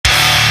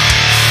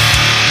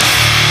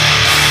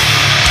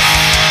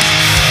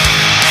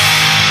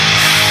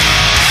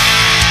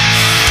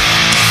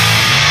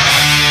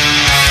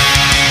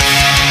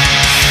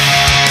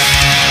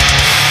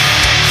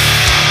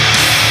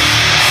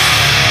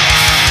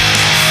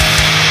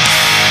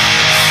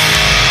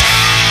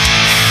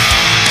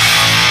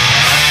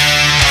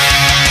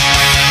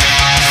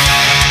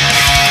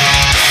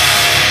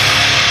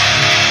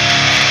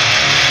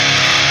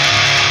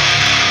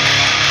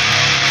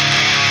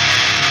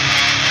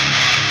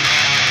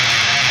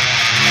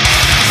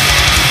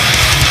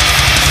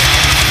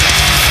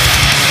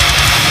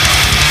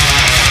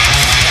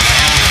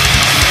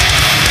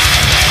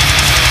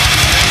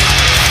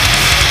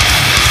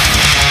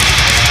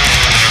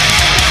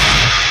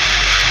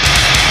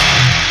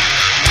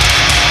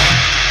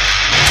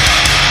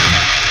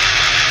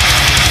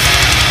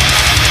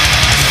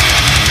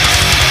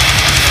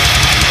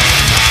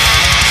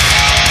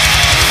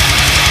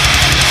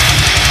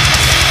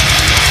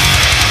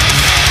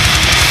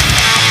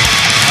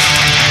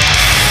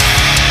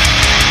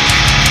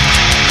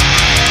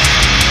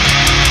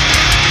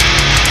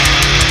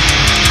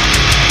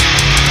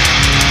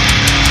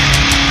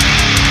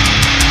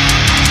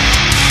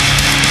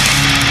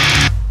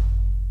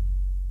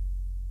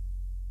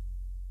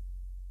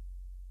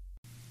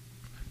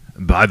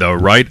By the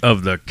right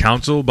of the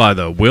council, by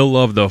the will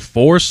of the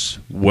force,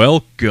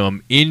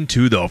 welcome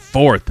into the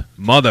fourth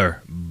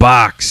mother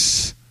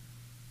box.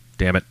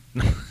 Damn it.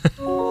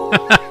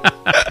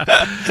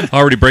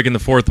 Already breaking the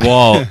fourth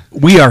wall.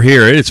 We are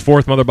here. It is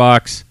fourth mother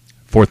box,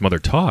 fourth mother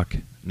talk,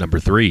 number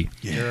 3.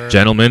 Yeah.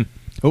 Gentlemen,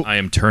 I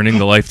am turning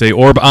the Life Day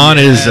orb on.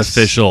 It is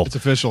official. It's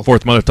official.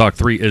 Fourth Mother Talk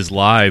 3 is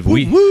live.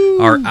 We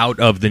are out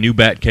of the new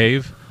Bat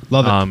Cave.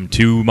 Love it.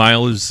 2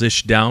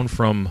 miles-ish down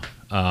from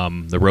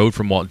the road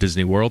from Walt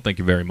Disney World. Thank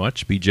you very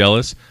much. Be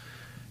jealous.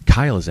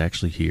 Kyle is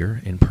actually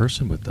here in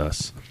person with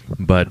us.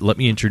 But let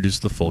me introduce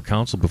the full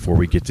council before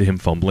we get to him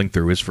fumbling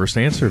through his first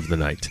answer of the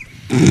night.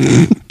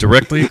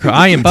 Directly across.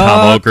 I am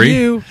Tom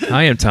Oakry.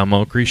 I am Tom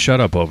Oakry. Shut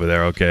up over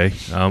there, okay?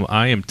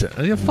 I am...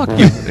 fuck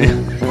you.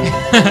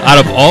 Out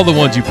of all the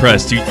ones you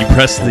pressed, you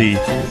pressed the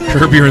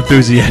Curb Your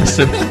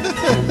Enthusiasm.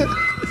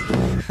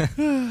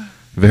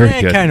 Very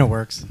good. It kind of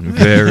works.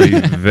 Very,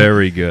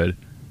 very good.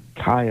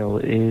 Kyle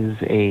is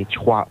a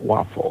twat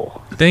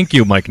waffle. Thank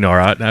you, Mike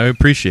Norrat. I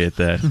appreciate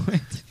that.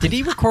 Did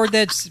he record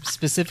that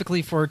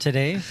specifically for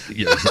today?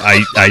 Yes,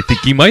 I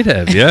think he might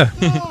have, yeah.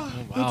 Oh,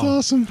 that's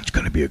awesome. It's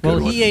going to be a good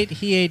one. Well,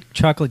 he ate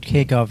chocolate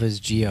cake off his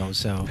Geo,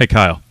 so... Hey,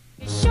 Kyle.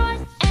 Short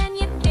and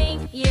you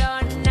think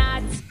you're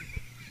not.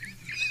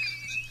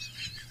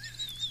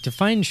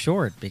 Define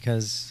short,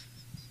 because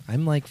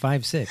I'm like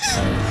 5'6".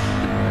 So.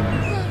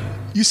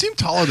 You seem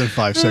taller than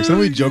 5'6". I know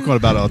we joke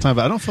about it all the time,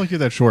 but I don't feel like you're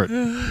that short.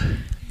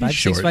 5'6",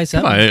 Short. 5'7".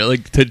 Come on,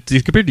 like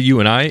compared to you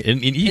and I,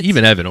 and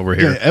even Evan over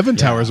here. Yeah, Evan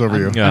towers over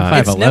you. It's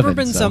 5'11", never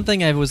been so.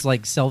 something I was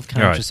like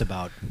self-conscious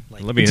about.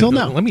 Like, Until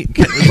now. Let me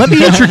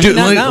introduce.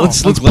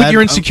 Let's I'm put glad-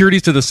 your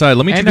insecurities to the side.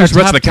 Let me And introduce the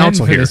our rest of the top 10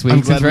 council for here. this week, I'm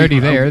glad since we're already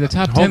there. The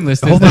top 10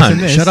 list is Hold this on. and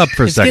this. Shut up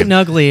for a it's second. getting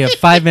ugly.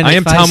 5 minutes. I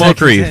am 5 Tom seconds.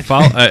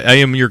 Oakry. I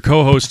am your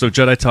co-host of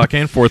Jedi Talk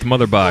and Fourth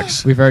Mother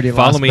Box. We've already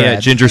Follow lost me Brad.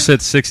 at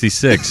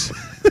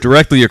GingerSith66.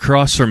 Directly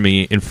across from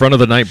me, in front of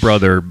the Night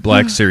Brother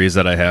Black Series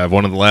that I have,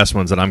 one of the last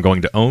ones that I'm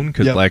going to own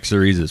because Yep. Black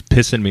Series is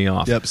pissing me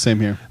off. Yep, same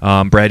here.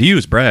 Brad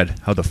Hughes. Brad,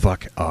 how the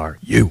fuck are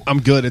you?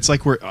 I'm good. It's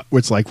like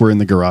we're in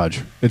the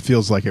garage. It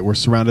feels like it. We're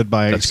surrounded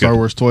by That's Star good.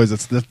 Wars toys.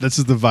 This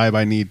is the vibe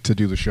I need to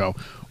do the show.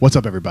 What's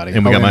up, everybody?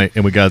 And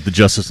we got the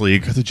Justice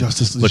League. the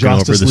Justice Looking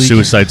over the League.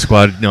 Suicide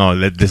Squad. No,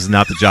 this is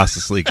not the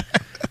Justice League.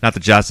 Not the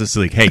Justice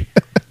League.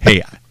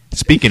 Hey.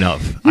 Speaking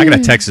of, I got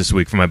a text this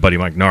week from my buddy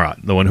Mike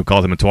Norrat, the one who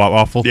called him a twat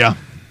waffle. Yeah,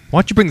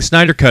 Why don't you bring the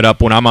Snyder Cut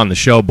up when I'm on the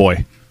show,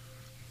 boy?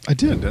 I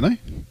did, didn't I?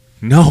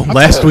 No,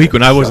 last week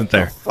when I wasn't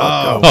there.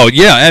 Oh,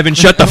 yeah, Evan,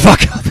 shut the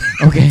fuck up.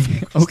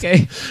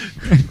 Okay.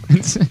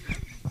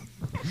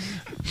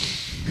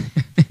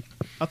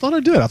 I thought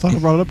I did. I thought I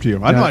brought it up to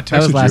you. I know I texted that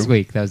was last you.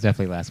 week. That was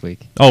definitely last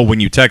week. Oh, when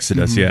you texted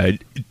us, yeah.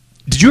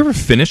 Did you ever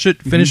finish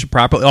it? Finish it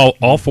properly?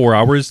 All 4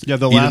 hours? Yeah,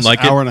 the You didn't last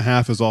like hour it? and a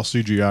half is all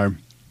CGI.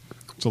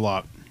 It's a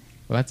lot.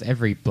 Well, that's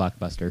every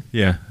blockbuster.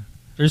 Yeah.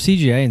 There's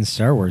CGI in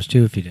Star Wars,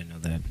 too, if you didn't know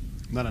that.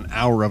 Not an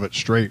hour of it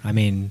straight. I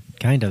mean,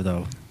 kind of,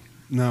 though.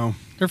 No.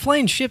 They're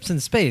flying ships in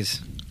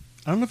space.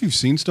 I don't know if you've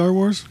seen Star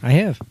Wars. I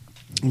have.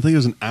 I think it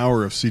was an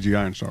hour of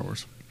CGI in Star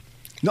Wars.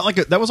 Not like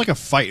that was like a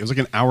fight. It was like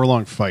an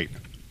hour-long fight.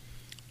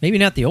 Maybe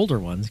not the older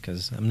ones,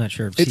 because I'm not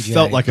sure if It CGI...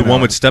 felt like The an one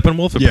hour. with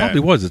Steppenwolf? It Yeah. probably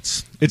was.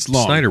 It's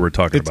long. Snyder we're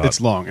talking about. It's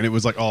long, and it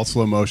was like all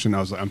slow motion. I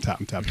was like, I'm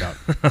tapped out.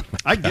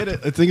 I get it.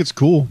 I think it's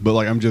cool, but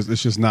like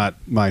it's just not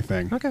my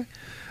thing. Okay.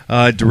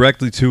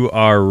 Directly to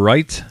our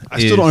right I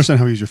still don't understand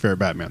how he's your favorite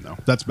Batman, though.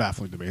 That's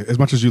baffling to me. As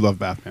much as you love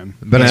Batman,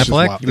 Ben That's just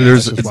Affleck? wild.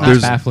 There's- That's just It's wild. not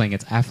There's- baffling.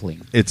 It's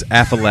affling. It's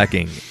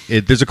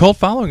Afflecking. There's a cult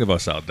following of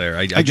us out there.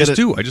 I get just it.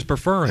 do. I just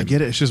prefer him. I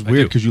get it. It's just I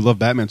weird do. because you love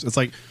Batman. It's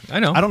like I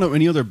know. I don't know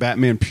any other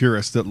Batman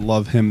purists that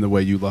love him the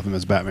way you love him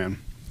as Batman.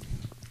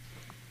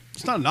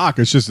 It's not a knock.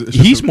 It's just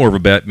He's more of a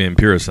Batman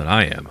purist than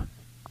I am.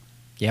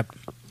 Yep.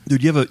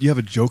 dude. You have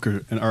a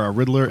Joker or a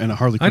Riddler and a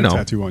Harley I Quinn know.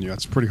 tattoo on you.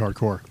 That's pretty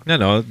hardcore.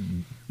 No,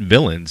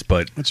 villains,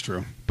 but That's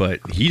true.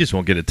 he just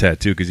won't get a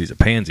tattoo because he's a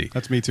pansy.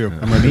 That's me too.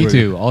 I'm right Me with too.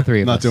 you. All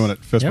three of Not us. doing it.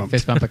 Fist Yep. bump.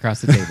 Fist bump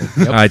across the table.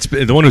 Yep. All right,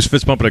 the one who's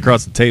fist bumping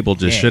across the table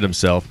just Yeah. shit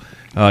himself.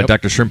 Yep.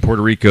 Dr. Shrimp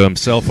Puerto Rico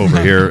himself over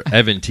here,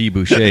 Evan T.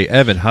 Boucher.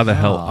 Evan, how the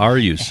hell are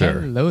you,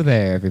 sir? Hello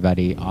there,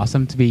 everybody.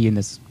 Awesome to be in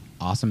this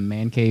awesome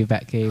man cave,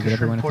 bat cave,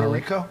 whatever you want to Puerto call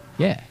Rico?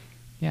 it.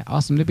 Yeah,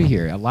 awesome to be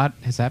here. A lot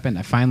has happened.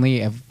 I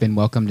finally have been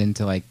welcomed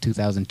into like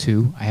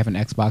 2002. I have an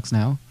Xbox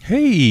now,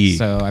 Hey,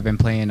 so I've been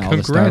playing all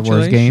the Star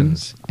Wars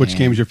games. Which and,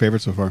 game is your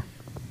favorite so far?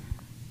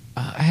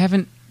 I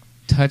haven't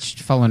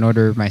touched Fallen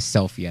Order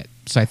myself yet,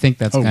 so I think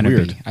that's Oh, gonna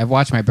weird. be. I've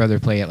watched my brother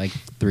play it like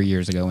 3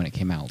 years ago when it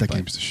came out. That but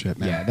game's the shit,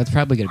 man. Yeah, that's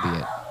probably gonna be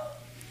it.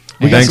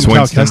 We got Thanks, some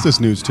Cal Winston. Kestis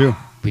news too.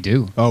 We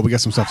do. Oh, we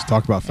got some stuff to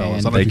talk about, fellas.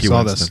 And I don't know if thank you you,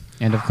 saw Winston.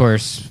 this. And of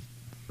course,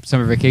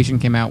 Summer Vacation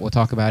came out. We'll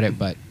talk about it,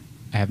 but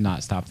I have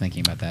not stopped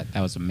thinking about that.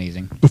 That was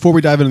amazing. Before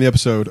we dive into the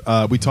episode,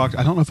 we talked.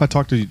 I don't know if I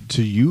talked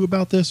to you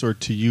about this or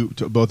to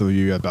both of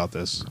you about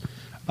this.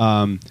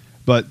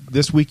 But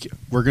this week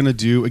we're going to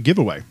do a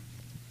giveaway.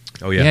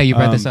 oh yeah. Yeah, you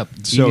brought this up.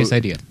 so- Genius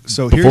idea.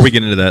 So Before here's, we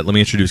get into that, let me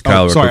introduce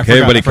Kyle. real sorry, quick. I Hey,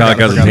 forgot, everybody, Kyle I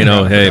forgot,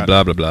 Gazzantino. I Hey, forgot.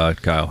 blah blah blah.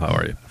 Kyle, how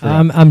are you?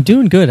 I'm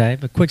doing good. I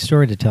have a quick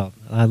story to tell.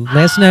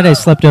 Last night I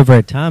slept over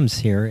at Tom's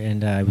here,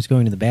 and I was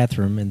going to the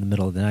bathroom in the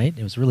middle of the night.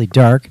 It was really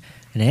dark,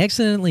 and I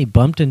accidentally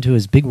bumped into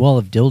his big wall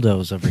of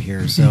dildos over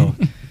here. So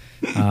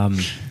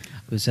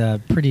it was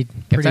pretty.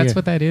 If that's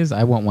what that is,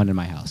 I want one in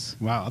my house.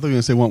 Wow, I thought you were going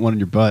to say want one in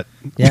your butt.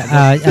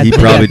 Yeah, He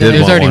probably did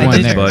There's want already one one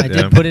in his there. butt, I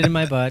yeah. did put it in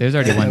my butt. There's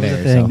already one That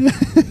was there. a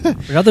So. thing.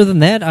 But other than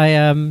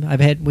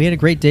that, we had a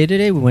great day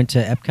today. We went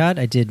to Epcot.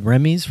 I did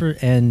Remy's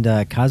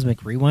and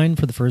Cosmic Rewind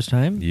for the first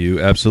time. You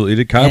absolutely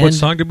did. Kyle, what And-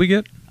 song did we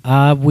get?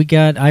 We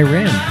got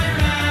Iran.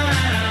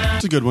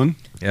 It's a good one.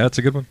 Yeah, it's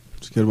a good one.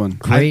 It's a good one.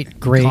 Great.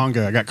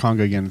 Conga. I got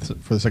Conga again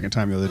for the second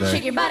time the other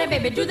Shake day. your body,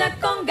 baby, do that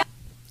conga.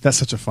 That's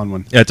such a fun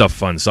one. Yeah, it's a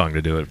fun song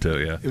to do it too.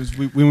 Yeah. It was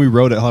when we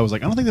wrote it. I was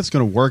like, I don't think that's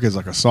going to work as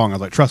like a song. I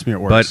was like, trust me, it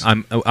works.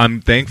 But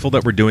I'm thankful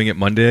that we're doing it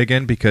Monday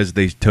again because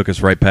they took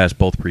us right past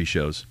both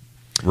pre-shows,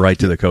 right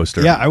to the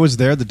coaster. yeah, I was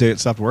there the day it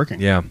stopped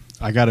working. Yeah.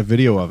 I got a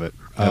video of it.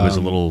 That was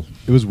a little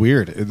It was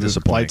weird. The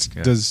disappointing,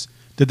 lights- yeah.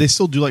 Did they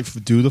still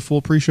do the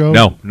full pre-show?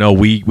 No,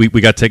 we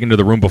got taken to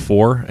the room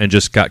before and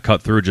just got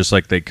cut through, just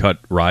like they cut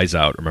Rise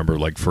out. Remember,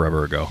 like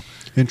forever ago.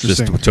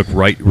 Interesting. Just took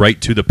right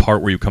to the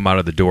part where you come out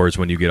of the doors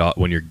when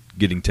you're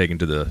getting taken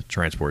to the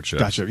transport show.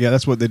 Gotcha. Yeah,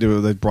 that's what they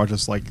do. They brought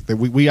us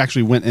we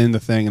actually went in the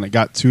thing and it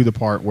got to the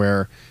part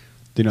where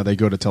they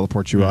go to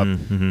teleport you up,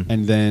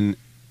 and then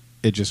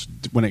it just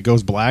when it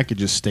goes black, it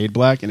just stayed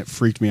black, and it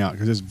freaked me out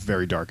because it's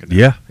very dark in there.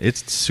 Yeah,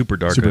 it's super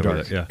dark. Super over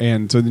dark. there, yeah.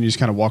 And so then you just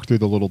kind of walk through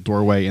the little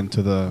doorway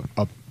into the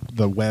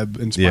web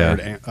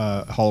inspired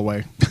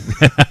hallway.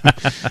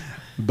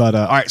 But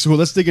all right, so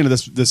let's dig into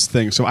this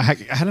thing. So I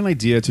had an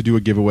idea to do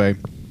a giveaway.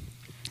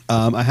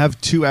 I have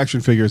 2 action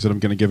figures that I'm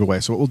going to give away.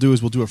 So what we'll do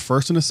is we'll do a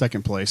first and a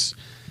second place,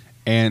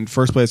 and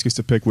first place gets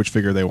to pick which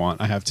figure they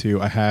want. I have 2.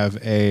 I have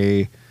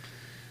I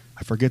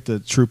forget the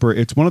trooper.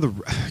 It's one of the.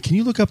 Can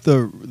you look up go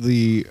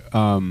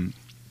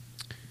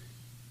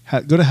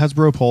to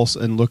Hasbro Pulse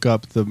and look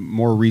up the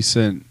more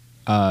recent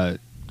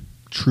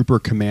Trooper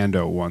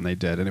Commando one they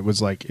did, and it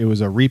was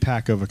a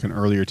repack of an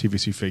earlier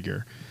TVC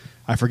figure.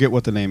 I forget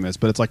what the name is,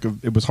 but it's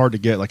it was hard to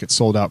get. Like it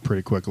sold out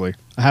pretty quickly.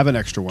 I have an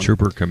extra one.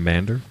 Trooper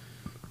Commander.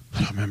 I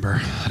don't remember.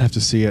 I'd have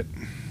to see it.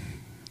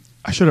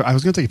 I was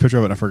going to take a picture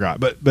of it and I forgot.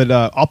 But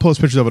I'll post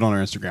pictures of it on our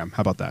Instagram.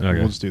 How about that? Okay.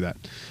 We'll just do that.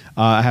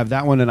 I have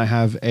that one, and I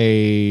have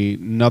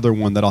another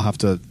one that I'll have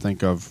to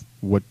think of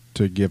what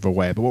to give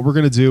away. But what we're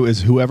going to do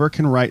is whoever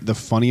can write the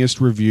funniest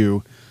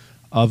review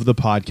of the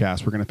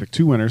podcast, we're going to pick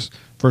 2 winners.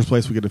 First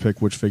place, we get to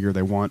pick which figure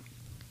they want.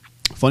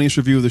 Funniest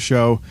review of the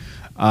show.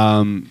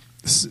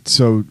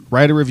 So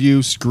write a review,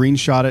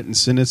 screenshot it, and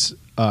send us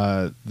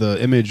the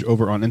image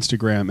over on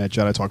Instagram at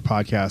Jedi Talk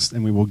Podcast,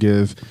 and we will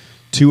give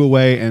 2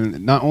 away.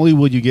 And not only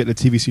will you get a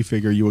TVC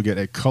figure, you will get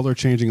a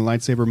color-changing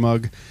lightsaber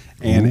mug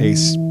and a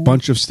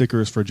bunch of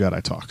stickers for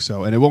Jedi Talk.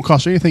 And it won't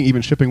cost you anything.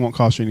 Even shipping won't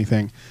cost you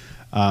anything.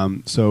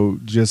 So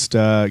just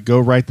go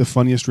write the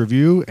funniest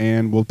review,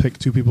 and we'll pick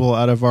 2 people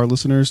out of our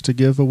listeners to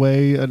give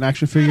away an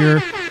action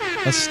figure,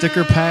 a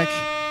sticker pack,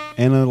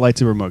 and a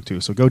lightsaber mug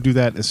too. So go do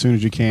that as soon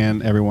as you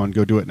can. Everyone,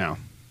 go do it now.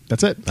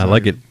 That's it. I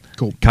like it.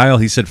 Cool. Kyle,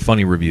 he said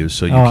funny reviews,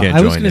 so you can't join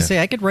I was going to in. say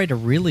I could write a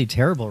really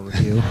terrible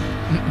review.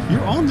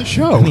 You're on the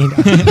show. I mean,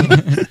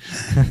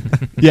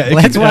 yeah,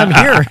 well, that's why I'm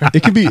here.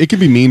 It can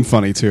be mean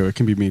funny too. It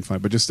can be mean funny,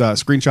 but just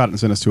screenshot it and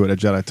send us to it at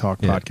Jedi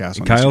Talk Yeah. Podcast.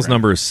 On Kyle's Instagram.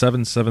 number is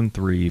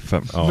 773.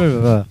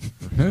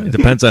 It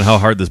depends on how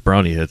hard this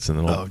brownie hits, and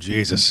then Oh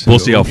Jesus! we'll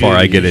see how far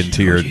I get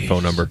into your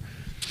phone number.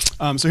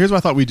 So here's what I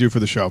thought we'd do for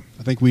the show.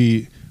 I think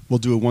we'll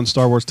do one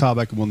Star Wars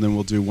topic, and then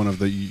we'll do one of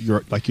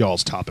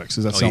y'all's topics.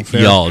 Does that sound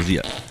fair? Y'all,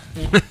 yeah.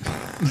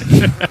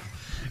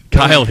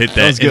 Kyle hit that.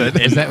 That was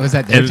good. Was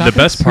that their And the topic?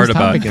 best part Whose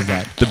about topic is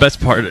that? the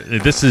best part.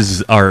 This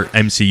is our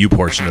MCU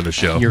portion of the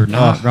show. You're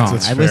not Oh, wrong.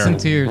 that's I fair. listened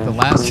to the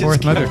last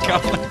Fourth Mother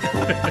Talk.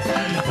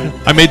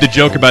 I made the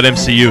joke about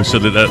MCU, so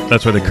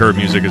that's why the curb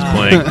music is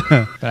playing.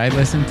 But I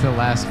listened to the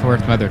last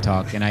Fourth Mother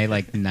Talk, and I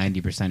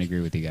 90% agree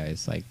with you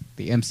guys. Like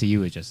the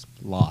MCU is just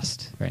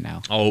lost right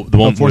now. Oh, the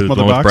one, Fourth the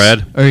Mother one with box?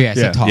 Brad. Oh yeah,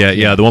 Yeah. Talk.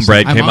 Yeah, the one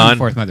Brad I'm came on. on.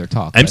 Fourth Mother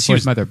Talk. but MCU's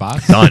Fourth Mother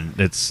Box. Done.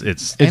 It's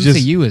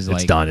MCU is like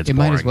it's done. It's it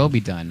might as boring. well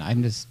be done.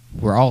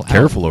 We're all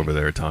Careful out. over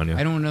there, Tanya.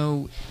 I don't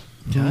know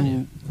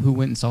who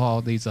went and saw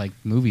all these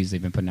movies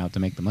they've been putting out to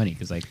make the money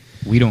because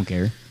we don't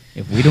care.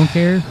 If we don't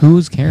care,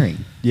 who's caring?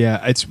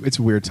 Yeah, it's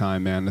a weird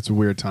time, man. It's a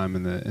weird time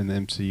in the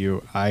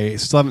MCU. I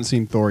still haven't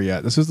seen Thor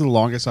yet. This is the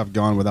longest I've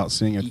gone without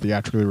seeing a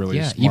theatrically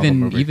released Marvel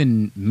movie.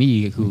 even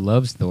me who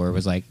loves Thor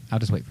was like, I'll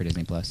just wait for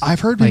Disney Plus.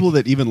 I've heard people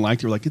that even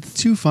liked it were like, it's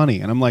too funny,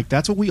 and I'm like,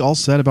 that's what we all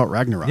said about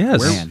Ragnarok.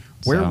 Yes.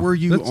 Where So- were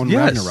you That's- on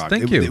yes, Ragnarok?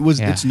 thank you.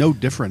 It's no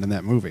different in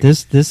that movie.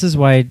 this is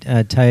why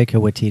Taika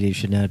Waititi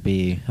should not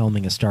be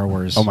helming a Star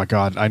Wars. Oh my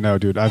god, I know,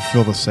 dude. I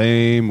feel the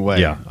same way.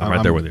 Yeah, I'm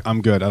right there with you.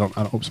 I'm good. I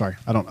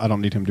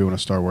don't need him doing a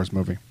Star Wars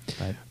movie.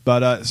 But-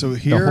 But so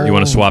here, whole- You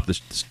want to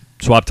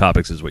swap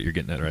topics is what you're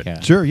getting at, right? Yeah.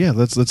 sure, yeah.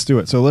 Let's do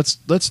it. So let's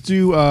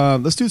do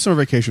Summer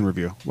Vacation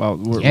review. Well,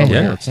 Yeah,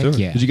 let's do heck it.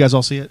 yeah. Did you guys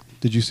all see it?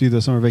 Did you see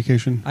the Summer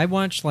Vacation? I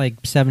watched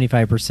like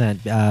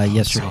 75%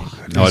 yesterday.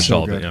 No, It's it's so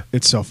all of it, good. yeah.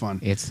 It's so fun.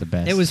 It's the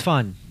best. It was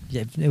fun.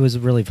 It was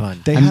really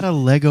fun. They had a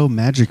Lego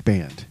Magic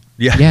Band.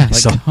 Yeah. Yeah, like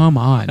So- come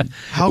on.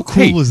 How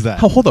cool Hey, is that?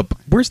 Hold up.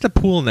 Where's the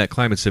pool in that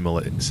climate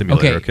simulator?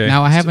 Okay.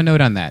 Now I have a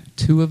note on that.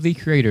 2 of the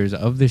creators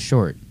of this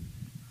short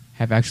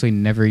have actually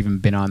never even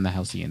been on the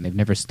Halcyon. They've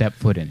never stepped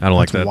foot in. I don't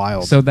like That's that.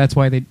 wild. So that's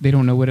why they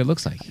don't know what it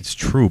looks like. It's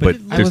true, But but,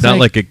 it- there's was not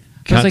like- like a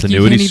I was like, you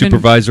continuity can't even-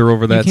 supervisor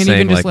over that you can't saying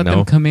even just like let no.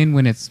 them come in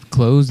when it's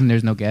closed and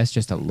there's no guests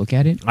just to look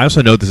at it. I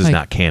also know this is Like,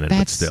 not canon, but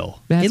that's- still.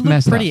 That's it looked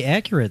messed pretty up.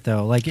 accurate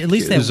though. Like at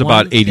least It that was one-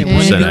 about that 80%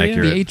 one And area.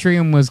 accurate. The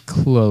atrium was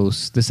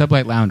close. The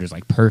sublight lounge is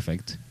like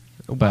perfect.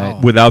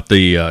 But Without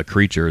the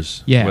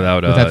creatures. yeah,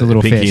 Without, the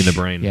little Pinky fish. in the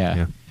brain.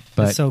 Yeah.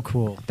 But That's so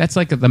cool. that's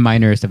like the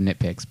minorest of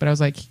nitpicks. But I was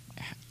like,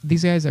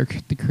 these guys are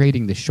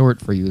creating the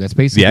short for you. That's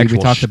basically The actual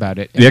we talked sh- about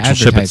it. The in actual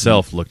ship advertisement.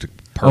 itself looked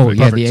perfect. Oh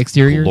yeah, the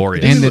exterior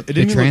Glorious. and It didn't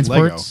the even look Lego.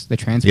 transports. The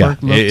transport Yeah,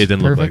 looked it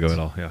didn't look perfect. Lego at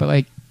all, yeah. But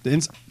like, The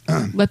ins-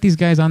 let these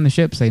guys on the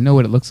ships. They know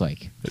what it looks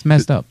like. It's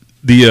messed up.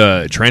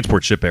 The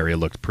transport ship area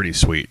looked pretty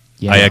sweet.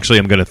 Yeah. I actually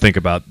am going to think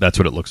about that's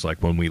what it looks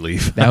like when we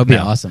leave. That would be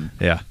now. awesome.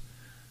 Yeah.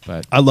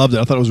 But I loved it.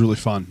 I thought it was really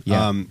fun.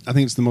 Yeah. I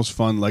think it's the most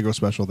fun Lego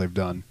special they've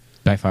done.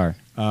 by far,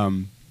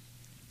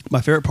 My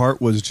favorite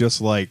part was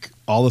just like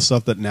all the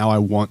stuff that now I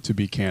want to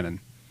be canon.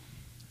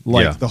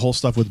 Like Yeah. the whole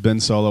stuff with Ben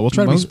Solo. We'll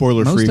try to be most,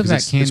 spoiler free most of because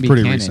that can it's be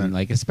pretty canon. recent.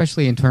 Like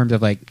especially in terms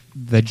of like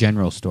the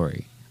general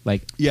story.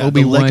 Like Yeah, the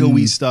Obi-Wan,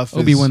 Lego-y stuff is-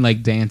 Obi-Wan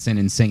like dancing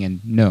and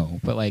singing. No,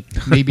 but like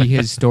maybe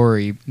his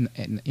story,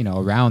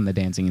 around the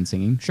dancing and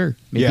singing. Sure,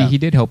 maybe Yeah. he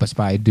did help a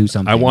spy do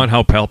something. I want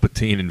how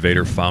Palpatine and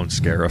Vader found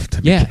Scarif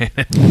to be Yeah,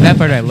 canon. that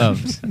part I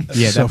loved.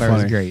 Yeah, So that part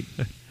funny. was great.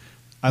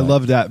 I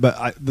love that,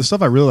 but the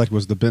stuff I really liked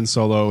was the Ben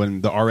Solo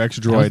and the RX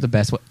droid. That was the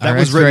best one. That RX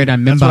was written- droid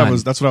on that's what I Mimban.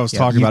 was- that's what I was Yeah,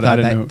 talking you about. I thought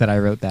didn't know- that I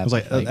wrote that. I was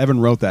like, Evan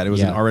wrote that. It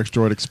was yeah. an RX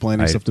droid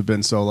explaining I- stuff to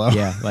Ben Solo.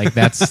 Yeah, like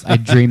that's I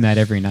dream that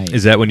every night.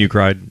 Is that when you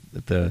cried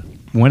at the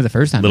one of the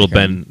first times? little I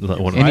cried. Ben?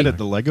 One Right Any- at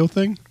the Lego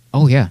thing.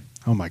 Oh yeah,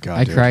 Oh my god!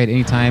 I dude. cried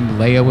anytime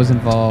Leia was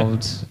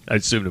involved. I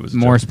assumed it was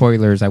More a joke.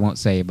 spoilers I won't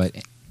say, but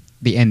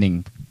the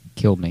ending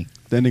killed me.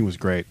 The ending was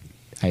great.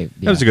 Yeah.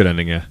 That was a good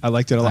ending. Yeah. I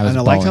liked it a lot, I was and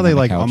I liked how bawling they on the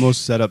like couch.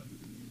 almost set up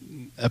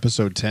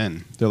episode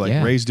 10. They're like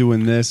Yeah. Rey's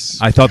doing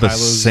this. I thought the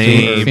Kylo's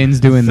same- doing- Finn's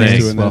doing Finn's this.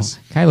 doing Well, this.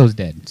 Kylo's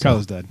dead. so-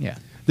 Kylo's dead. Yeah,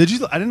 Did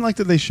you? I didn't like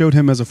that they showed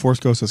him as a Force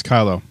ghost as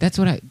Kylo. that's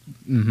what I.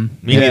 Mm-hmm.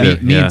 Me Yeah.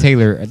 neither. Me Yeah. and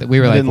Taylor, we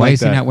were I like, didn't why like is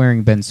he that. not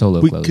wearing Ben Solo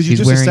clothes? Because you He's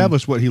just wearing,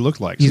 established what he looked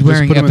like. He's So just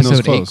wearing put him in those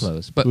episode 8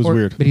 clothes, but it was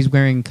weird. But he's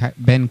wearing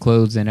Ben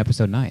clothes in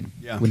episode 9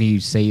 Yeah. when he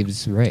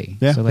saves Rey.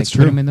 Yeah, so like that's put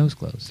true. him in those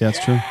clothes. Yeah,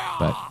 it's true.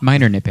 But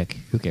minor nitpick.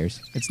 Who cares?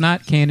 It's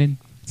not canon.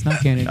 It's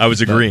not canon. I was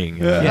but- agreeing.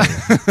 Yeah.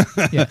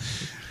 yeah.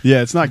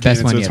 Yeah, it's not Best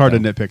canon, one so it's yet, hard though.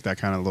 to nitpick that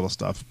kind of little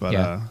stuff. But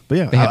Yeah.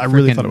 yeah, They had I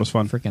really frickin- thought it was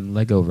fun. Freaking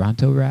Lego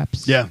Ronto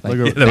wraps. Yeah,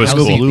 Lego- Yeah, that was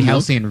Halcyon, cool. The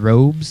Halcyon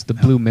robes, the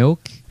blue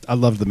milk. I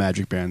loved the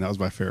Magic Band. That was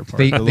my favorite part.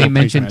 They The they little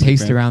mentioned pink Magic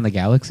Taste Band. Around the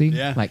Galaxy.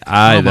 Yeah. Like,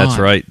 Aye, come that's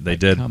on. right. They Like,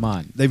 did. Come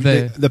on.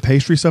 The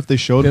pastry stuff they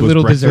showed the was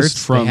little breakfast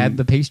desserts, from. they had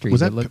the pastries.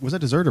 Was It that looked- was that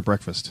dessert or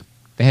breakfast?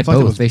 They had I felt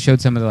like it both. was- They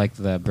showed some of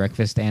the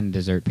breakfast and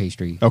dessert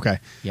pastry. Okay.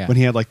 Yeah. When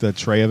he had like the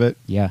tray of it.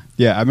 Yeah.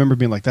 Yeah, I remember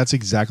being like, "That's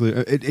exactly."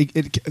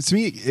 It to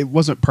me, it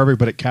wasn't perfect,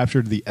 but it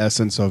captured the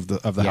essence of the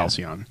Yeah.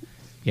 Halcyon.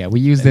 Yeah,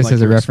 we use And, this like,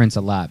 as a yours. reference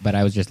a lot, but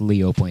I was just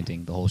Leo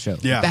pointing the whole show.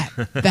 Yeah.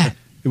 That.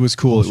 It was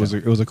cool. Whole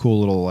It was a cool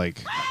little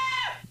like.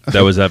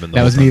 That was Evan. the That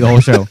whole was time. me the whole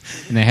show.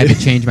 And I had to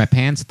change my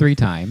pants 3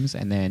 times,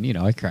 and then,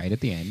 I cried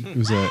at the end. It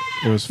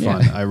was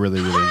fun. Yeah. I really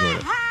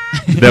enjoyed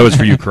it. That was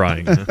for you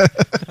crying. huh?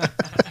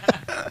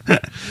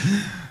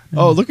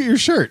 Oh, look at your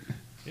shirt.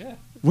 Yeah.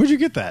 Where'd you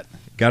get that?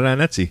 Got it on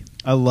Etsy.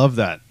 I love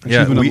that.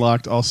 Yeah, Achievement we-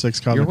 unlocked all 6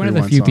 Cosmic You're one of the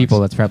Rewind few songs. people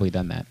that's probably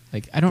done that.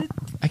 Like,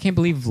 I can't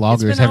believe It's vloggers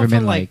been haven't out for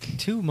been like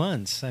 2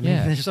 months. I mean,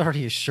 Yeah. there's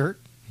already a shirt.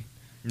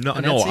 No,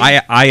 On no.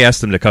 Etsy? I asked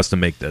them to custom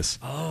make this.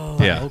 Oh,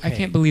 Yeah. okay. I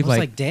can't believe I was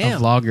like,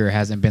 damn. a vlogger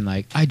hasn't been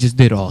like, I just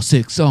did all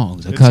 6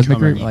 songs. A It's Cosmic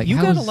coming. Rewind. Like, You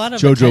how got a is- lot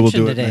of JoJo will attention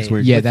do it today. next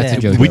week. Yeah, with that's a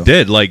that. JoJo. We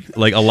did. Like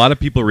a lot of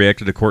people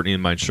reacted to Courtney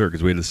and mine's shirt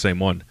because we had the same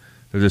one.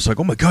 They're just like,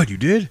 "Oh my god, you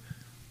did!"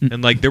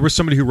 And like there was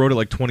somebody who wrote it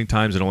like 20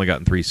 times and only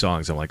gotten 3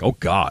 songs. I'm like, "Oh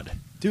god."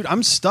 Dude,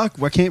 I'm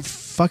stuck. I can't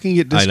fucking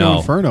get I Disco know.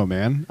 Inferno,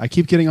 man. I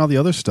keep getting all the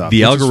other stuff.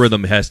 The It's just-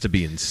 algorithm has to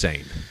be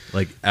insane.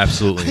 Like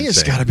absolutely I think it's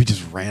insane. got to be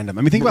just random.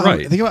 I mean, think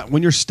Right. about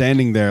when you're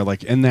standing there,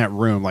 like in that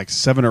room, like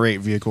 7 or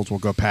 8 vehicles will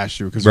go past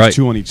you because Right. there's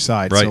 2 on each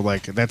side. Right. So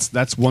like that's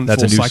one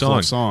That's full a new cycle song.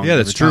 of songs. Yeah,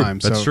 that's every true. Time.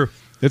 That's So true.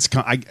 It's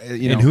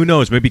And who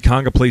knows? Maybe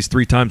Conga plays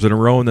 3 times in a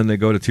row, and then they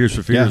go to Tears for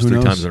yeah, Fears who 3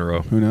 knows? times in a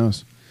row. Who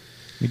knows?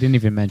 We didn't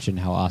even mention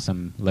how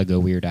awesome Lego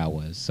Weird Al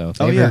was. So if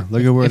they Oh, ever, yeah,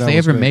 Lego Weird if Al they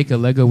was ever great. make a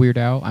Lego Weird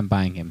Al, I'm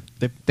buying him.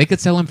 They- They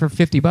could sell him for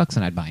 $50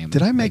 and I'd buy him.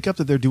 Did I make Like, up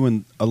that they're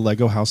doing a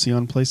Lego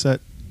Halcyon playset?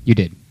 You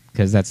did,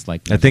 because that's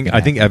like. I think gonna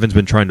happen. Evan's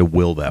been trying to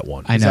will that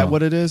one. I know. Is that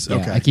what it is? Yeah,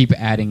 Okay. I keep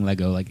adding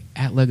Lego, like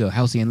at Lego,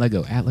 Halcyon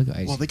Lego, at Lego.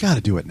 Well, they got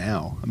to do it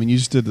now. I mean, you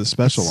just did the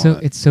special it's so on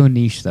it. it's so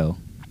niche though.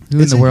 Who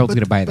in Is the it? world's But-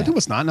 going to buy But that? no,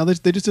 it's not. Now they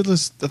just did a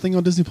thing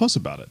on Disney Plus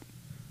about it.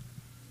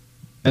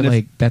 But if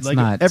like that's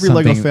Lego- not every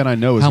Lego something- fan I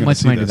know is how gonna much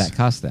see money did this. that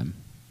cost them,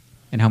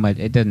 and how much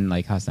it didn't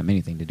like cost them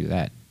anything to do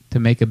that. To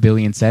make 1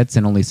 billion sets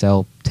and only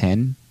sell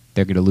 10,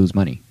 they're going to lose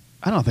money.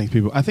 I don't think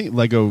people. I think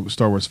Lego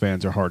Star Wars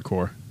fans are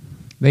hardcore.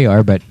 They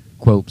are, but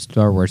quote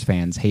Star Wars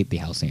fans hate the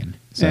Halcyon.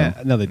 So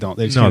no, they don't.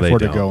 They just No, can't they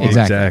afford to don't. go on.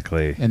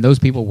 Exactly. and those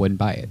people wouldn't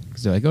buy it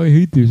because they're like, "Oh, I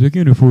hate this. I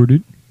can't afford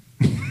it."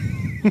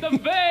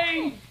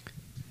 All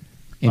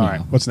Anyhow.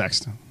 right, what's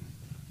next?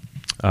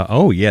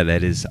 Oh yeah,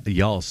 that is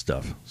y'all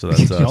stuff. So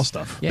that's Y'all us.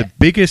 stuff. Yeah. The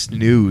biggest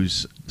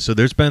news. So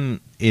there's been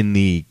in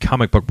the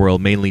comic book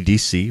world, mainly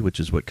DC, which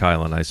is what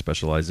Kyle and I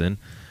specialize in,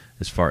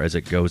 as far as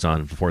it goes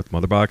on Fourth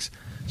Mother Box.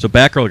 So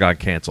Batgirl got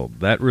canceled.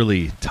 That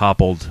really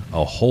toppled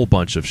a whole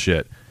bunch of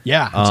shit.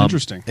 Yeah, it's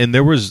interesting. And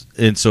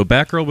so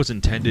Batgirl was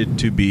intended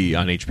to be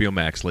on HBO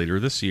Max later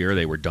this year.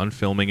 They were done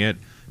filming it.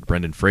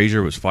 Brendan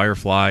Fraser was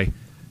Firefly.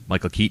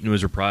 Michael Keaton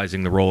was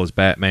reprising the role as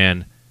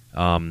Batman.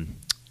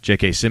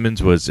 J.K.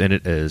 Simmons was in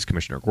it as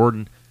Commissioner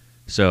Gordon.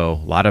 So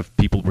a lot of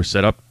people were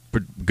set up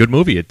for good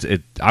movie.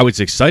 I was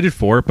excited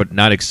for it, but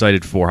not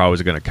excited for how it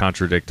was going to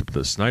contradict the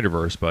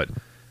Snyderverse. But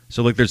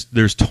so like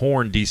there's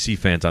torn DC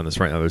fans on this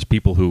right now. There's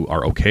people who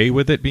are okay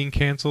with it being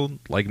canceled,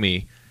 like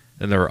me,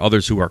 and there are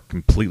others who are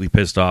completely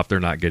pissed off they're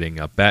not getting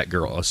a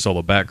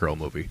solo Batgirl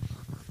movie.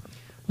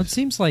 Well, it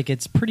seems like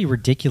it's pretty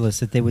ridiculous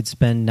that they would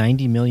spend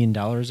 $90 million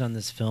on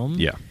this film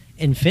Yeah.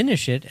 and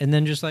finish it and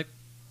then just like,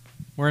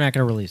 we're not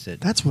going to release it.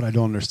 That's what I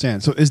don't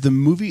understand. So is the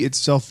movie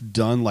itself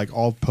done like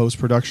all post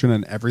production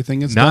and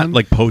everything is Not done?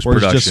 like post Or is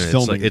production. just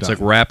filming It's like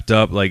done? wrapped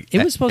up. Like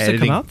It was supposed to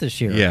editing- come out this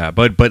year. Yeah,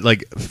 but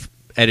like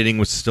editing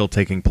was still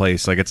taking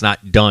place. Like it's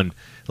not done.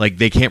 Like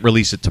they can't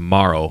release it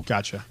tomorrow.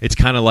 Gotcha. It's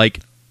kind of like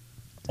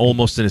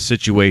almost in a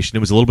situation. It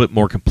was a little bit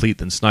more complete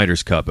than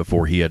Snyder's cut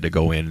before he had to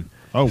go in,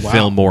 Oh, wow.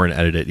 film more and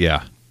edit it.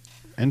 Yeah.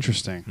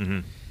 Interesting. Mm-hmm.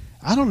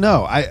 I don't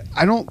know. I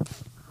don't.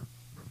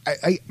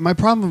 My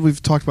problem.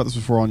 We've talked about this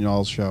before on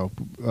y'all's show,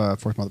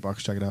 Fourth Mother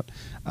Box. Check it out.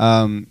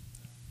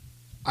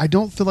 I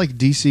don't feel like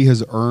DC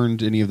has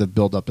earned any of the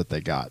build up that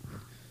they got.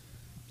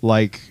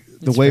 Like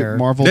the That's way fair.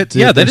 Marvel That- did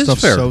yeah, their that is stuff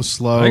fair. so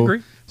slow. I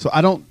agree. So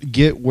I don't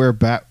get where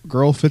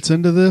Batgirl fits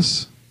into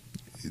this.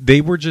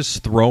 They were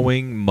just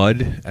throwing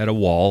mud at a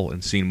wall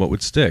and seeing what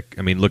would stick.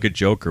 I mean, look at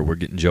Joker. We're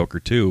getting Joker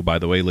 2. By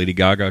the way, Lady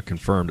Gaga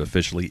confirmed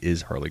officially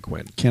is Harley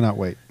Quinn. Cannot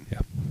wait. Yeah.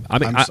 I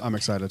mean, I'm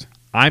excited.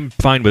 I'm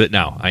fine with it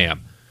now. I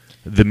am.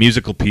 The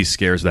musical piece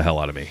scares the hell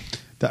out of me.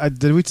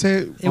 Did we say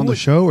it It on the was-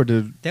 show or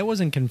did? That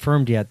wasn't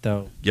confirmed yet,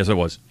 though. Yes, it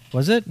was.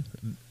 Was it?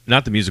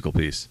 Not the musical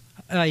piece.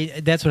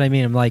 That's what I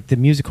mean. I'm like, the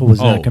musical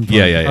was not confirmed.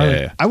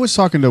 Yeah. I was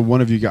talking to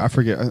one of you guys. I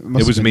forget. It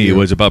It was me. It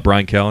was about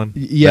Brian Callen.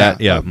 Yeah,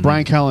 yeah.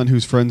 Brian Callen,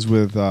 who's friends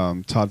with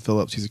Todd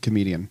Phillips, he's a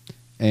comedian,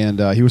 and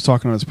he was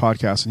talking on his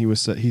podcast,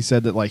 and he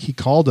said that like he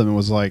called him and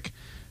was like,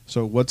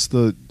 "So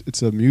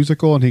it's a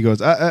musical?" And he goes,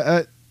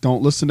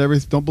 "Don't listen to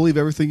everything. Don't believe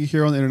everything you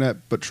hear on the internet,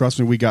 but trust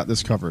me, we got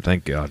this covered."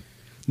 Thank God.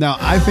 Now,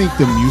 I think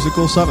the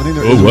musical stuff. I think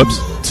there Oh, is-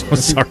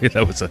 whoops. Sorry,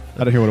 that was a.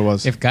 I don't hear what it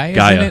was. If Gaia's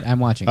Gaia. in it, I'm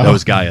watching. That it.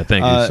 was Gaia.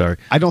 Thank you. Sorry.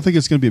 I don't think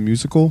it's going to be a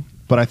musical,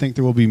 but I think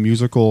there will be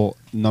musical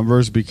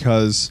numbers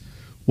because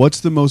what's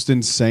the most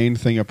insane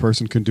thing a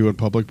person can do in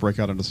public? Break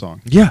out into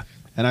song. Yeah.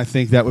 And I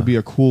think that would be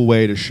a cool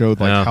way to show like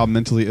Yeah. how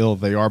mentally ill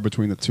they are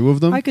between the two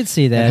of them. I could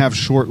see that. And have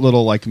short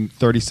little like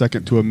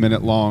 30-second to a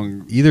minute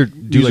long Either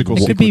do like musical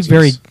It could be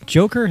sequences. very.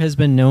 Joker has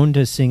been known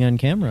to sing on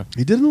camera.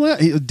 He did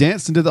he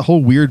danced and did the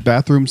whole weird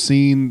bathroom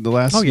scene. The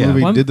last Oh, yeah. movie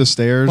Well, I'm- did the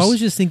stairs. Well, I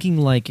was just thinking,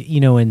 like,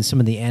 in some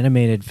of the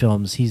animated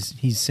films, he's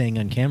sang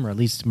on camera. At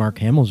least Mark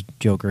Hamill's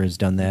Joker has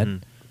done that.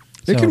 It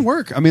So- can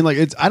work. I mean, like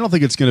I don't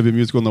think it's going to be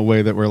musical in the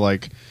way that we're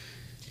like,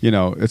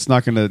 it's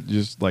not going to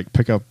just like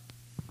pick up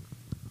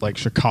like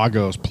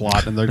Chicago's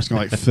plot and they're just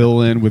going to like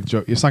fill in with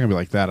It's not going to be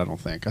like that. I don't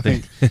think. I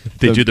think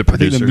They do the I think the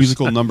producers.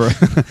 musical number.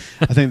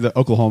 I think the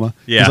Oklahoma.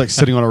 Yeah. He's like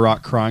sitting on a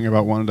rock crying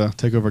about wanting to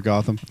take over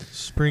Gotham.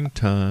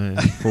 Springtime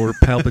for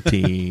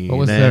Palpatine. What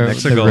was and the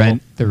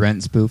Mexico.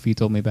 rent spoof you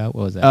told me about?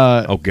 What was that?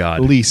 Oh,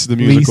 God. Lease the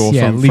musical Lease,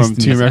 yeah, from Lease the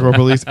Team musical. America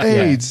Release. Yeah.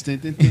 AIDS. Dun,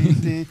 dun, dun,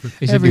 dun. They should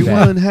do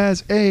Everyone that.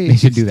 has AIDS. They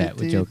should do that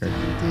with Joker.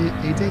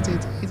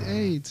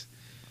 AIDS.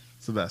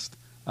 It's the best.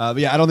 But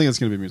yeah, I don't think it's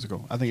going to be a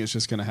musical. I think it's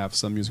just going to have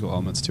some musical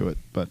elements to it.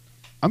 But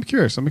I'm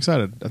curious. I'm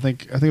excited. I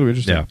think it'll be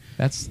interesting. Yeah.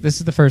 This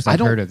is the first I I've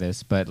don't- heard of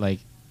this, but like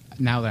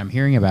now that I'm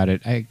hearing about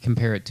it, I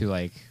compare it to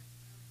like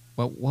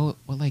what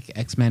like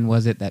X-Men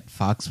was it that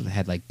Fox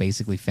had like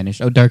basically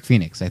finished? Oh, Dark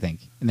Phoenix, I think.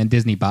 And then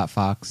Disney bought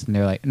Fox, and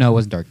they're like, no, it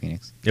wasn't Dark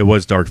Phoenix. It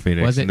was Dark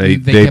Phoenix. Was it?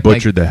 And They kept,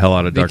 butchered like- the hell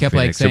out of They Dark kept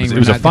like Phoenix. saying It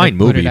was a "We're not fine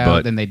gonna put movie, it out,"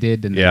 but then they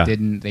did, and yeah. they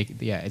didn't.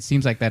 It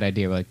seems like that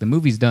idea. Like the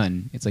movie's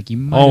done. It's like you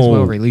might as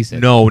well release it.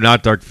 No,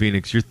 not Dark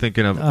Phoenix. You're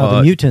thinking of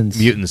The Mutants.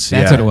 Mutants.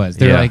 That's yeah. what it was.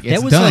 They're Yeah. like, it's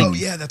That was done. Oh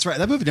yeah, that's right.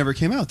 That movie never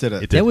came out, did it? It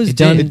did. That was It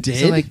done. did. It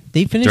So, did? like,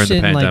 They finished During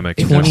it the in like pandemic.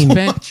 20.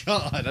 spent,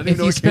 God, I didn't if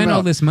know you it came spend all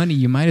out. this money,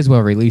 you might as well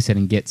release it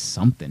and get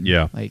something.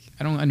 Yeah. Like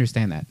I don't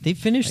understand that. They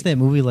finished that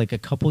movie like a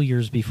couple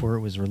years before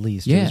it was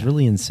released. Yeah. It was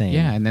really insane.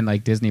 Yeah, and then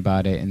like Disney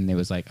bought it, and it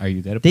was like, "Are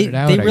you gonna put They it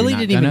out? they Are you really not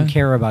didn't even gonna?"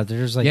 care about it.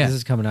 They're just like, Yeah. this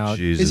is coming out.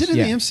 Jesus. Is it in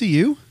Yeah. the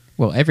MCU?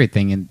 Well,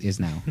 everything is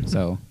now.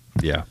 So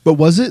Yeah. But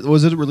was it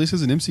released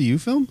as an MCU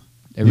film?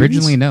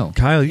 originally, no.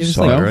 Kyle, you It was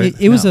saw like, it, right?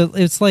 it was No.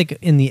 it's like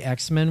in the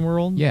X-Men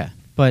world. Yeah.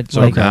 But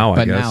So like now, I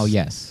but guess. now,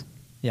 yes.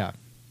 yeah.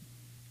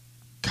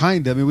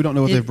 Kind of. I mean, we don't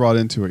know what It- they've brought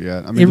into it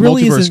yet. I mean, it the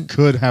really multiverse isn't-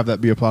 could have that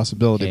be a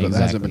possibility, Yeah, but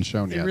that hasn't exactly. been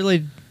shown It yet.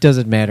 really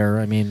doesn't matter.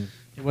 I mean,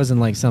 it wasn't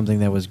like something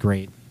that was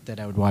great. that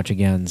I would watch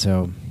again.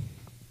 So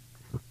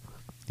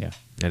Yeah.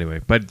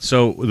 Anyway, but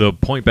so the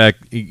point back,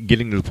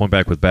 getting to the point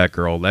back with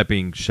Batgirl, that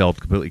being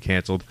shelved, completely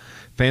canceled.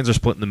 Fans are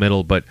split in the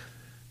middle, but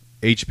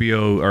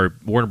HBO or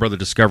Warner Brother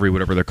Discovery,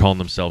 whatever they're calling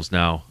themselves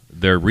now,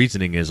 their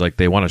reasoning is like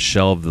they want to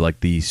shelve like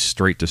the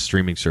straight to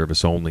streaming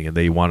service only, and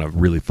they want to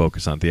really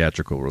focus on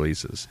theatrical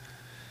releases.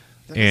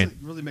 That And-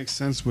 doesn't really make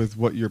sense with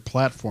what your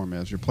platform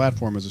is. Your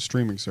platform is a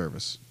streaming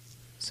service.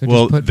 So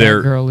Well, just put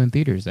they're- Batgirl in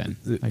theaters then.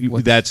 Like,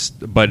 what's-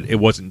 But it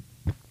wasn't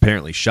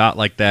apparently shot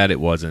like that. It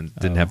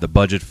didn't have the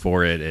budget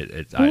for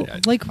it. Well,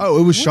 like Oh,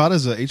 it was shot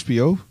as a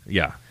HBO.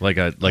 Yeah, like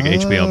a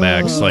HBO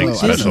Max Oh, like I didn't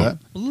special. know that.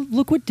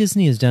 look what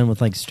Disney has done with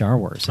like Star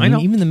Wars. I know.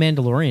 Even the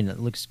Mandalorian, it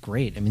looks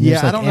great. I mean, Yeah,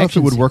 there's, like, I don't know if it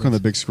action would work on the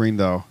sequences. big screen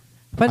though.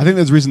 But I think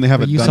there's a reason they But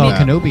haven't you done saw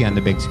that. Kenobi on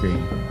the big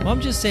screen. Well, I'm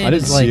just saying, I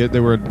didn't it's like see it. They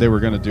were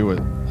going to do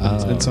it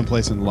Oh. in some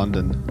place in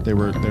London. They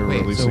were Wait, so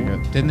releasing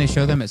it. didn't they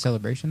show them at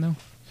Celebration though?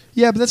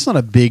 Yeah, but that's not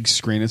a big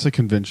screen. It's a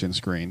convention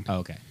screen. Oh,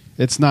 okay.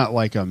 It's not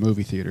like a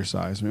movie theater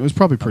size. I mean, it was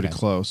probably pretty Okay.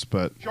 close,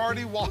 but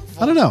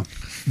I don't know.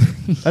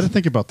 I didn't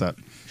think about that.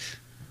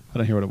 I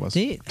didn't hear what it was.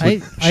 I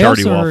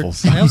Shardy also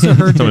waffles. Heard, I also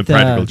heard Some that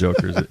Impractical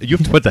Jokers. You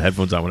have to put the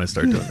headphones on when I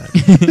start doing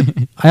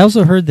that. I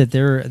also heard that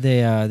they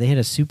had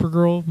a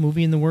Supergirl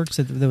movie in the works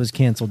that was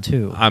canceled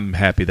too. I'm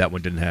happy that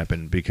one didn't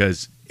happen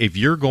because if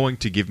you're going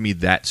to give me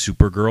that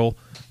Supergirl,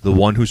 the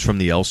one who's from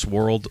the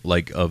Elseworld,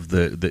 like of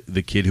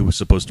the kid who was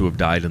supposed to have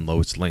died in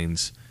Lois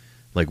Lane's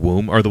like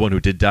womb, or the one who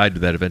did die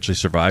that eventually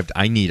survived,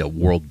 I need a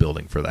world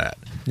building for that.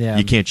 Yeah.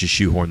 You can't just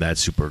shoehorn that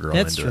Supergirl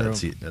That's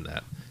into true.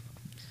 that.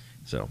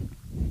 So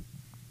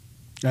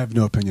I have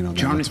no opinion on that.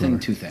 Jonathan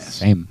whatsoever. Toothast.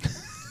 Same.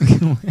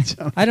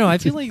 I don't know. I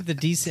feel like the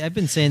DC. I've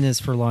been saying this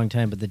for a long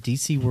time, but the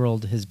DC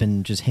world has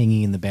been just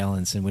hanging in the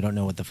balance, and we don't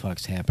know what the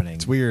fuck's happening.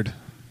 It's weird.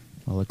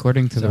 Well,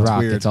 according to The Sounds Rock,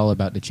 weird. it's all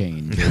about to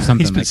change. Or something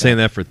he's been like saying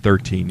that for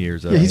 13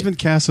 years. Yeah, he's been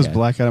cast as Yeah.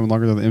 Black Adam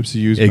longer than the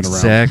MCU's been around.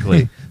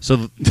 Exactly. So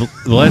the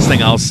last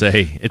thing I'll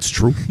say, it's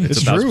true.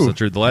 It's 1,000%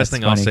 true. The last That's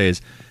thing I'll funny. say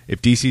is,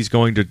 if DC's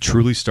going to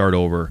truly start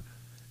over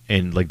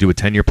and like do a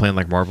 10-year plan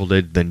like Marvel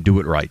did, then do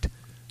it right.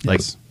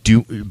 Like Yes.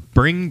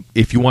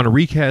 if you want to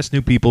recast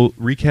new people,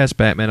 recast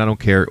Batman. I don't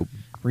care.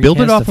 Recast Build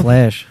it off the of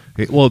Flash.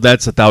 Well,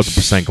 that's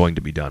 1,000% going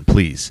to be done.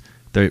 Please,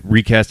 the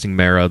recasting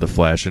Mara, the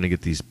Flash, and to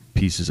get these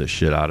pieces of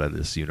shit out of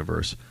this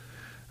universe.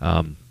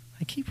 I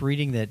keep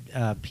reading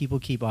that people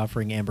keep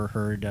offering Amber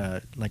Heard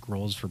like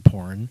roles for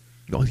porn.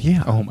 Oh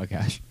yeah. Oh my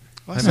gosh.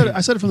 Well,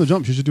 I said it from the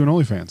jump. She should do an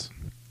OnlyFans.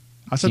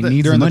 I said She that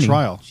needs during the money.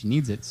 trial. She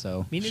needs it,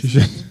 so. I mean, She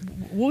should.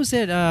 what was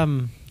that?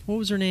 What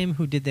was her name?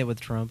 Who did that with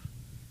Trump?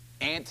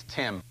 Aunt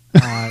Tim.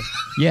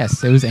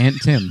 Yes, it was Aunt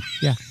Tim.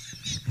 Yeah.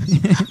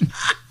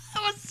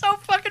 That was so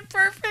fucking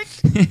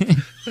perfect.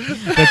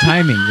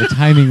 The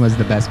timing was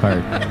the best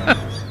part.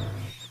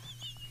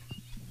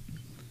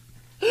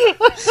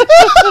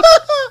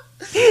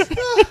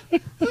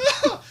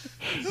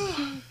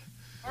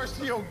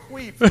 Darcy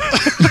O'Queef.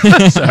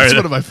 That's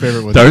one of my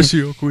favorite ones.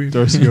 Darcy O'Queen.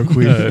 Darcy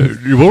O'Queen.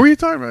 What were you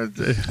talking about?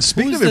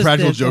 Speaking Who of was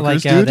Impractical that, Jokers,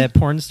 like, dude. that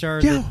porn star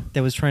Yeah.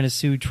 that was trying to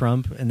sue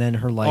Trump, and then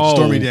her like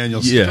Stormy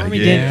Daniels. Yeah, Stormy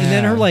yeah. Dan- and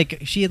then her like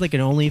she had like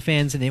an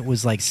OnlyFans, and it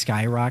was like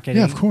skyrocketing.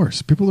 Yeah, of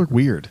course. People are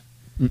weird.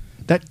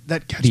 That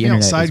Catch The Me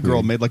internet Outside is girl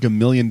weird. made like $1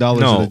 million in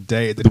a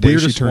day. The, the day she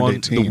weirdest turned one.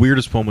 18. The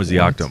weirdest one was the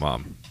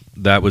Octomom.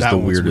 That was That the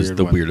one's weirdest. weird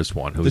The one. weirdest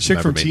one. The chick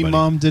from Teen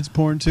Mom did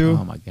porn too.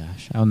 Oh my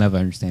gosh. I'll never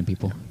understand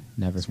people.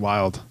 Never. It's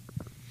wild.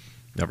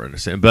 Never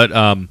understand. But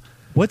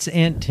What's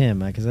Aunt Tim?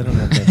 Because I don't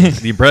know. What that is.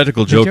 the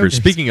Impractical Jokers. Jokers.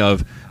 Speaking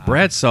of,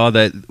 Brad saw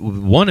that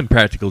one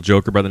Impractical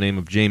Joker by the name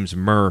of James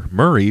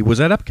Murray was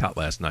at Epcot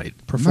last night.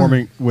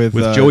 Performing with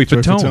Joey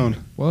Fatone.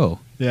 Whoa.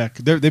 Yeah,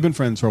 they've been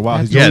friends for a while.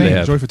 That's Yeah, they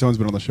have. Joey Fatone's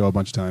been on the show a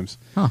bunch of times,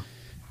 Huh.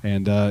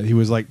 and he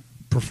was like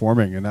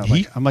performing, and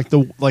He- I'm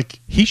like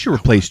He should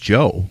replace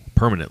Joe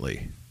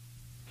permanently.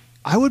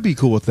 I would be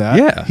cool with that.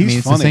 Yeah. he's I mean,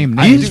 it's the funny. same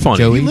I name. He's funny.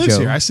 Joey He lives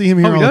Joe. here. I see him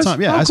here Oh, he all the does?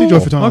 time. Yeah, Oh, I see cool.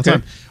 Joey Fatone all the Okay.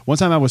 time. One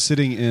time I was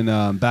sitting in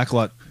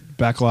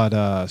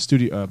Backlot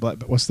studio.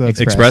 What's the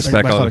Express.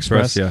 Backlot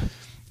Express. Yeah.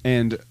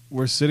 And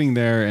we're sitting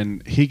there,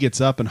 and he gets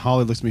up, and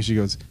Holly looks at me. She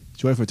goes,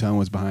 "Joey Fatone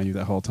was behind you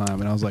that whole time."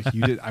 And I was like,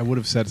 "You did." I would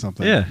have said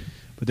something. Yeah.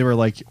 But they were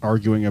like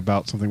arguing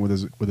about something with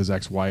his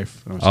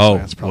ex-wife. And I was just Oh,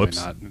 like, that's probably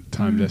whoops. not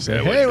time to say,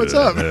 Yeah, "Hey, what's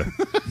up?"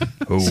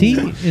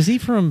 Is he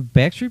from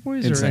Backstreet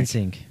Boys or NSYNC.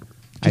 NSYNC?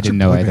 I Get didn't your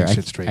know boy either. band I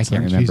shit straight, can't son.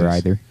 remember Jesus.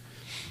 either.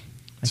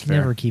 I can fair.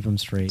 never keep him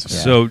straight. Yeah.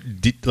 So,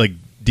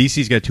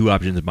 DC's got two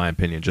options, in my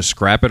opinion: just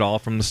scrap it all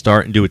from the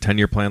start and do a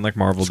 10-year plan like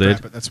Marvel Scrap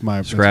did. it. That's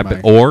my Scrap that's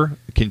it, my- or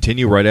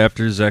continue right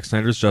after Zack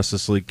Snyder's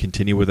Justice League.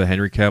 Continue with a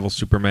Henry Cavill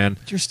Superman.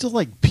 You're still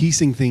like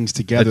piecing things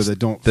together that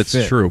don't. That's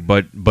fit. true,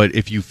 but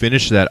if you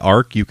finish that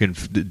arc, you can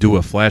do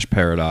a Flash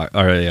paradox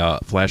or a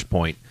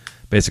Flashpoint,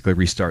 basically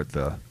restart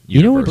the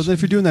You know what- universe. But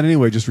if you're doing that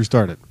anyway, just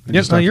restart it. And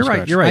Yes, just start no, you're from right,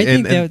 scratch. you're right. I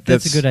think and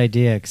that's a good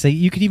idea. Because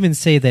you could even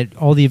say that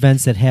all the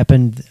events that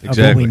happened of what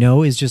Exactly. we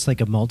know is just like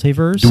a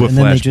multiverse, Do a and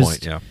then they Flashpoint,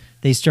 just yeah.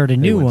 they start a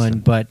new Winston. one,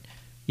 but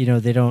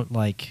they don't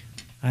like.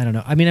 I don't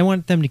know. I mean, I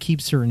want them to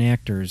keep certain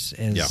actors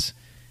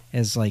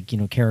as like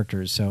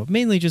characters. So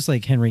mainly just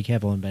like Henry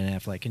Cavill and Ben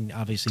Affleck, and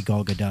obviously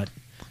Gal Gadot.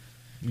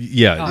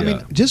 Yeah, I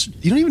mean, just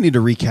you don't even need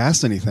to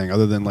recast anything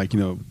other than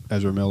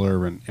Ezra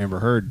Miller and Amber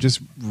Heard.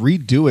 Just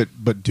redo it,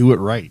 but do it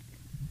right.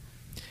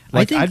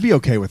 I'd be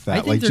okay with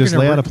that. Just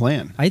lay out a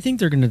plan. I think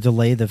they're going to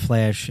delay the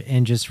Flash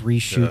and just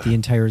reshoot the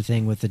entire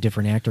thing with a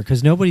different actor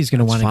because nobody's going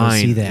to want to go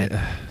see that.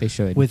 They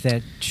should with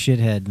that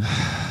shithead.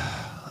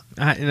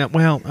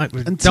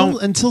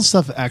 Until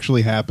stuff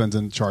actually happens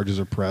and charges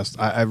are pressed,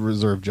 I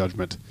reserve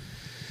judgment.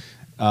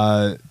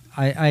 I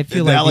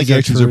feel the like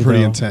allegations these are, true, are pretty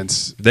though.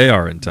 intense. They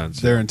are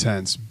intense. They're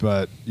intense,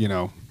 but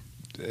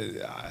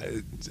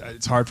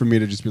it's hard for me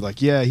to just be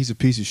like, yeah, he's a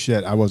piece of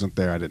shit. I wasn't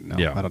there. I didn't know.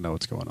 Yeah. I don't know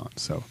what's going on.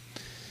 So,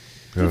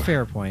 It's a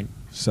fair point.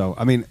 So,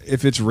 I mean,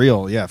 if it's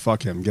real, yeah,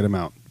 fuck him, get him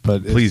out.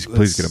 But please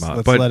get him out.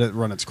 Let's let it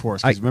run its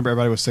course. Because remember,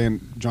 everybody was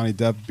saying Johnny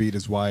Depp beat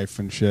his wife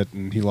and shit,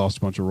 and he lost a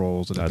bunch of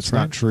roles. And if it's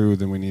not true,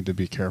 then we need to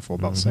be careful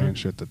about saying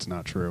shit that's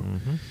not true.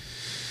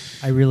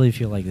 I really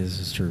feel like this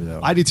is true,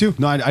 though. I do too.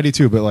 No, I do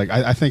too. But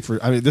I think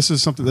this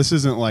is something. This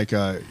isn't like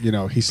a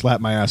he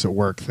slapped my ass at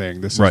work thing.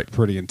 This is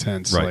pretty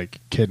intense. Right. Like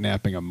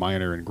kidnapping a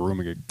minor and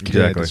grooming a kid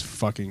Exactly. is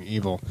fucking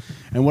evil.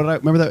 And what I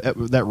remember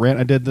that rant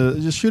I did.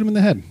 Just shoot him in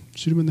the head.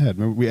 Shoot him in the head.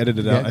 Remember we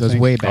edited it out. That goes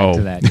way back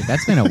to that.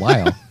 That's been a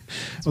while.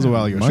 That was a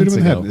while ago. Shoot him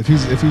in the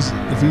head.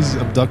 If he's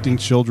abducting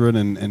children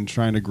and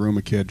trying to groom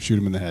a kid, shoot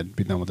him in the head.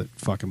 Be done with it.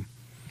 Fuck him.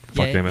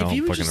 If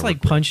he was just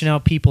like punching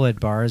out people at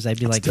bars, I'd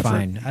be like,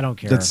 different. fine, I don't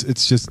care.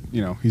 It's just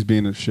he's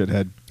being a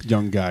shithead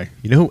young guy.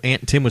 You know who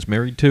Aunt Tim was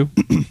married to?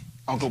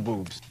 Uncle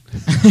Boobs.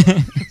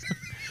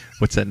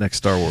 What's that next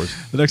Star Wars?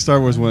 The next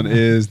Star Wars one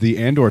is the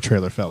Andor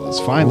trailer,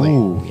 fellas. Finally,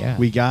 Ooh, yeah.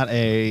 we got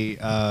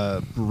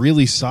a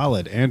really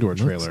solid Andor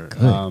trailer.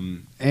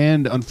 good.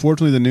 And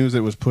unfortunately, the news that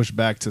it was pushed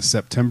back to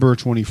September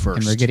 21st.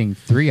 And we're getting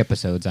 3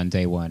 episodes on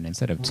day 1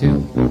 instead of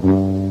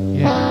 2.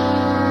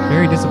 Yeah.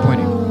 Very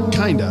disappointing.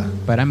 Kinda.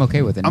 But I'm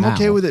okay with it I'm now.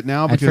 okay with it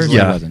now At because first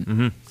Yeah. I wasn't.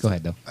 Mm-hmm. Go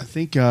ahead, though. I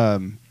think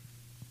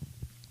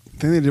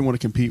they didn't want to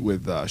compete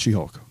with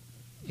She-Hulk.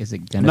 Is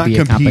it going to Not be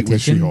a compete with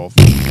competition? She-Hulk.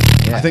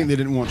 Yeah. I think they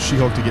didn't want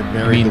She-Hulk to get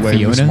buried mean the way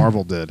Miss Fiona?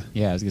 Marvel did.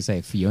 Yeah, I was going to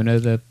say, Fiona,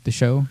 the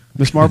show,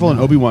 Miss Marvel and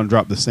Obi-Wan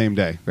dropped the same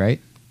day. right?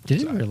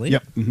 Did it really?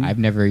 Yep. Mhm. I've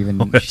never even...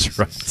 That's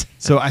right.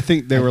 So I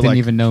think they I were didn't like,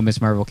 even know Miss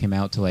Marvel came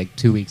out till like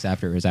 2 weeks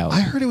after it was out.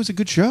 I heard it was a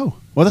good show.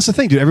 Well, that's the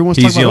thing, dude. Everyone's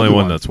He's talking the about only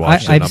one Obi-Wan. that's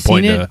watched it. I've I'm seen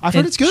pointing it. to I've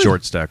heard it's good.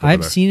 Short stack over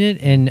I've there. seen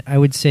it, and I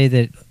would say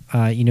that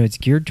it's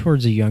geared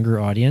towards a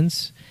younger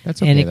audience. That's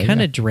and okay, it though, kind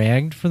yeah. of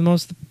dragged for the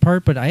most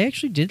part, but I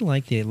actually did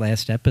like the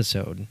last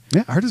episode.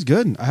 Yeah, I heard it's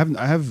good. I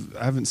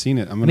haven't seen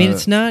it. I mean,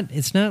 it's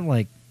not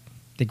like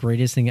the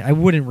greatest thing. I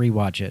wouldn't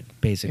rewatch it.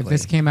 Basically, If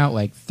this came out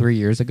like 3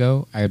 years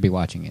ago, I would be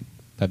watching it.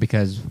 But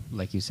because,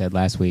 like you said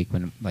last week,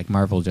 when like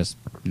Marvel just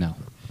no,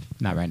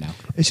 not right now.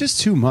 It's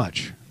just too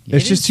much. Yeah.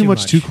 It's It just is too too much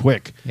much. too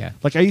quick. Yeah.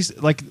 Like I used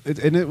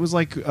and it was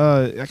like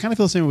I kind of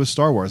feel the same with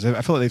Star Wars.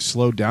 I feel like they've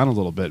slowed down a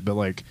little bit, but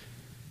like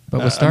But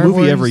a with Star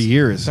movie Wars, every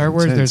year is Star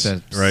Wars. intense.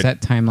 There's a Right.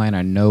 set timeline.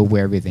 I know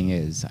where everything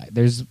is.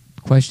 There's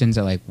questions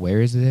that like, where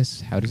is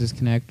this? How does this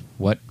connect?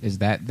 What is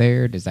that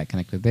there? Does that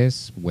connect to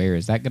this? Where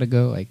is that gonna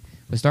go? Like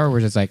with Star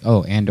Wars, it's like,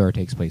 oh, Andor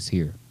takes place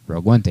here.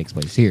 Rogue One takes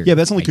place here. Yeah, but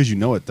that's only Like, because you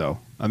know it though.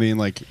 I mean,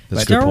 like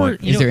That's a Star good Wars-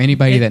 point. you Is know, there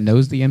anybody it- that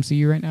knows the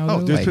MCU right now? Oh,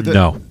 though? there's Like,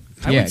 No.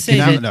 I yeah, would say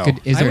now- that no. is I there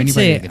would anybody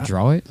say that could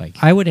draw it? Like,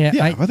 I would have.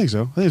 yeah, I think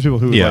so. I think there's people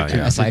who Yeah, like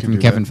yeah. aside can from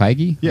do Kevin it.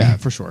 Feige, Yeah,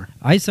 for sure.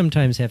 I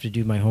sometimes have to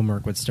do my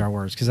homework with Star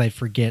Wars because I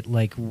forget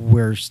like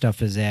where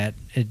stuff is at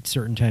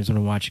certain times when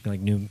I'm watching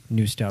like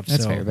new stuff.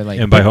 that's so fair. But like,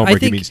 And by But I homework, he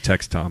think- means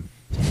text Tom.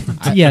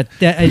 yeah,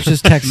 that is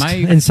just text My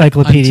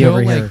encyclopedia until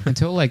over like, here.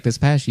 Until like this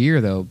past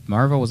year, though,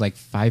 Marvel was like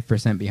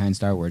 5% behind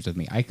Star Wars with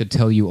me. I could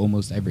tell you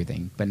almost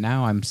everything, but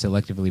now I'm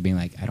selectively being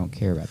like, I don't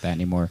care about that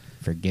anymore.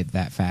 Forget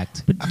that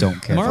fact.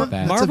 Don't care about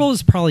that. Marvel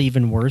is probably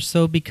even worse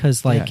though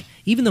because like Yeah.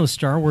 even though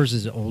Star Wars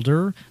is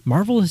older,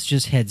 Marvel has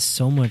just had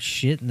so much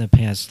shit in the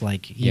past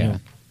like you know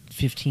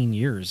 15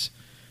 years.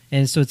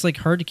 And so it's like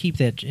hard to keep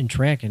that in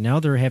track and now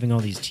they're having all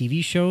these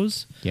TV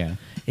shows. Yeah.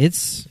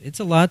 It's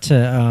a lot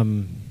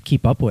to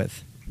keep up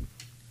with.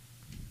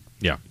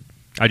 Yeah.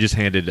 I just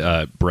handed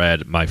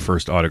Brad my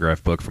first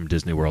autograph book from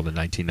Disney World in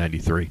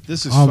 1993.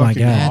 This is Oh my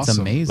fucking God. That's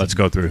awesome. amazing. Let's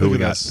go through who Look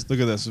we at got. this. Look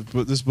at this.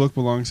 This book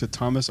belongs to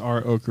Thomas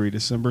R. Oakery,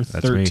 December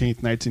That's me.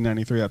 13th,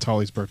 1993. That's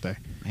Holly's birthday.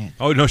 Man.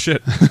 Oh, no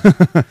shit.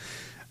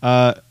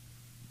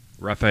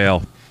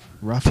 Raphael.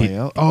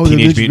 Raphael.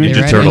 Teenage Mutant They Ninja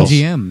were at Turtles.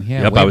 MGM.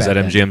 Yeah, Yep, way I was back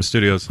at then. MGM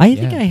Studios. I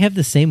think Yeah. I have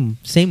the same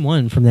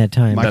one from that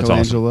time. Mike- That's awesome.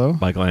 Michelangelo?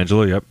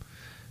 Michelangelo, yep.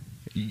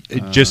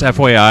 Just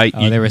FYI,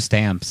 Oh, there were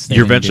stamps. They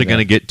you're didn't do eventually going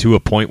to that. get to a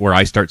point where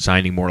I start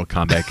signing Mortal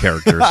Kombat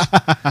characters.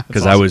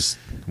 Because I was,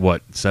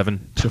 what,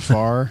 7?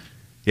 Jafar,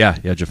 Yeah,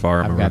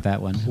 Jafar. I've got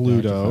that one.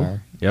 Pluto.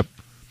 Jafar. Yep.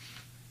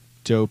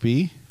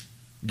 Dopey,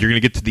 You're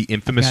going to get to the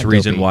infamous I've got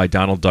reason Dopey. why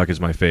Donald Duck is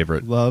my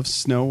favorite. Love,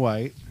 Snow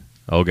White,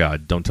 Oh,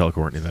 God. Don't tell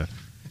Courtney that.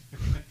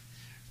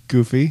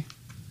 Goofy,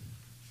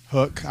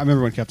 Hook. I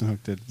remember when Captain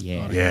Hook did.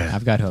 Yeah. Yeah.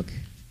 I've got Hook.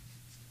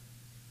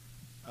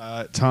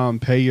 Tom,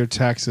 pay your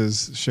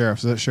taxes, Sheriff.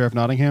 Is that Sheriff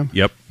Nottingham?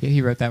 Yep. Yeah,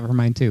 he wrote that for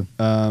mine too.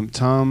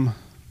 Tom,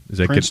 Is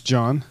that Prince kid?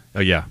 John. Oh,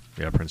 yeah.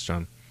 Yeah, Prince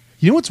John.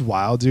 You know what's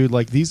wild, dude?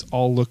 Like these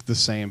all look the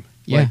same.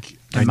 Yeah. Like,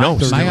 I know.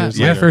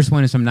 My first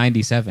one is from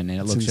 '97, and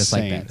it looks just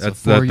like insane. that. So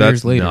That's 4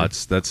 years later.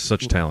 nuts. That's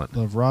such talent.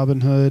 Love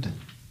Robin Hood.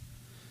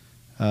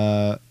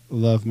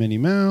 Love Minnie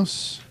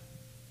Mouse.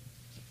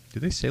 Do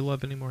they say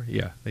love anymore?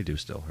 Yeah, they do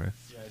still, right?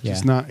 Yeah.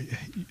 It's not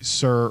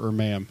sir or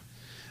ma'am.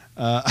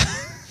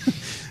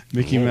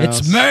 Mickey Mouse.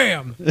 It's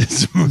ma'am.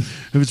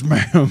 It's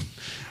ma'am.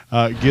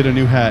 Get a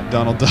new hat,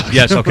 Donald Duck.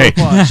 Yes, okay.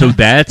 So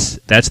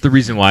that's the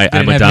reason why Did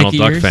I'm it a have Donald Mickey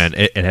Duck ears? fan.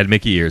 It had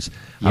Mickey ears.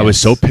 I was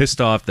Yes. so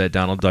pissed off that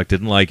Donald Duck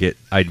didn't like it.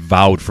 I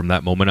vowed from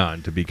that moment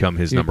on to become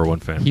his Dude, number one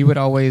fan. He would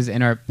always,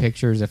 in our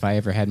pictures, if I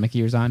ever had Mickey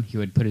ears on, he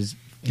would put his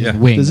Yeah.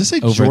 wing Does this say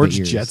over George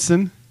the ears.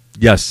 Jetson?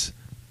 Yes,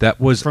 that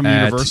was From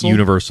at Universal?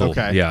 Universal.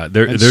 Okay. Yeah, And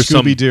there's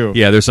some Scooby-Doo.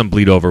 Yeah, there's some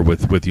bleed over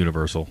with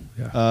Universal.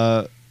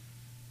 Yeah,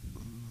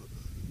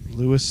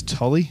 Louis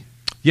Tully?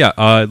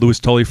 Louis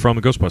Tully from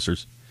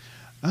Ghostbusters.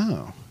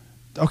 Oh.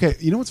 Okay,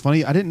 you know what's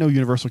funny? I didn't know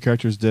Universal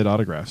characters did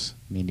autographs,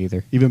 Me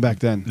neither. even back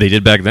then. They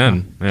did back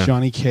then. Yeah.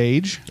 Johnny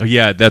Cage. Oh,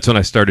 yeah, that's when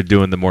I started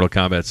doing the Mortal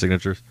Kombat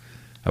signatures.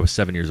 I was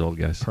 7 years old,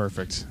 guys.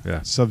 Perfect.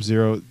 Yeah.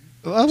 Sub-Zero.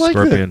 I like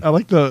Scorpion. it. I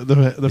like the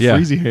Yeah,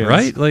 freezy hands.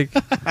 right? Like,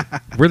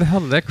 where the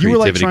hell did that You were,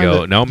 like, creativity trying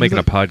go? to- Now I'm you, making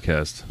like- a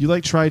podcast. You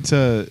like tried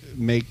to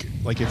make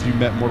like if you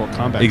met Mortal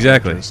Kombat.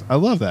 Exactly. characters. I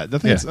love that. I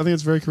think Yeah.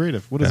 it's very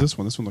creative. What is Yeah. this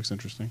one? This one looks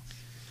interesting.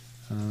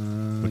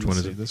 Which one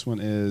is it? This one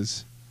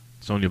is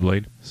Sonya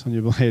Blade.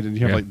 Sonya Blade, and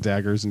you have Yeah. like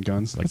daggers and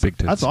guns. Like that's, big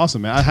tits. That's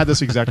awesome, man. I had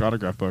this exact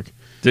autograph book.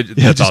 That's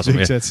just awesome. big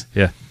Yeah. tits.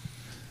 Yeah.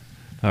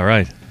 All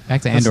right.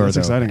 Back to That's- Andor, that's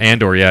though. exciting.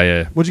 Andor,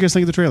 yeah. What'd you guys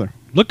think of the trailer?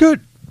 Look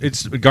good.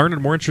 It's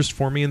garnered more interest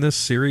for me in this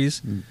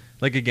series.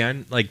 Like,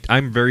 again, like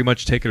I'm very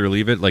much take it or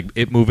leave it. Like,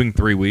 it moving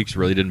 3 weeks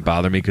really didn't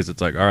bother me because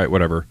it's like, all right,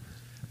 whatever.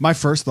 My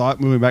first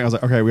thought moving back, I was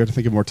like, okay, we have to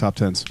think of more top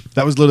tens.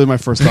 That was literally my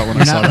first thought when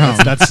I saw not it. wrong.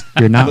 That's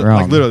You're not like,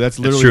 wrong. literally, that's It's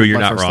literally. true. You're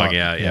my not first wrong.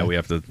 thought. Yeah.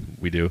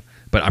 We do.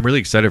 But I'm really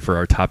excited for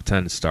our top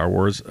 10 Star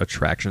Wars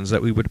attractions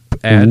that we would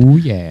add Oh,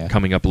 yeah.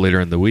 coming up later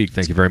in the week.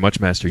 Thank you very much,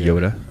 Master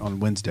Yoda. on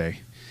Wednesday.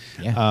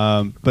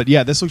 Yeah. But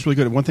yeah, this looks really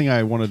good. One thing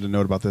I wanted to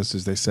note about this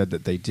is they said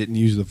that they didn't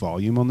use the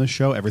volume on this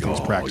show. Everything's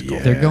practical.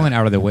 yeah. They're going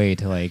out of their way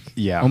to like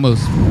Yeah.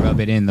 almost rub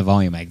it in the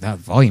volume. Like that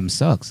volume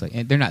sucks. Like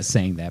and they're not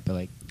saying that, but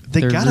like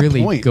They are got a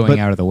really point, going but-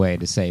 out of the way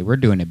to say we're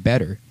doing it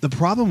better. The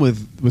problem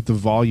with the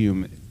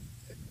volume,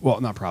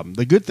 well, not problem.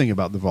 The good thing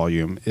about the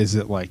volume is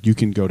that like you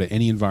can go to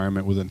any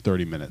environment within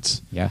 30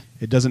 minutes. Yeah.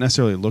 It doesn't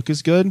necessarily look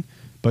as good,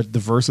 but the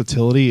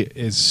versatility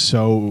is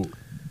so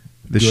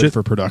good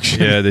for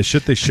production. Yeah, the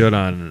shit they showed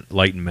on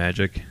Light and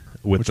Magic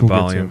with Which the we'll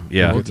get volume. to.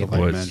 Yeah, We'll get to Light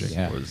and was, Magic.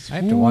 Yeah. was- I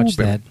have to watch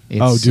Ooh, that.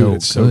 It's Oh, dude,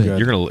 it's so good.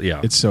 You're gonna,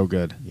 yeah, It's so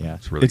good. Yeah.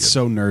 it's really It's good.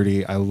 so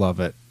nerdy. I love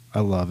it.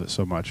 I love it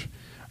so much.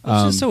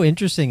 It's just so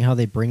interesting how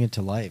they bring it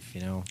to life.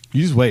 You know,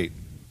 You just wait.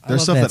 I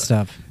There's love stuff that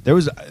stuff. There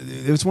was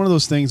it was one of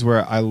those things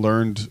where I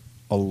learned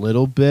a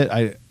little bit.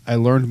 I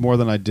learned more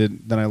than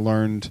I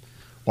learned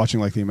watching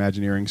like the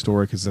Imagineering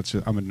story because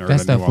I'm a nerd. That I knew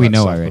stuff all we that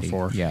know stuff already.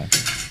 Before. Yeah.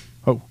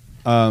 Oh,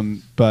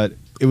 but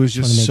it was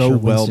Wanna just make so sure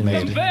well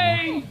Winston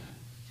made.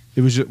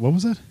 It was just, what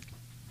was that?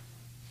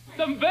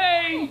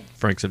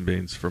 Franks and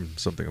Beans from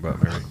Something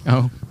About Mary.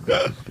 Oh.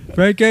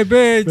 Frankie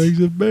Bates.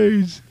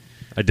 Beige.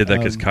 I did that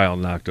because Kyle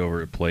knocked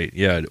over a plate.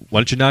 Yeah, why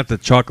don't you knock the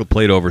chocolate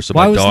plate over so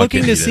Well, I my was dog looking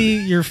can to eat it? see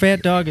your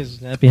fat dog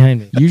is not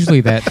behind me. Usually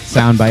that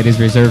soundbite is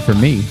reserved for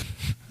me.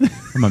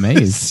 I'm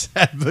amazed.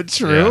 Sad but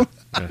true.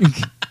 Yeah, yeah.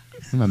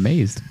 I'm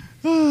amazed.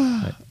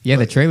 But, yeah,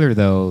 the trailer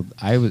though,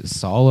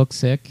 Saul looked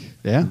sick.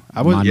 Yeah,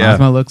 I Mon would. Yeah.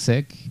 Mothma looked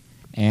sick,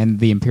 and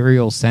the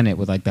Imperial Senate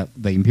with like the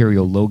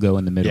Imperial logo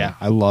in the middle. Yeah,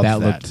 I loved that.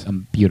 that.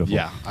 Looked beautiful.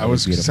 Yeah, I That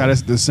was beautiful.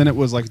 satisfied. The Senate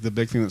was like the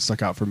big thing that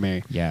stuck out for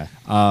me. Yeah.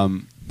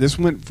 This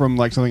went from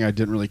like something I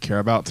didn't really care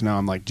about to now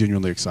I'm like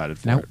genuinely excited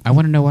for Now it. I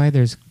want to know why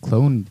there's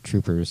clone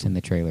troopers in the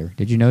trailer.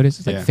 Did you notice?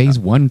 It's like Yeah. Phase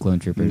 1 clone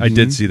troopers. I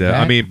did see that. I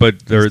That mean, but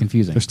It's they're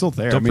confusing. They're still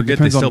there. don't I mean, forget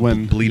it they depends still on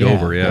when. bleed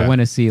over. Yeah, I want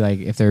to see like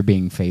if they're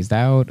being phased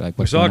out. Like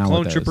we what's saw going a on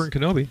clone with trooper those.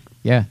 in Kenobi.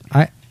 Yeah.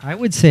 I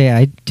would say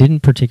I didn't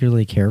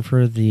particularly care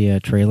for the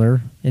trailer,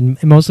 and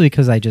mostly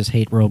because I just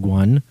hate Rogue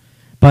One.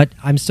 But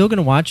I'm still going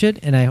to watch it,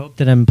 and I hope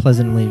that I'm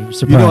pleasantly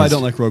surprised. You know I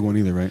don't like Rogue One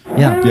either, right?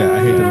 Yeah, Yeah, I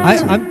hate that. movie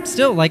too. I'm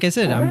still, like I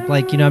said, I'm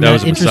like, I'm That not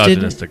was interested.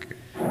 misogynistic.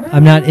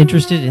 I'm not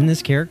interested in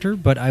this character,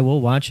 but I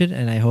will watch it,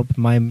 and I hope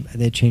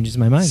that changes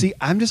my mind. See,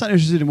 I'm just not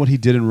interested in what he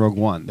did in Rogue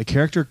One. The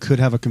character could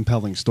have a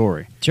compelling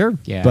story, sure.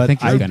 Yeah. but I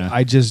think he's gonna.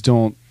 I just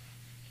don't.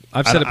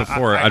 I've said it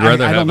before. I I'd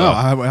rather I have don't know.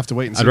 a, I have to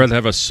wait and see. I'd rather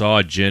have a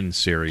Saw Jin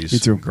series Me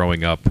too.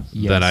 growing up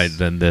Yes.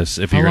 than this.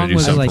 If How you're long going to do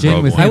was something like for Jin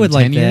Rogue with One. I would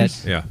 10 like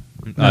years? Yeah,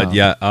 No.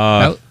 yeah.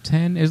 About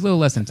 10. It was a little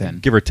less than 10.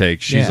 Give or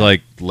take. She's Yeah.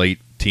 like late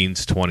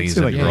teens, 20s, I'd say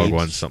in like Rogue eight-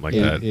 One, something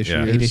like eight-ish that.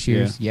 Yeah. years. 8-ish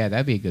years. Yeah,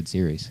 that'd be a good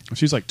series.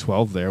 She's like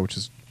 12 there, which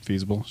is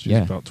feasible. She's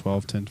Yeah. about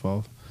 12, 10,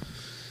 12.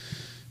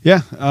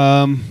 Yeah.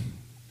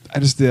 I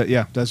just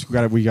yeah.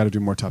 We got to do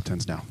more top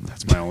tens now.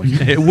 That's my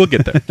only. We'll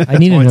get there. I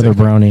need all I another think.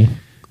 brownie.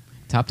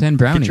 Top 10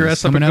 brownies your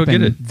ass up coming and up go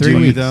in get it. 3 Do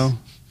you weeks. though?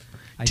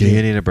 I Do you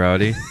do. need a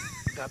brownie?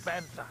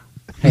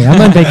 Hey,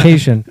 I'm on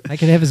vacation. I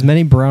can have as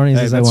many brownies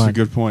Hey, as I that's a want.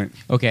 good point.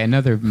 Okay,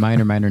 another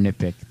minor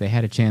nitpick. They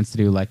had a chance to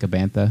do like a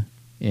Bantha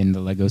in the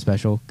Lego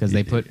special because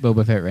they put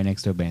Boba Fett right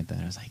next to a Bantha.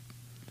 And I was like,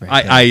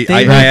 I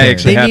They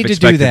actually have need to do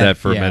expected that. that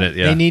for a minute.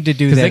 Yeah, They need to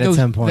do 'Cause that at goes-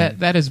 some point.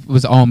 That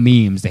was all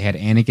memes. They had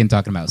Anakin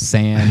talking about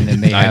sand,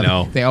 and they I have,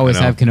 know, they always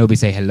I know. have Kenobi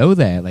say hello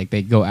there. Like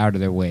they go out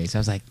of their way. So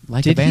I was like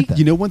a Did he- bantha.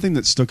 You know, one thing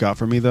that stuck out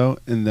for me though,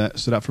 and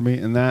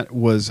that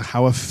was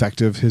how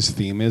effective his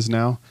theme is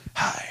now.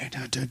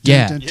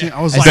 Yeah.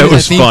 I was As like, soon That as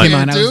was theme fun. came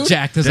on, I was Dude.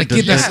 jacked. I was like,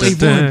 get that slave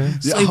Dun-dun-dun-dun.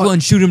 one, slave one,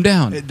 shoot him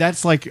down.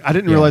 that's like I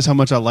didn't Yeah. realize how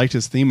much I liked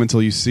his theme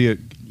until you see it.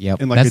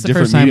 Yep, in like that's a the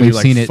different first time medium. we've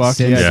You're seen like, it fuck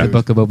since yeah. the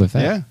Book of Boba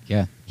Fett. Yeah.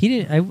 yeah. He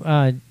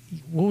didn't.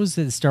 What was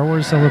the Star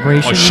Wars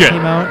Celebration Oh, shit. that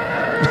came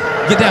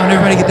out? Get down,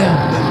 everybody, get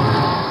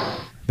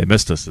down. they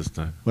missed us this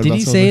time. What Did about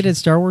he say it Celebration? at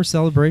Star Wars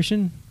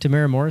Celebration?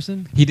 Tamara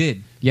Morrison? He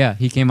did. Yeah,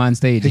 he came on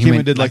stage. He He came went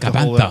and did, like, a the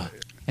whole, bantha.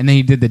 And then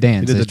he did the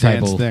dance. He did the his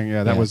tribal dance thing.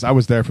 Yeah, that yeah. was. I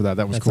was there for that.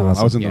 That was That's cool. I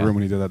awesome. was in the Yeah. room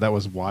when he did that. That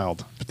was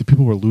wild. But the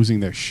people were losing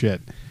their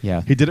shit.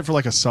 Yeah. He did it for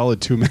like a solid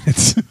 2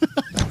 minutes.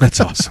 That's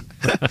awesome.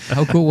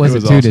 How cool was It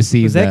it, was too, awesome. to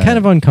see Was that the- kind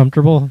of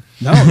uncomfortable?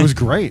 No, it was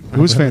great. It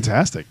was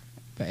fantastic.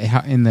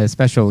 in the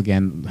special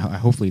again?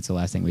 Hopefully, it's the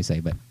last thing we say.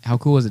 But how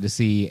cool was it to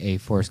see a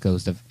Force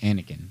Ghost of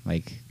Anakin,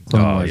 like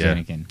Clone Oh, Wars yeah.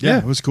 Anakin? Yeah,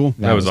 it was cool.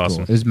 That was cool.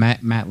 awesome. It was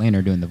Matt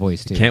Lanner doing the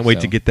voice too. Can't wait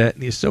so to get that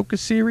in the Ahsoka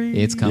series.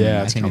 It's coming.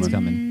 Yeah, I it's think it's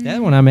coming. coming.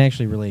 That one I'm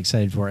actually really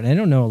excited for. And I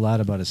don't know a lot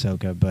about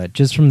Ahsoka, but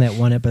just from that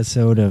one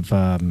episode of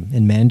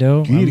in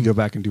Mando, You need to go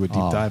back and do a deep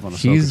Oh, dive on Ahsoka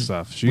she's-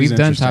 stuff. She's We've done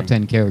interesting. top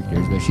 10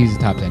 characters, but she's a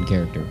top 10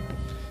 character.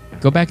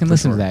 Go back and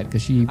listen sure. to that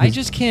because she. I was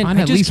just can't. on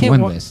I at just least can't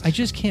one wa- list. I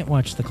just can't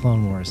watch the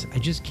Clone Wars. I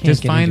just can't.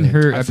 Just get find into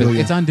it. her. I feel you.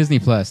 It's on Disney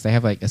Plus. They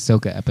have like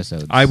Ahsoka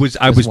episodes. I was.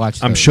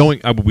 watch I'm those.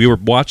 showing. We were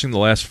watching the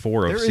last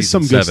 4 of There season is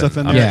some good 7. stuff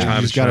in I'm there. Yeah. trying-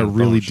 You just got to trying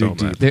really show dig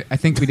them deep. that. I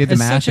think we did the It's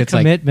math. such a It's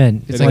like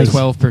commitment. it's It like is.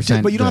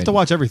 12%. But you don't have to good.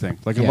 watch everything.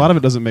 Like a Yeah. lot of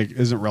it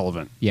isn't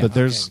relevant. Yeah. But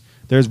there's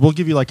we'll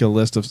give you like a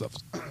list of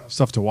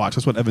stuff to watch.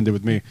 That's what Evan did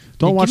with me.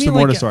 Don't Give watch me the like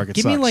Mortis arc. It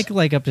Give sucks. me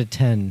like up to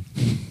 10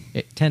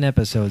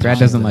 episodes. Brad or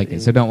doesn't something. like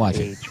it, so don't watch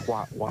A it.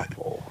 twat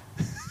waffle.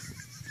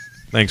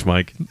 Thanks,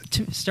 Mike.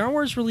 Star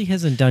Wars really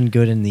hasn't done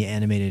good in the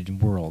animated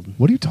world.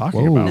 What are you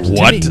talking Whoa. about?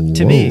 What?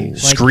 To me, like,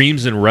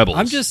 Screams and Rebels.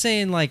 I'm just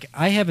saying, like,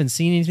 I haven't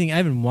seen anything. I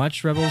haven't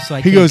watched Rebels, so I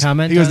He can't goes.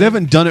 comment. He goes. on They it.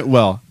 haven't done it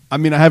well. I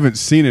mean, I haven't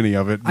seen any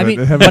of it. But I mean,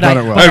 they haven't but done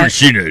I- it well. I haven't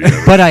seen it.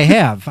 But I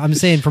have. I'm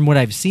saying from what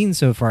I've seen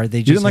so far,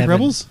 they just you didn't like haven't-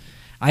 Rebels?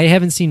 I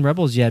haven't seen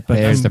Rebels yet, but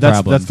There's the that's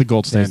problem. that's the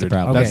gold There's the standard.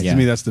 problem. That's, Okay. To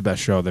me, that's the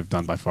best show they've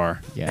done by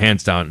far. Yeah.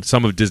 Hands down,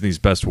 some of Disney's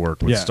best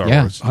work with Yeah. Star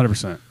Yeah. Wars.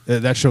 100%.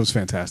 That show's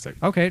fantastic.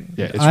 okay.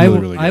 Yeah, it's I really,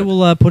 will, really I good.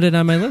 will put it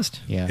on my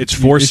list. Yeah. It's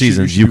 4 You should-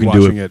 seasons. you You should can be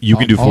do watching it. it. You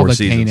can do all 4 the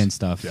seasons. Kanan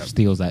stuff Yeah.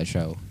 steals that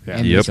show. Yeah,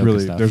 And the Yep. Ahsoka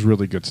really. stuff. There's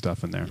really good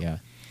stuff in there. Yeah.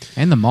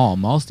 And the Maul.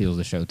 Maul steals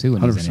the show too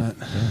when he's in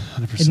 100%. it.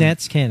 100%. And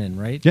that's canon,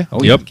 right? Yeah.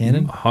 Oh, Yep.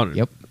 Canon? 100.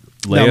 Yep.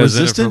 Now, Leia's in it for a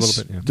Resistance,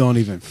 little bit. Yeah. don't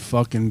even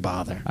fucking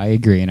bother. I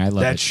agree, and I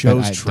love That it. show's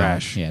but I don't.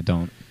 trash. Yeah,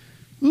 don't.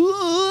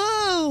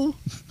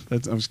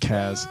 That was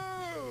Kaz.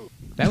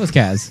 That was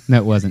Kaz. No,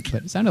 it wasn't,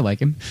 but it sounded like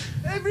him.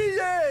 Every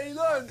day,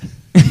 look.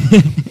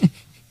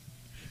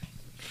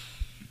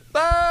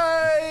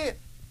 Bye.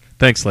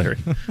 Thanks, Larry.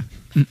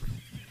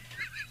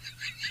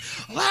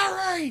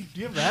 Larry, do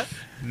you have that?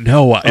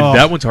 No, Oh.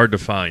 that one's hard to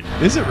find.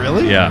 Is it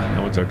really? Yeah,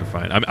 that one's hard to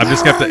find. I'm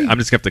just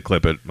gonna have to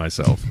clip it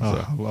myself. Oh,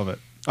 So. I love it.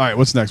 All right,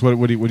 what's next? What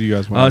do you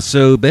guys want?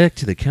 So back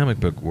to the comic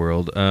book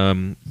world.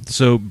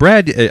 So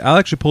Brad, I'll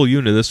actually pull you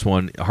into this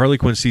one. Harley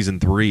Quinn season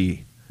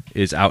 3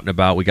 is out and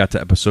about. We got to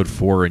episode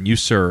 4, and you,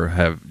 sir,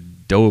 have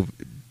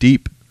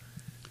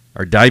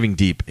diving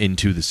deep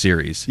into the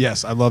series.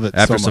 Yes, I love it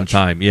After so some much.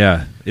 time,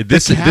 yeah.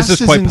 This cast is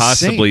is quite insane.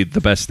 possibly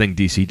the best thing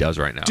DC does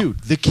right now. Dude,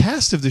 the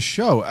cast of the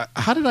show.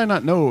 How did I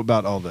not know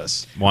about all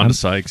this? Wanda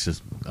Sykes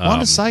is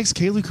Wanda Sykes,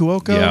 Kaylee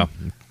Cuoco.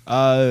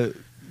 Yeah.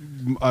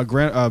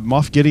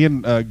 Moff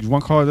Gideon,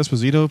 Giancarlo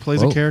Esposito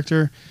plays Whoa. a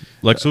character.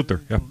 Lex Luthor.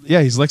 Yeah,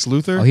 Yeah, he's Lex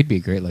Luthor. Oh, he'd be a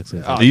great Lex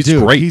Luthor. Oh, he's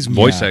dude, great. he's-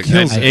 Voice yeah, acting,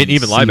 kills and, it. and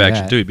even live See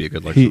action that. too. He'd be a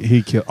good Lex he Luthor.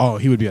 he kill. Oh,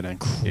 he would be an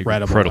incredible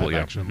Incredible, live yeah.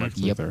 action Lex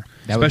Yep. Luthor.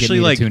 That would Especially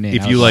get me like to tune in.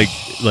 if I you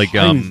was like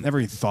I never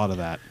even thought of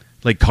that.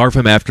 like carve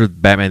him after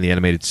Batman the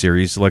Animated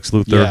Series, Lex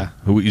Luthor, Yeah.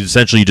 who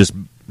essentially you just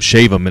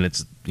shave him and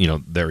it's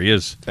there he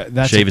is.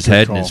 That's Shave a his good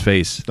head call. and his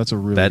face. That's a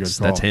really that's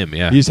good call. him.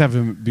 Yeah. You just have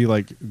him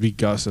be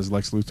Gus as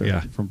Lex Luthor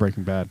Yeah. from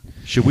Breaking Bad.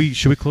 Should we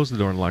close the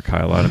door and lock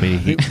Kyle out? I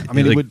mean,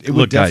 It would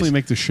look, definitely guys,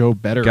 make the show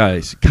better.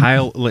 Guys,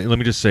 Kyle, let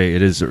me just say,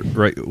 it is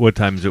right. What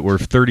time is it? We're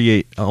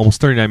 38, almost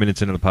 39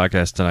 minutes into the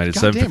podcast tonight. It's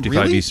Goddamn, 7:55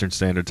 really? Eastern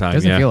Standard Time.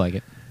 doesn't yeah. feel like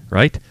it.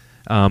 Right?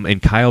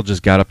 And Kyle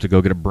just got up to go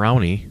get a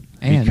brownie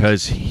And-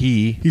 because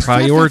he's He's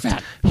fat.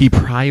 he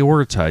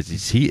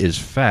prioritizes. He is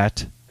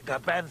fat.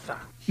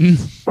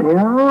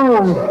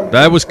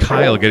 That was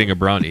Kyle getting a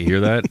brownie. You hear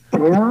that?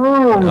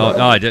 No,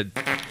 I did.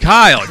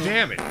 Kyle,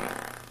 damn it.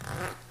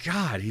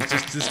 God, he's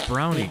just this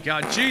brownie.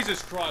 God,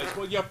 Jesus Christ.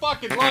 Will you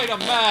fucking light a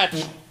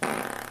match?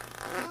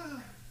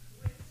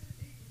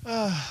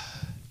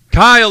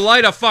 Kyle,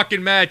 light a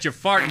fucking match. You're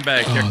farting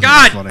back there.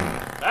 God Funny.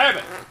 damn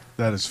it.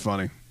 That is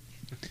funny.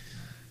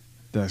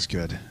 That's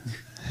good.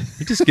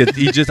 He just gets.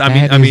 He just. That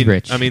is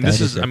rich. This That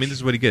is. is This rich.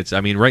 is what he gets.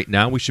 I mean, right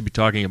now we should be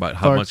talking about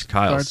how much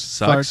Kyle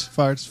sucks.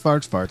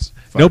 Farts.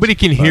 Nobody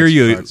can hear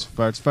you.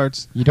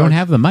 Farts. You don't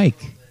have the mic.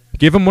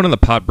 Give him one of the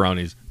pot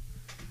brownies.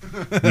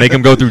 Make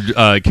him go through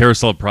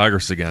Carousel of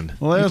Progress again.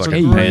 Well, there's a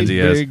Fucking great,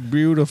 pansy ass. big,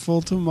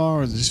 beautiful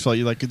tomorrow. I just felt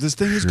you like this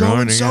thing is going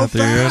Running so at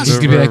the end fast. She's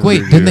of gonna be like, wait,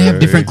 every didn't they have day.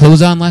 different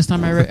clothes on last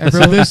time I wrote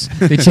this?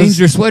 They changed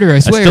their sweater, I I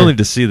swear. still need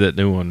to see that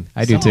new one.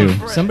 I do too.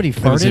 Somebody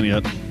Haven't seen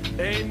it farted. yet.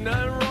 Ain't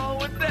nothing wrong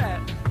with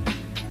that.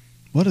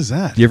 What is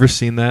that? You ever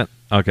seen that?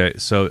 Okay,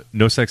 so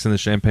No Sex in the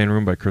Champagne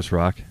Room by Chris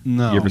Rock.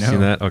 No. You ever No. seen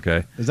that?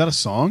 Okay. Is that a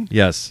song?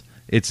 Yes.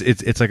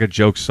 It's like a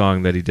joke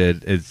song that he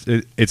did.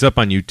 It's up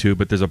on YouTube,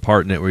 but there's a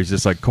part in it where he's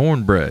just like,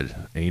 cornbread,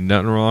 ain't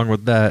nothing wrong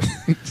with that.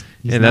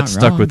 He's And not that's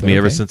stuck wrong, with me but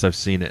ever okay. since I've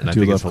seen it, and I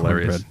do think love it's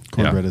hilarious. cornbread.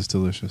 Cornbread is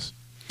delicious.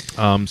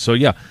 So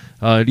yeah,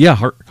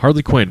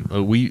 Harley Quinn.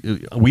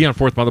 We on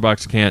Fourth Mother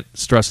Box can't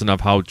stress enough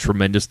how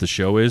tremendous the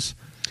show is.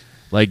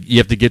 Like, you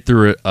have to get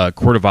through a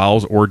Court of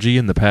Owls orgy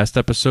in the past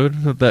episode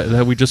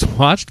that we just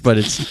watched, but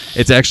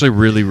it's actually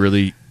really,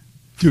 really.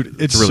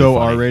 Dude, it's really so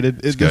funny.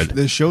 R-rated. It's good.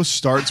 The show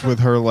starts with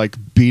her like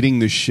beating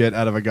the shit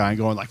out of a guy and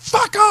going like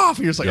 "fuck off."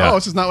 And you're just like, Yeah. "Oh,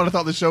 this is not what I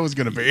thought the show was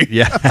going to be."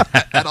 Yeah.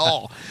 at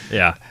all.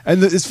 Yeah.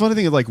 And it's funny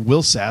thing is like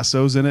Will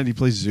Sasso's in it. He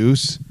plays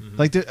Zeus.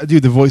 Like,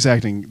 dude, the voice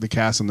acting, the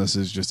cast on this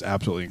is just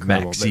absolutely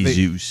incredible. Maxie They-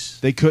 Zeus.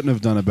 They couldn't have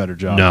done a better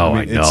job. No,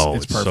 I it's, know.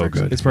 It's It's perfect.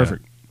 so good. It's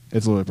perfect.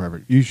 It's literally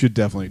perfect. You should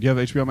definitely. Do you have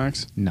HBO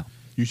Max? No.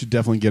 You should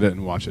definitely get it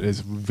and watch it.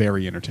 It's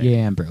very entertaining.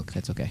 Yeah, I'm broke.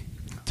 That's okay.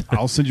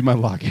 I'll send you my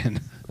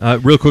login.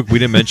 Real quick, we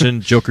didn't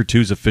mention Joker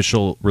 2's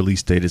official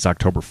release date is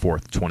October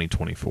 4th,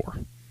 2024.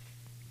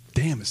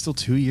 Damn, it's still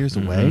 2 years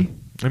away.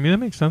 I mean, that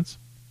makes sense.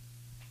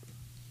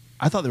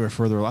 I thought they were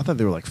further. I thought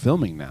they were like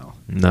filming now.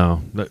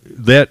 No,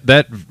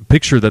 that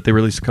picture that they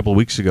released a couple of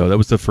weeks ago, that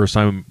was the first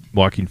time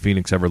Joaquin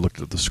Phoenix ever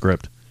looked at the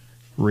script.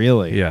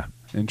 Really? Yeah.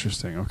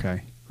 Interesting.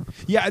 Okay.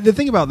 Yeah, the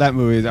thing about that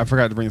movie, I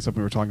forgot to bring this up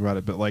when we were talking about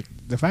it, but like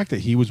the fact that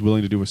he was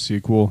willing to do a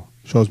sequel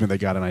shows me they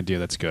got an idea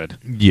that's good.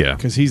 Yeah.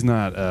 Because he's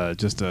not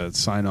just a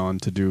sign on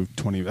to do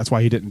 20. That's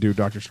why he didn't do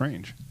Doctor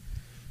Strange.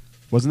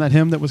 Wasn't that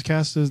him that was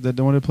cast as the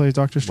one who plays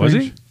Doctor Was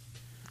Strange? he?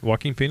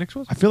 Joaquin Phoenix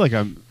was? I feel like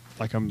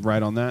I'm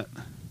right on that.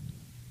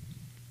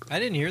 I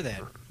didn't hear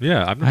that.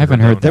 Yeah, I haven't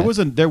heard There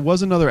that. there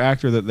was another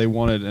actor that they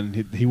wanted and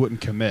he wouldn't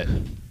commit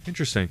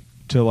Interesting.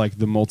 to like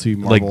the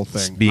multi-Marvel Like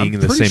thing. being I'm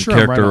the pretty same sure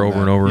I'm character right on over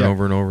and that. over and Yeah.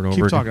 over and over and over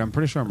Keep again. talking. I'm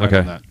pretty sure I'm right Okay.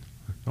 on that.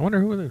 I wonder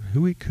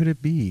who it could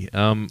it be.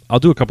 I'll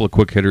do a couple of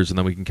quick hitters and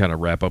then we can kind of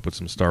wrap up with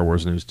some Star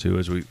Wars news too.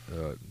 As we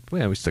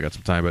still got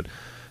some time, but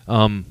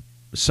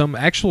some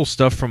actual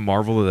stuff from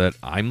Marvel that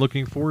I'm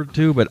looking forward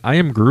to. But I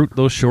Am Groot,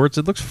 those shorts,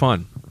 it looks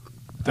fun. I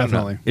don't know.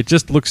 Definitely. It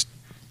just looks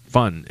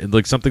fun. It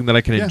looks something that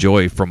I can Yeah.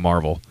 enjoy from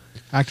Marvel.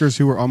 Actors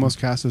who were almost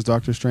cast as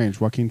Doctor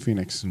Strange: Joaquin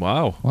Phoenix,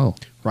 Wow. Whoa.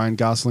 Ryan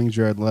Gosling,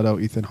 Jared Leto,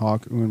 Ethan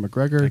Hawke, Ewan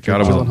McGregor, Thank Jake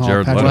God it was Gyllenhaal,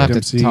 Jared Patrick Leto. We'll have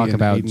Dempsey, to talk and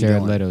about Hayden Jared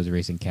Dillon. Leto's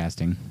recent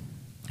casting.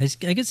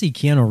 I could see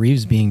Keanu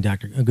Reeves being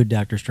a good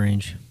Doctor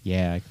Strange.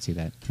 Yeah, I can see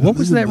that. What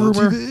was that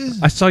rumor?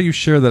 I saw you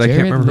share that. I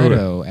Jared can't remember.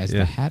 Leto as Yeah.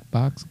 the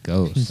Hatbox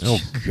Ghost. Oh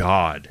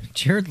God.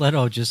 Jared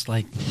Leto just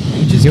he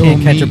just Kill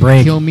can't catch me- a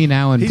break. Kill me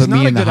now and He's put not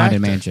me a in the good Haunted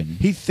actor. Mansion.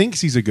 He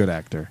thinks he's a good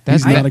actor.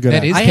 That's He's not a good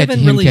that actor. is I catch, haven't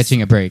him really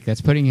catching a break. That's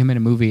putting him in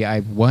a movie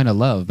I want to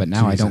love, but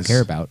now I don't Jesus.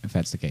 care about. If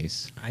that's the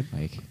case, I-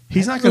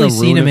 He's I not haven't going really to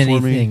seen ruin him it in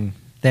for me. anything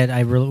that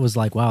I really was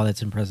like, wow,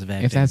 that's impressive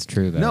acting. if that's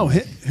true, though. No,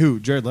 who?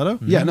 Jared Leto?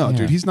 Yeah, no, Yeah.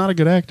 dude, he's not a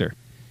good actor.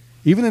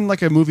 Even in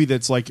like a movie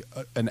that's like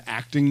an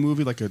acting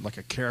movie, like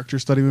a character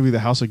study movie, The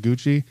House of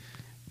Gucci. It's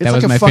that like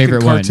was a my fucking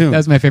favorite cartoon. one. That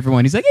was my favorite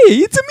one. He's like, "Hey,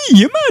 it's me,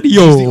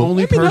 Mario." He's the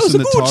only I'm in House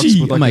person of that talks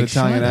Gucci." with like I'm an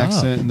Italian shut up.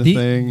 accent in the the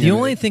thing. the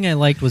only thing I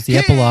liked was the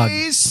epilogue.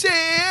 You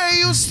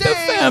say,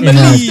 family.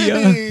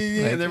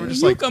 and they were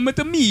just you like, come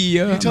with me.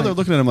 you can tell they're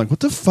looking at him like, what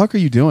the fuck are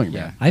you doing,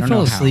 man? I don't fell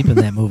know how. asleep in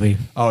that movie.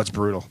 Oh, it's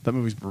brutal. That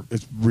movie's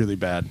it's really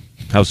bad.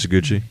 House of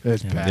Gucci.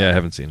 It's bad. Yeah, I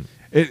haven't seen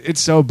it.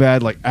 It's so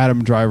bad. Like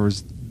Adam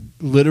Driver's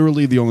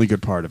literally the only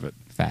good part of it.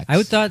 Facts.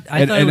 I thought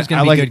And it was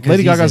going to like be good. 'cause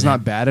Lady he's Gaga's in not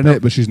it. bad in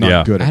it, but she's not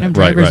Yeah. good at Adam it.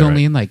 Right, Driver's right,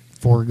 only right. in like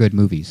 4 good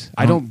movies.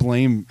 I don't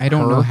blame. I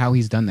don't her. know how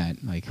he's done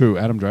that. Like Who?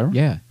 Adam Driver?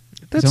 Yeah,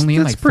 That's, he's only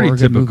in that's like pretty 4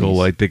 good typical,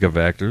 movies. I think, of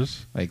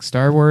actors. Like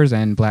Star Wars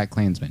and Black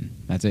Klansman.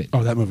 That's it.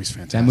 Oh, that movie's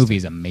fantastic. that movie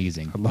is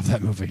amazing. I love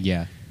that movie.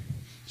 Yeah.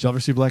 Did you ever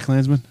see Black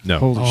Klansman? No.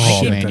 Holy Oh,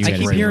 shit! man, that's you a gotta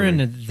I great keep hearing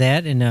movie.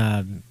 that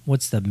in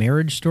what's the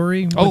Marriage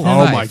Story? with Oh, him?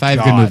 oh five. my 5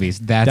 God. good movies.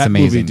 That's That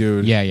amazing. movie,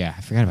 dude. Yeah, yeah.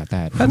 I forgot about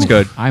that. That's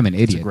good. I'm an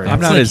idiot. great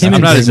That's- I'm not as-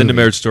 I'm not as into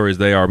Marriage Story as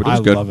they are, but it I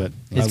was good. love it.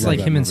 I It's love like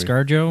that him and movie.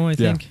 ScarJo, I Yeah.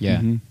 think. Yeah.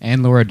 Mhm.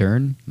 And Laura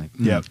Dern. Like,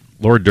 Yeah.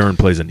 Laura Dern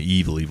plays an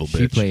evil bitch.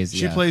 She plays.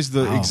 She yeah. plays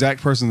the Wow.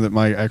 exact person that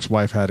my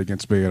ex-wife had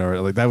against me,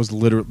 and like that was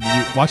literally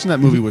watching that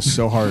movie was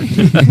so hard.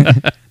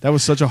 That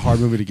was such a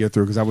hard movie to get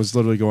through because I was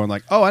literally going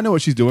like, "Oh, I know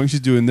what she's doing. She's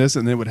doing this,"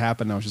 and then it would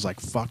happen. And I was just like,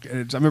 "Fuck!"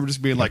 And I remember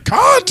just being like,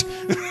 "Cut!"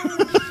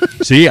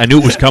 See, I knew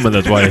it was coming.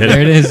 That's why I hit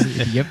There it. it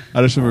is. Yep.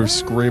 I just remember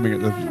screaming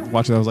at the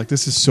watching. I was like,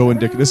 "This is so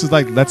indicative. This is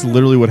like that's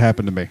literally what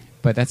happened to me."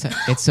 But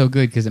it's so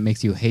good because it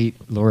makes you hate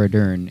Laura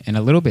Dern and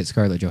a little bit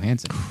Scarlett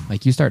Johansson.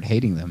 Like you start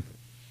hating them.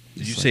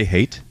 Did you say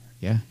hate?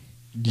 Yeah.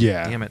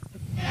 Yeah. Damn it.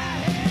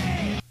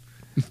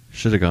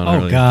 Should have gone Oh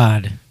earlier.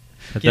 God!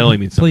 That only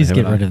means something. Please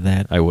get haven't rid I? of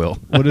that. I will.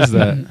 What is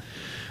that?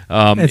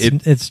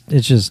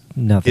 It's just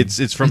nothing.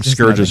 It's from It's just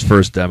Scourge's nothing.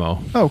 first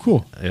demo. Oh,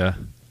 cool. Yeah.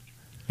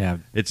 Yeah.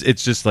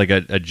 It's just like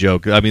a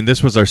joke. I mean,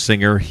 this was our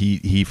singer.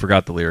 He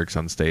forgot the lyrics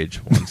on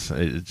stage once.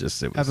 it was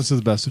Happens to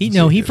the best. of He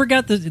us. he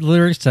forgot the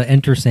lyrics to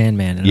Enter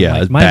Sandman. And I'm yeah,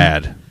 like, it's my-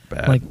 bad.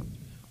 Like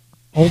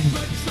old.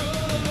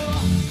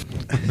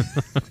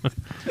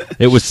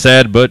 It was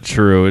sad but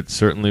true. It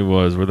certainly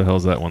was. Where the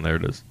hell's that one? There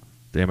it is.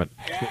 Damn it.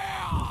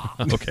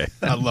 Okay.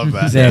 I love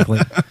that. Exactly.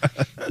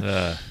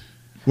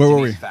 Where were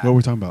we? What were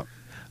we talking about?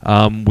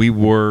 We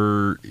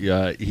were.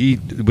 He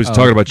was Oh,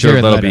 talking about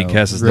Jared Jared Leto Leto being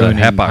cast as the ruining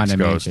Hatbox Haunted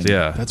Ghost. Mansion.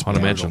 Yeah, That's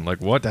Haunted brutal. Mansion.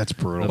 Like what? That's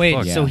brutal. Wait,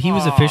 fuck? so he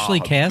was officially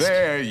cast?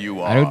 There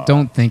you are. I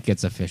don't think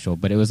it's official,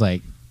 but it was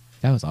like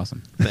that was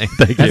awesome. Thank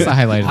That's you. the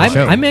highlight of the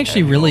show. I'm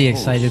actually really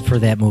excited for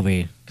that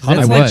movie. 'Cause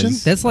Haunted That's Mansion?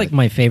 that's like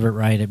my favorite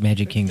ride at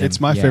Magic Kingdom.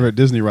 It's my Yeah. favorite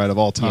Disney ride of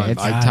all Yeah, time.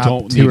 it's I top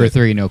don't two need or it.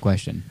 three, no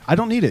question. I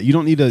don't need it. You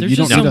don't need a. There's You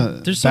don't just need some,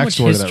 a. there's so much backstory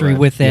to that history ride.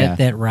 with Yeah.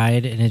 that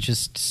ride, and it's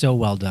just so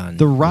well done.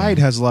 The ride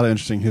has a lot of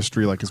interesting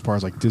history, like as far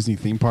as like Disney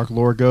theme park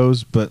lore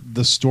goes, but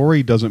the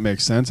story doesn't make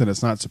sense, and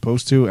it's not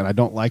supposed to. And I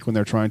don't like when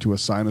they're trying to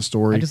assign a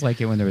story I just like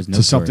it when there was no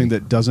to story. something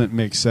that doesn't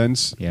make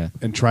sense, Yeah.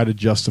 and try to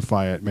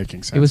justify it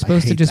making sense. It was I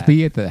supposed to hate just that.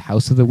 be at the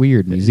House of the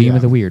Weird, Museum Yeah.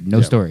 of the Weird. No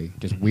Yeah. story,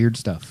 just weird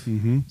stuff.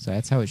 Mhm. So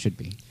that's how it should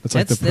be. It's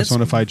like the That's-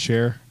 personified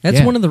chair. That's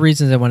Yeah. one of the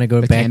reasons I want to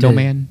go The back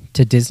Candleman.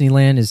 to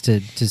Disneyland is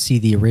to see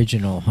the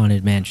original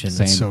Haunted Mansion.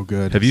 Same. It's so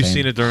good. Have you Same.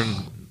 seen it during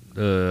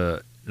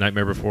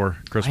Nightmare Before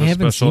Christmas I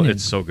haven't special? seen it.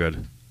 It's so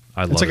good.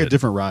 I love It's like it. a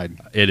different ride.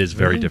 It is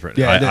very different.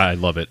 Yeah, I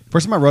love it.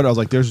 First time I rode it, I was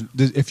like, "There's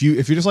if you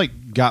just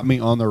like got me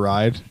on the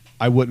ride,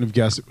 I wouldn't have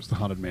guessed it was the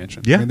Haunted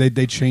Mansion." Yeah. I mean,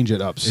 they change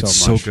it up so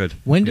It's much. so good.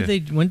 When did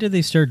Yeah. when did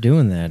they start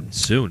doing that?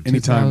 Soon.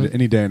 Anytime, 2000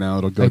 any day now,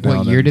 it'll go Like down.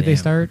 what year and- did they Damn.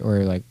 start?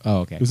 Or like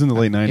okay, It was in the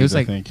late 90s, It was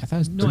like I think. thought it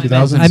was No,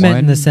 2001. I meant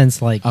in the sense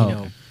like Oh, you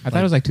know. I thought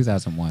it was like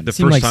 2001. The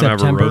seemed first like time I ever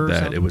September rode or that,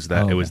 something. it was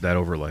that. Oh, It was okay. that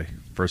overlay.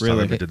 First Really? time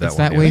I ever did that It's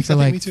one. that yeah. way I for think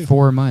me like too.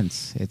 4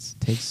 months. It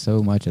takes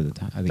so much of the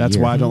time. Of the That's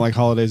year. why I don't like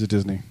holidays at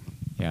Disney.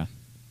 Yeah,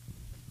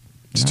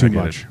 It's No, too I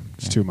get much. it.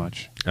 It's Yeah. too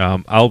much.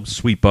 I'll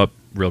sweep up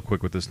real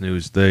quick with this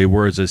news. There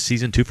was a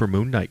season 2 for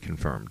Moon Knight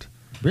confirmed.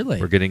 Really?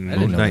 We're getting I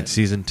didn't Moon know Knight that.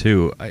 season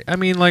 2. I'm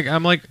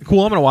like,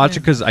 cool. I'm gonna watch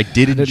it because I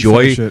did didn't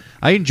enjoy. finish it.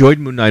 I enjoyed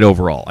Moon Knight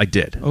overall. I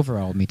did.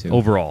 overall, me too.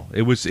 Overall,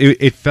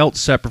 it felt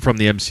separate from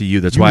the MCU.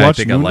 That's You why I watched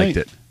think I Moon liked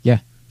Knight? it. Yeah,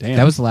 Damn.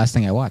 that was the last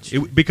thing I watched.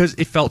 Because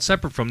it felt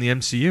separate from the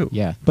MCU.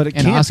 Yeah, But it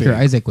and can't Oscar be.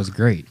 Isaac was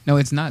great. No,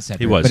 it's not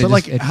separate. He was. But, But it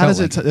like, just, how does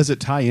felt it does it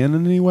tie in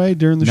any way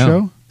during the No.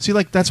 show? See,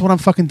 like that's what I'm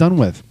fucking done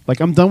with. Like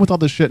I'm done with all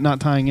this shit not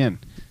tying in.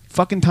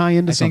 Fucking tie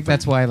into I something. think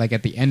that's why, like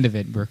at the end of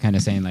it, we're kind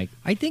of saying like,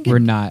 I think we're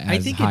it, not. I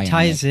as think high it on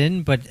ties it.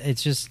 in, but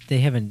it's just they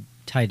haven't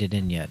tied it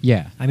in yet.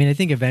 Yeah. I mean, I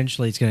think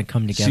eventually it's going to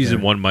come together.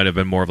 Season 1 might have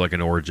been more of like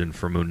an origin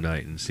for Moon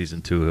Knight, and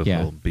season 2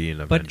 Yeah. will be an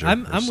But Avenger.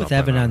 I'm or with something.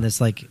 Evan I on don't know. this.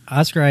 Like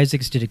Oscar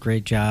Isaacs did a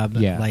great job.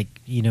 Yeah. Like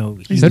so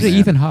So did man.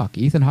 Ethan Hawke.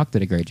 Ethan Hawke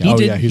did a great job. Oh,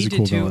 did, yeah, he's he a did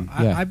cool too. villain.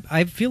 Yeah.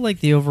 I feel like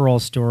the overall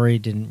story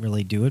didn't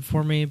really do it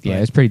for me. But, Yeah,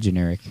 it's pretty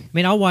generic. I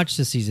mean, I'll watch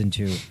the season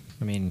 2.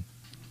 I mean,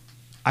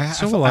 I'm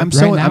Right now,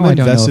 I don't know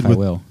invested if I with.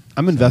 will.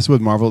 I'm invested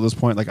with Marvel at this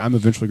point. Like I'm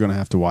eventually going to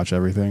have to watch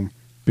everything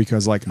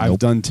because like I've Nope.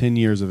 done 10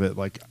 years of it.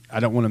 Like I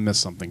don't want to miss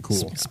something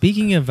cool.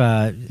 speaking of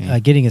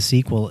getting a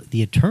sequel,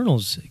 the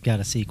Eternals got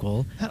a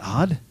sequel. Is that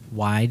odd?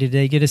 Why did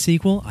they get a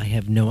sequel? I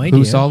have no idea.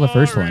 Who saw the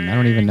first one? I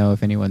don't even know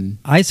if anyone.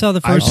 I saw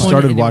the I first one.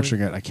 started and it watching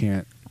was- it. I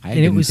can't. I and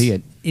it didn't was see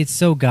it. It's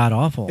so god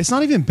awful. It's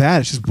not even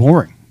bad. It's just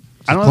boring.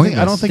 I don't think.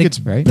 I don't pointless. think it's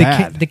Right?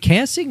 bad. The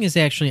casting is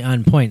actually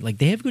on point. Like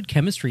they have good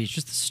chemistry. It's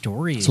just the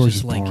story is Story's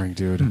just just like boring,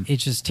 dude.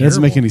 it's just It terrible.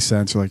 doesn't make any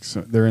sense. Like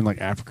so they're in like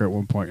Africa at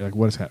one point. You're like,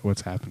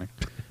 what's happening?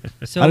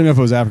 So, I don't know if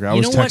it was Africa. I you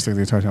was know what? texting the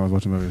entire time I was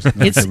watching movies.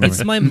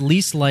 It's my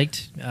least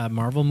liked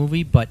Marvel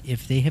movie. But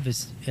if they have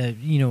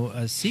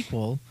a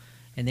sequel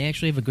and they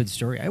actually have a good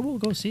story, I will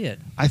go see it.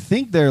 I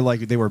think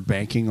they were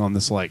banking on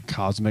this like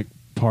cosmic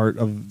part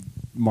of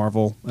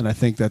Marvel, and I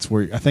think that's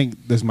where I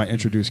think this might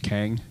introduce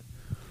Kang,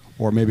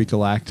 or maybe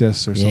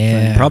Galactus or something.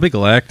 Yeah. Probably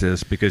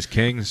Galactus, because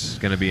Kang's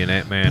going to be an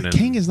Ant-Man. But and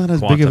Kang is not as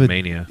big of a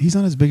Quantumania. he's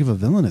not as big of a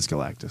villain as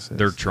Galactus is.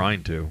 They're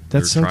trying to.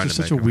 That's They're trying to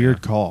such make a him, weird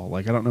yeah. call.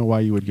 Like I don't know why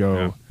you would go.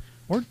 Yeah.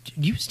 Or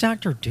use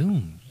Doctor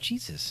Doom.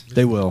 Jesus.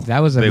 They will. That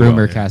was a They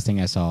rumor will, yeah.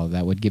 casting I saw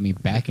that would get me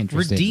back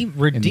interested. Redeem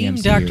in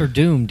the MCU. Doctor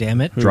Doom. Damn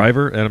it.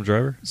 Driver, Adam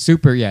Driver.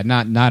 Super, yeah,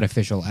 not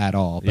official at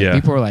all. But Yeah.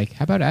 people were like,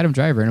 "How about Adam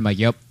Driver?" And I'm like,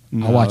 "Yep,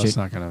 No, I'll watch that's it."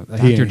 not gonna.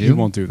 Dr. He Doom?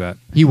 won't do that.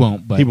 He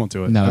won't, but He won't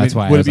do it. No, I that's mean,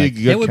 why would I it was be like, a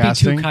good That would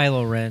casting? be too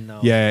Kylo Ren, though.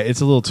 Yeah, it's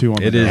a little too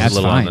on It the is nose. a That's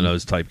little on the fine.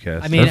 nose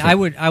typecast. I mean,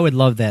 Perfect. I would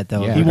love that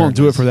though. Yeah. He won't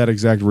do it regardless. for that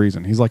exact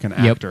reason. He's like an Yep.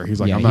 actor. He's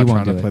like, Yeah, I'm he not won't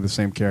trying to do play it. the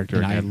same character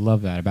and I again.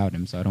 love that about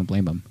him, so I don't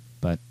blame him.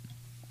 But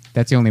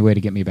that's the only way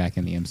to get me back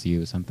in the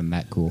MCU is something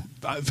that cool.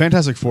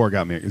 Fantastic Four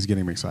is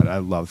getting me excited. I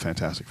love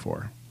Fantastic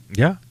Four.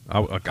 Yeah,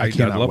 I I'd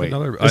cannot love wait.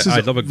 another. This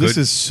I'd love a good. This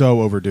is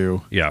so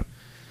overdue. yeah.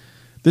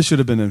 This should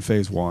have been in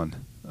Phase 1.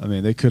 I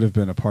mean, they could have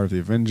been a part of the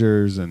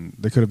Avengers, and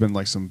they could have been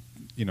like some,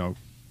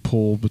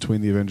 pull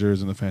between the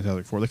Avengers and the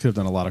Fantastic Four. They could have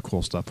done a lot of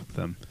cool stuff with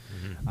them.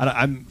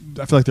 I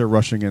feel like they're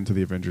rushing into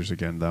the Avengers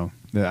again, though.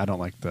 I don't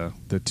like the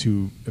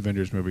two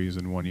Avengers movies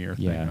in 1 year.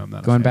 Yeah, thing. I'm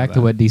not a going fan back of to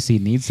that. what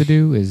DC needs to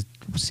do is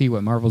see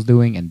what Marvel's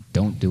doing and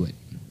don't do it.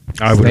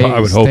 I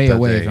would hope stay that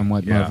away they- from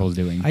what yeah. Marvel's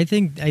doing. I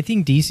think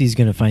DC's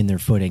going to find their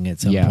footing at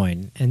some Yeah.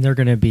 point, and they're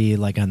going to be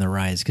like on the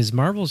rise because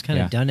Marvel's kind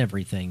of Yeah. done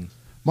everything.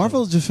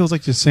 Marvel just feels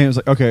like the same. It's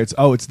like, okay,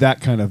 it's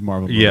that kind of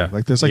Marvel movie. Yeah.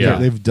 Like there's like Yeah.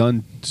 they've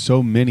done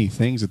so many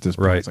things at this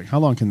point. Right. It's like, how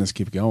long can this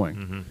keep going?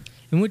 Mm-hmm.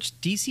 And which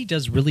DC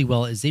does really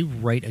well is they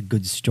write a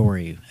good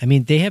story. I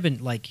mean, they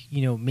haven't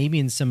maybe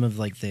in some of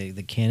like the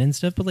canon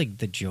stuff, but like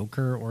the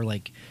Joker or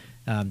like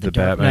the Dark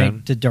Batman.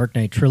 Knight, the Dark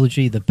Knight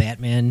trilogy, the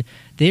Batman.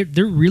 They're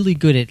really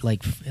good at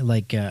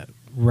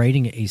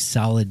writing a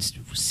solid,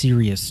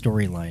 serious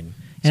storyline.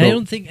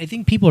 And So- I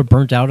think people are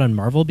burnt out on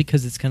Marvel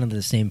because it's kind of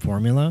the same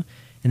formula.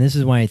 And this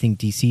is why I think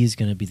DC is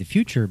going to be the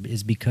future,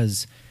 is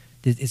because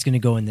it's going to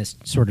go in this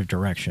sort of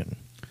direction.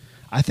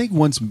 I think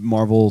once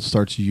Marvel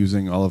starts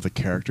using all of the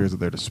characters at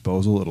their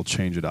disposal, it'll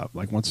change it up.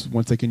 Like once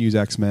they can use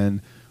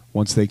X-Men,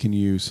 once they can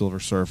use Silver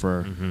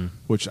Surfer,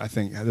 which I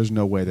think there's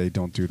no way they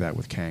don't do that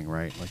with Kang,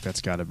 right? Like that's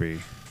got to be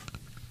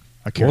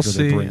a character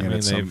see. they bring I in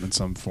mean, in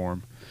some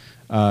form.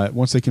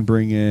 Once they can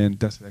bring in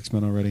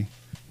X-Men already,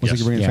 once they Yes.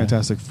 can bring in Yeah.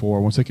 Fantastic Four,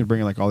 once they can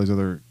bring in like all these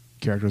other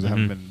characters that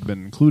haven't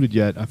been included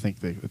yet, I think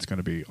it's going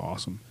to be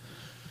awesome.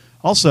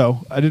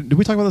 Also, did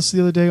we talk about this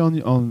the other day on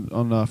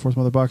Fourth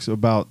Mother Box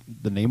about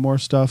the Namor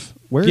stuff?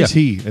 Where is Yeah.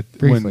 he?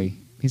 Briefly,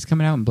 he's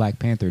coming out in Black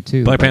Panther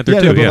too. Black but Panther Yeah,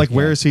 too. no, but Yeah. like,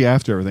 where is he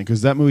after everything?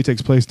 Because that movie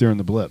takes place during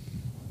the blip.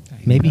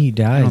 Maybe he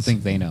dies. I don't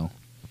think they know.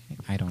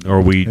 I don't know.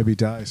 or we Maybe he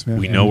dies. Man.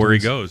 we Yeah, know where he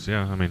dies. goes.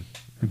 Yeah, I mean,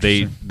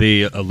 Interesting.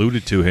 they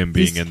alluded to him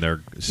being Is- in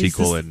their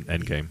sequel this- and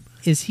Endgame.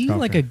 Is he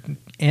like Okay.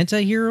 a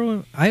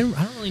anti-hero? I don't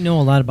really know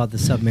a lot about the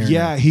Submariner.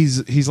 Yeah, he's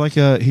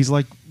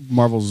like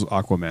Marvel's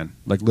Aquaman,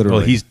 like literally.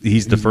 Well,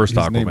 he's the first he's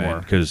Aquaman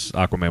Namor. because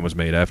Aquaman was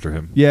made after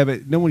him. Yeah,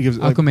 but no one gives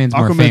Aquaman's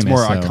more Aquaman's famous, more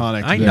though.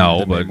 iconic. I than- know,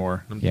 than but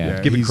Namor.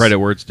 Yeah. giving he's- credit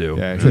where it's due.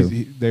 Yeah, True.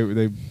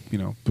 they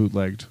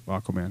bootlegged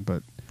Aquaman,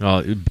 but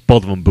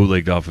Both of them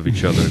bootlegged off of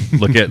each other.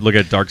 look at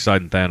Darkseid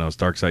and Thanos.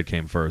 Darkseid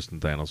came first,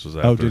 and Thanos was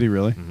after. oh, did he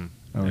really? Mhm.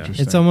 Oh, Yeah.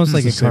 interesting. It's almost It's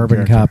like the a same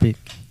carbon character. copy.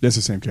 It's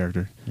the same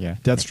character. Yeah,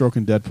 Deathstroke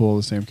and Deadpool,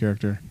 the same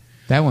character.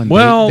 that one.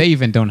 Well, they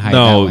even don't hide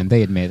no. that one.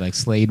 They admit like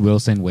Slade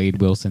Wilson, Wade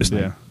Wilson. Yeah.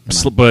 Like,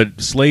 come on.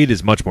 But Slade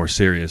is much more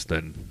serious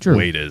than True.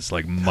 Wade is.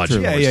 Like much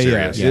True. more Yeah.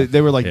 serious. Yeah. They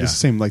were like Yeah. the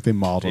same, like they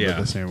modeled Yeah.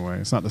 it the same way.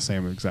 It's not the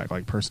same exact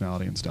like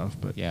personality and stuff,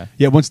 but Yeah.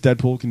 Once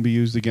Deadpool can be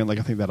used again, like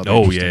I think that'll be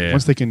Oh, interesting. yeah.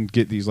 Once they can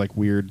get these like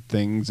weird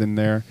things in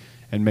there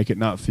and make it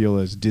not feel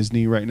as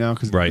Disney right now,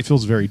 because Right. it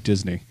feels very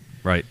Disney,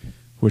 Right.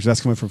 which that's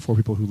coming from 4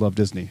 people who love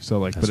Disney. So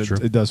like, That's but true.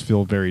 it does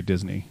feel very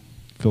Disney.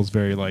 Feels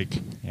very like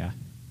Yeah.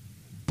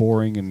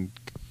 boring and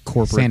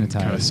corporate. And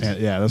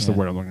Sanitized. yeah, that's the Yeah.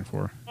 word I'm looking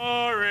for.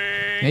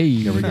 Hey,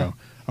 Here we go.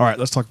 All right,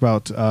 let's talk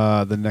about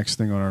the next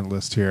thing on our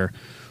list here,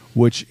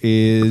 which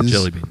is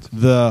Jelly beans.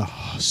 the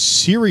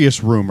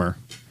serious rumor.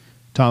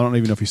 Tom, I don't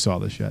even know if you saw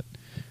this yet.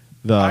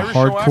 The Irish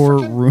or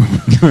hardcore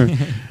rumor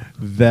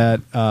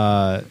that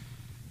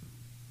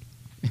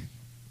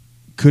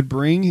could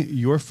bring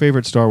your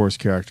favorite Star Wars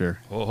character.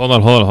 Oh, hold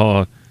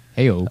on.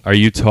 Heyo. Are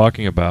you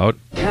talking about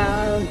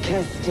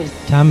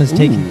Tom is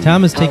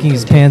taking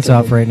his pants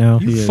off right now.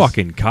 you is.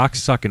 fucking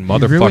cocksucking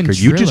ruined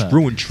motherfucker? You just Trilla.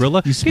 ruined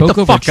Trilla. You Get spoke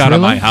the over fuck out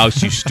of my Trilla?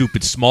 house, you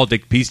stupid small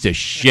dick piece of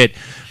shit.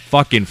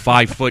 Fucking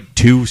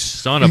 5'2"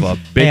 son of a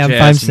bitch I'm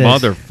ass 5'6".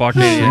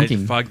 motherfucker.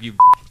 Shrinking. Fuck you.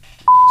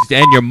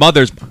 And your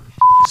mother's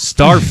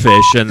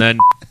starfish, and then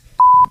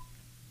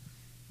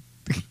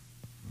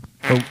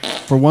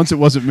For once, it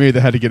wasn't me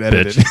that had to get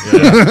edited.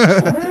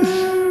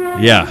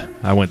 bitch. Yeah,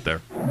 I went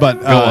there.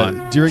 But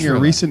on. during a Trilla.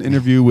 recent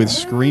interview with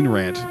Screen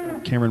Rant,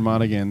 Cameron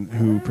Monaghan,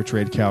 who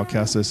portrayed Cal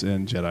Kestis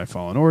in Jedi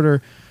Fallen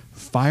Order,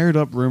 fired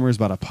up rumors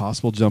about a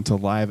possible jump to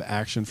live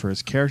action for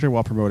his character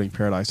while promoting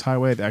Paradise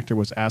Highway. The actor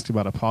was asked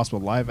about a possible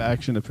live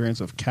action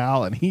appearance of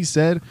Cal, and he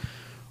said,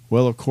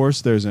 "Well, of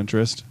course there's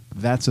interest.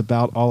 That's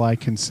about all I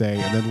can say."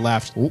 And then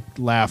laughed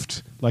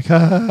like, ha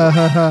ha ha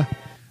ha ha.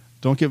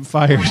 Don't get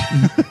fired.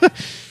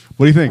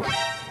 What do you think?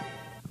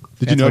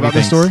 Did you know about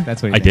this story?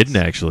 That's what he I thinks.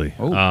 didn't actually.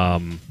 Oh.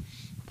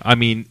 I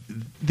mean,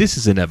 this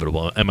is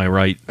inevitable. Am I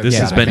right? This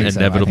Yeah, has I been think so.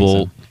 I think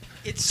inevitable. so.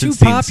 It's Since too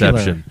the popular.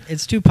 inception.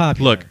 It's too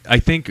popular. Look, I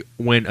think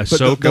when But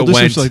they'll Ahsoka do went,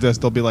 something like this.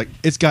 They'll be like,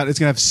 it's gonna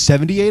have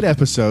 78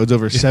 episodes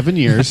over 7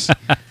 years.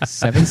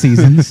 7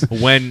 seasons.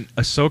 when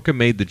Ahsoka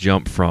made the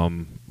jump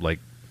from like,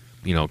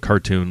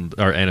 cartoon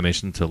or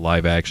animation to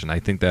live action, I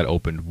think that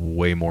opened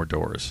way more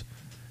doors.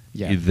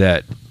 Yeah.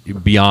 That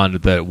beyond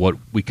that what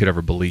we could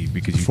ever believe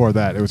because you Before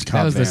that, it was That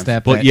Cobb was the Vanth.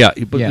 step. But that-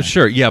 yeah,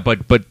 sure, yeah,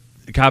 but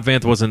Cobb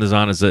Vanth wasn't as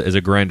on as a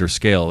grander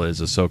scale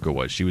as Ahsoka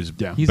was. She was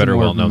Yeah. He's better a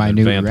more well known than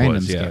minute Vanth random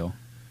was. scale.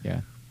 Yeah.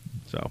 Yeah.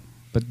 So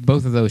But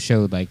both of those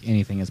showed like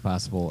anything is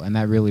possible, and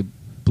that really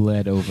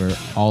bled over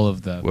all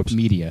of the Whoops.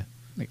 media.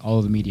 Like all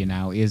of the media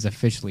now is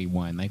officially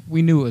one. Like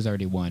we knew it was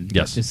already one. but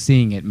Yes. just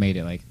seeing it made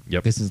it like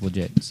Yep. this is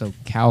legit. So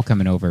Cal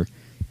coming over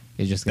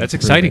is just gonna that's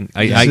prove exciting.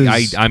 it.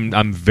 This is-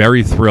 I'm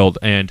very thrilled.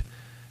 And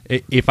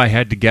if I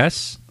had to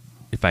guess,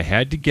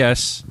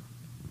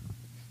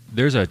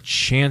 there's a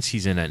chance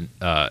he's in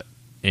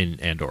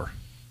Andor.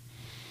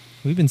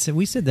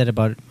 we said that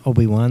about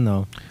Obi-Wan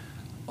though.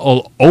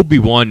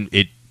 Obi-Wan,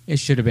 It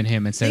should have been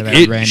him instead of that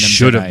It random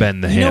should have Jedi.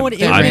 been the You him. know what?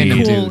 It I would've mean,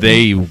 been cool.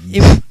 they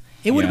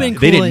It would have been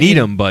cool. they didn't need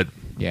if- him, but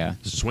Yeah.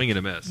 swing and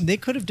a miss. They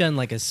could have done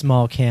like a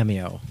small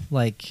cameo,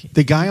 like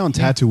The guy on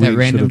Tatooine That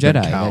random should have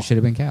Jedi. been Cal. That should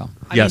have been Cal.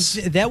 I Yes.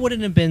 mean, that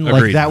wouldn't have been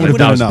Agreed. like That would have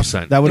been enough.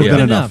 1,000%. That would have Yeah.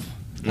 been enough.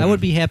 enough. I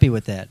would be happy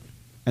with that.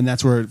 And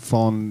that's where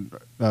Fallen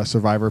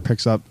Survivor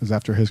picks up, is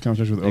after his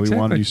conversation with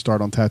Obi-Wan. Exactly. You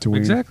start on Tatooine.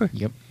 Exactly.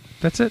 Yep.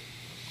 That's it.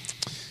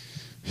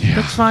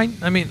 That's fine.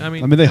 I mean, I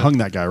mean, they hung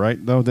that guy, right?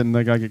 Though, didn't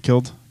that guy get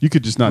killed? You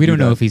could just not. We do don't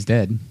know that. if he's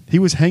dead. He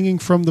was hanging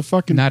from the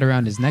fucking. Not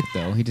around his neck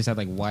though. He just had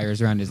like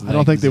wires around his legs. I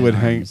don't think they and would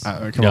hang.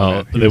 arms. Come no, on,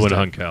 man. He they was would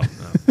have dead. hung Cal.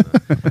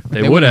 No.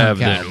 They would would've have.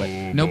 hung Cal,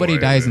 Then, but nobody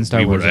dies in Star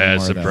we Wars would have had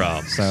anymore, some though.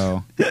 problems.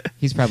 So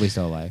he's probably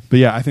still alive. But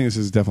yeah, I think this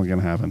is definitely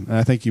going to happen, and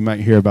I think you might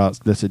hear about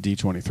this at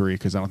D23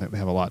 because I don't think they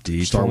have a lot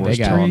to Star D23. Wars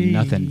They to got on.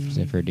 nothing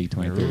for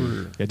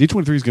D23. Yeah, D23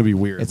 is going to be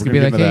weird. It's We're gonna be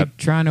like, get into hey, that.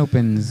 Tron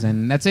opens,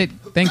 and that's it.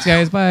 Thanks,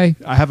 guys. Bye.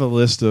 I have a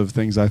list of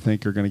things I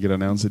think are going to get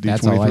announced at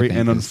That's all I D23, think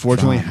and is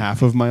unfortunately, Tron.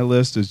 half of my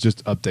list is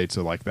just updates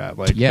of like that.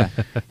 Like, Yeah.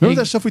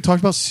 remember that stuff we talked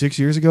about 6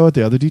 years ago at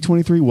the other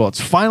D23? Well, it's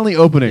finally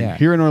opening Yeah.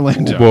 here in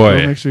Orlando. Oh, boy.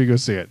 So make sure you go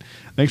see it.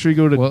 Make sure you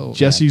go to Well,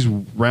 Jesse's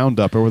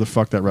Roundup, or whatever the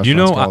fuck that restaurant's You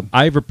know, called.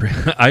 I have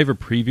I have a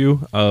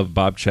preview of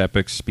Bob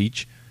Chapek's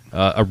speech,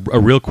 a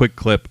real quick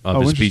clip of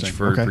Oh, his speech interesting.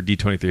 for, Okay. for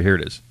D23. Here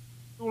it is.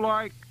 You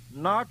like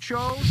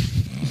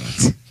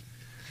nachos?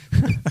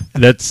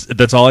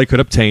 That's all I could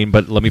obtain,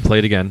 but let me play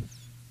it again.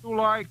 You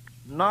like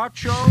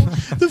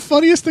nachos? The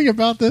funniest thing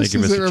about this Thank you,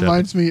 is it Mr.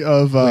 reminds me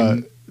of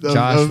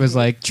Josh was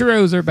like,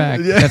 churros are back.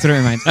 Yeah. That's what it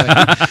reminds me.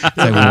 It's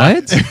like,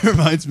 what? It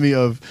reminds me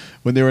of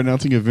when they were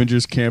announcing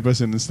Avengers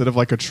Campus, and instead of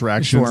like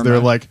attractions, Shawarma. they're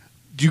like,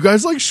 "Do you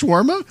guys like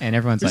shawarma?" And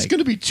everyone's There's like, going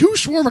to be 2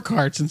 shawarma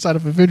carts inside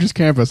of Avengers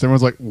Campus.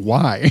 Everyone's like,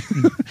 "Why?"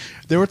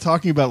 They were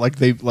talking about like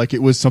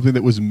it was something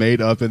that was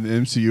made up in the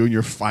MCU, and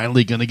you're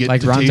finally going to get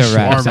like to Ronto taste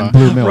wraps shawarma. and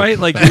blue milk. Right?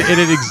 Like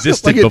it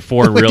existed Like it-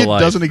 before in like real it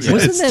life. doesn't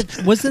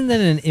exist. Wasn't that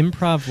an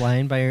improv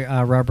line by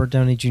Robert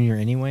Downey Jr.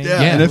 anyway?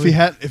 Yeah, Yeah. and if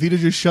he'd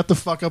have just shut the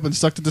fuck up and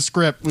stuck to the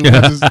script, we would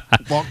have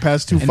just walked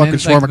past 2 And fucking then,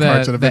 shawarma like,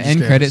 carts at the Avengers end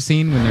Campus. credit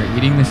scene when they're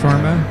eating the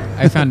shawarma.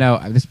 I found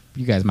out this.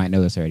 You guys might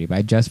know this already, but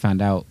I just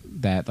found out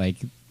that like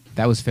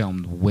that was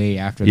filmed way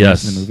after the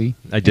rest of the Yes. movie.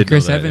 I did And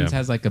Chris know that, Evans yeah.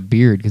 has like a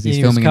beard because he's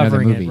He was filming another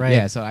covering it, movie. right.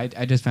 Yeah, so I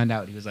just found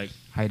out he was like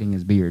hiding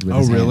his beard. With Oh,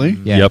 his hand. really?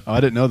 Yeah. Yep. Oh, I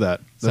didn't know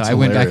that. So That's I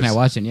went back and I hilarious.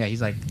 watched it. And yeah, he's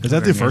like, Is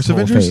that the covering first his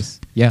whole Avengers? face.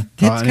 Yeah.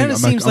 That kind of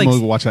seems I'm like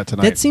gonna watch that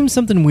tonight. that seems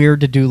something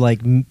weird to do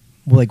like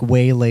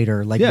way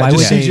later. Like yeah, why would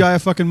just they? CGI a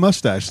fucking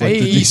mustache. Like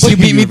Hey, the DC you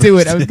beat me to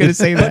universe it. I was did. going to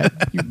say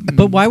that.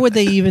 But why would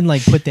they even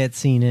like put that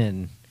scene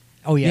in?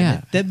 Oh yeah, Yeah,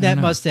 I that don't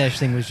know. mustache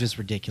thing was just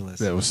ridiculous.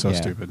 That was so Yeah.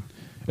 stupid.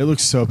 It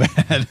looks so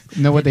bad.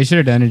 No, what they should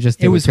have done is just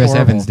It did what was Chris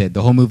horrible. Evans did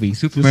the whole movie.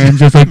 Superman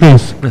just like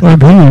this.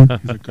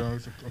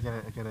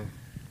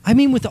 I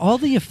mean, with all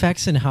the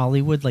effects in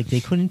Hollywood, like they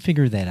couldn't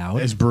figure that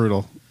out. It's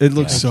brutal. It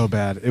looks so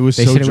bad. It was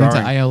They so should have went to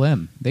jarring.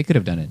 ILM. They could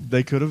have done it.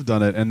 They could have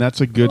done it, and that's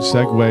a good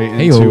segue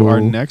Heyo. into our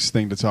next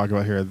thing to talk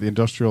about here: the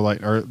industrial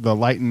light or the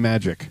Light and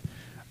Magic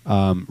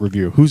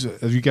review.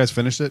 Have you guys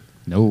finished it?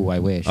 No, I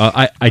wish.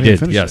 I haven't did.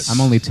 finished Yes, it. I'm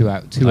only two I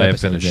have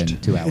episodes finished. in,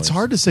 2 hours. It's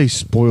hard to say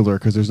spoiler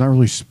because there's not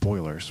really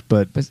spoilers,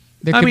 but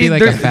There I could mean, be like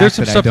there- a fact there's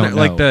some that stuff I don't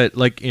like know. that.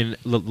 Like in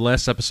the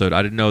last episode,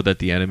 I didn't know that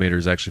the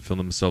animators actually filmed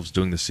themselves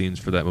doing the scenes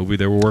for that movie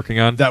they were working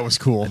on. that was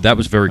cool. That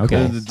was very Okay.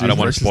 cool. The dude I don't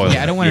want to versus spoil the- it.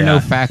 Yeah, I don't want to know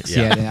facts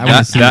yet. I want That,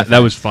 to see that, the that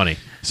was facts. funny.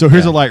 So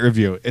here's Yeah. a light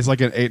review. It's like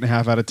an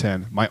 8.5 out of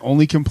 10. My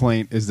only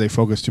complaint is they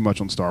focus too much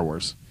on Star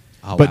Wars.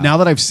 Oh, But wow. now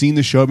that I've seen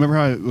the show, remember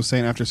how I was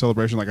saying after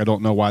Celebration, like I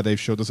don't know why they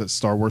showed us at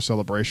Star Wars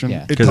Celebration?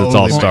 Yeah. It 'Cause it's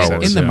all makes Star sense.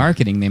 Wars. in the yeah.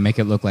 marketing, they make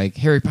it look like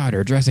Harry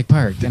Potter, Jurassic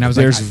Park, and I was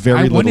There's like, very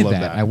I little wanted of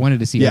that. I wanted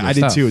to see. Yeah, other I did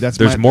stuff. too. That's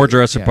There's my- more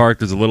Jurassic yeah. Park.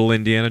 There's a little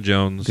Indiana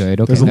Jones. good.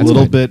 Okay, There's a that's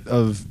little good. bit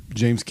of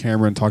James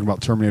Cameron talking about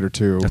Terminator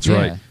 2. That's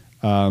Yeah.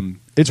 right.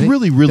 It's They-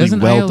 really, really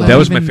doesn't well ILM done. That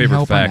was my even favorite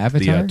help on fact.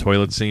 The Avatar?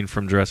 toilet scene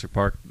from Jurassic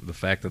Park. The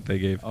fact that they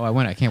gave. Oh,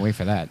 I can't wait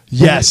for that.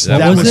 Yes, That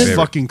that was was it?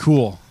 fucking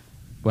cool.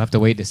 We'll have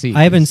to wait to see.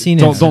 I haven't seen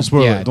it. Don't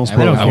spoil Yeah, it. Don't I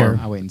spoil will- it. I don't care.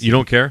 I'll wait and see. You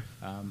don't care?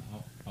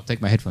 I'll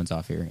take my headphones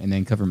off here and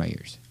then cover my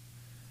ears.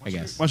 I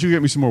guess. Why don't you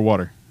get me some more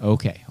water?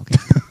 Okay.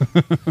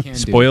 Can do.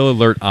 Spoiler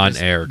alert on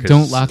Just air. 'cause-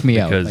 Don't lock me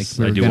out. because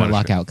Like I we're do gonna wanna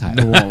lock share. out Kyle.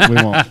 We won't. We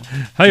won't.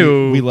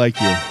 Hi-yo. We like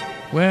you.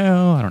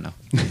 Well, I don't know.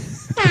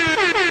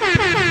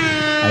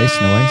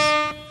 Ice,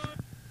 no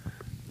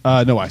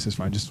ice. No ice is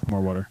fine. Just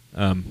more water.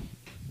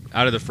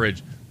 Out of the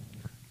fridge.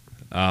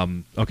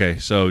 Okay,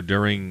 so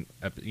during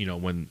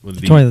when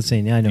The toilet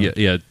scene. Yeah, I know.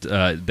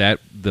 that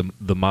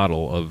the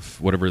model of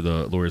whatever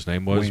the lawyer's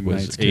name was Wayne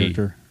was Knight's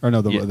character. Or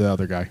no, yeah. the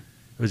other guy.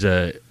 It was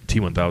a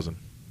T1000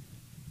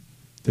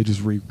 They just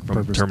from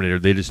repurposed Terminator.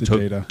 They just the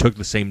data. took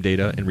the same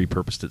data and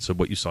repurposed it. So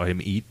what you saw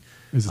him eat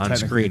Is on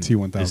technically a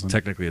screen T1000. is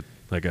technically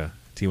like a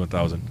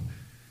T1000.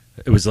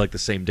 It was like the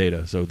same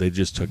data, so they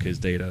just took his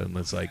data and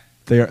it's like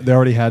They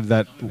already had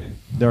that.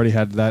 They already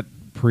had that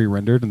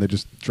pre-rendered, and they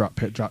just drop.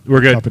 we're copy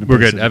good. and We're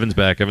good. pasted it. Evan's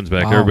back. Evan's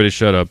back. Wow. Everybody,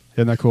 shut up.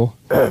 Isn't that cool?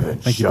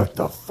 Thank you. Shut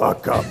the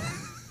fuck up.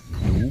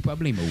 No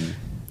problemo.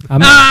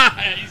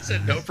 He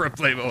said no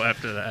problemo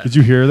after that. Did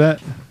you hear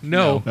that?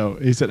 No. No.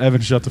 He said,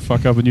 "Evan, shut the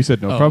fuck up," and you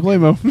said, "No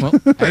problemo." Well,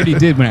 I already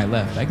did when I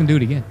left. I can do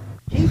it again.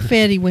 Hey,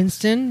 Fatty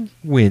Winston.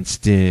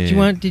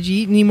 Winston. Did you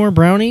eat any more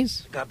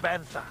brownies?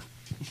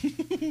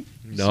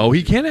 No,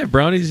 he can't have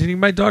brownies. He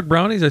my dog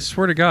brownies. I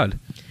swear to God.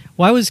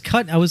 Well, I was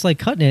cutting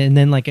it, and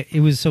then like it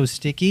was so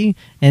sticky,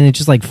 and it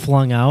just like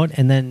flung out,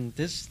 and then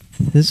this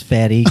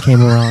fatty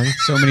came along.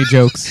 So many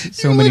jokes.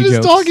 So many Let his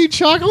jokes. dog eat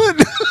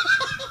chocolate.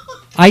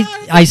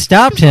 I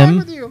stopped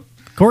him.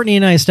 Courtney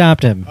and I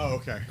stopped him. Oh,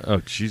 okay. Oh,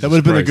 Jesus That would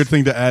have been a Christ. good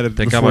thing to add.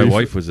 Thank God before my you-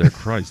 wife was there.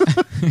 Christ.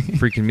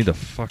 Freaking me the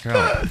fuck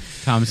out.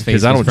 Tom's face.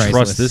 Because I don't was priceless.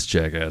 trust this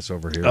jackass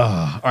over here.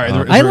 All right, is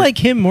I there- like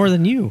him more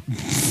than you,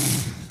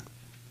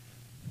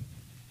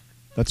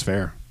 That's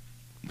fair.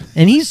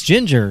 and he's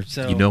ginger.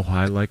 So You know who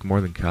I like more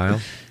than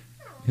Kyle?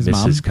 His Mrs.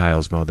 mom.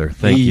 Kyle's mother.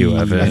 Thank you,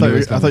 Hey. Evan.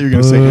 I thought you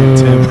were going to say Aunt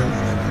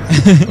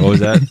Tim. What was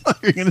that?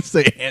 you were going to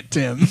say Aunt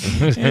Tim.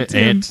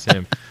 Aunt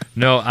Tim.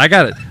 No, I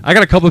got it. I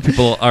got a couple of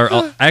people,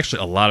 or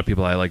actually a lot of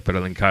people I like better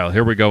than Kyle.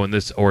 Here we go in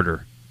this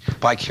order.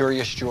 By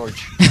Curious George.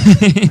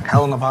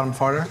 Hell in the bottom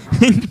farter.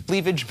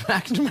 Cleavage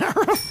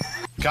McNamara.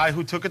 Guy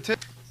who took a tip.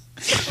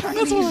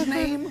 Chinese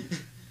name.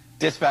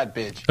 This fat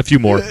bitch. A few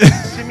more.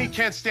 Timmy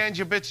can't stand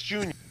your bits,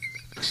 Junior.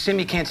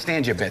 Simmy can't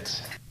stand your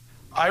bits.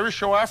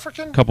 Irish or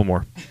African? Couple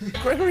more.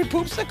 Gregory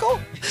Poopsicle.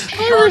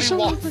 Charlie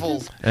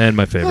Waffles. And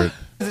my favorite.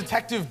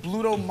 Detective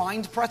Bluto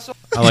Mind Pretzel.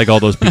 I like all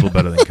those people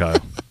better than Kyle.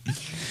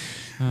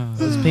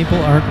 those people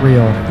aren't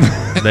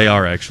real. They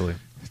are actually.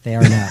 They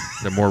are not.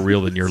 They're more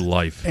real than your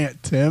life.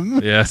 Aunt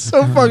Tim. Yes.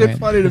 So fucking man.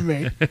 funny to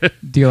me.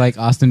 Do you like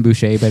Austin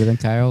Boucher better than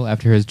Kyle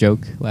after his joke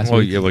last Well,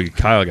 week? yeah, well,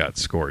 Kyle got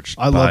scorched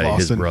I by love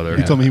his Austin. brother.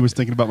 He told me he was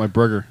thinking about my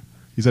burger.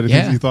 He said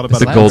Yeah. he thought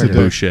It's about The it gold today.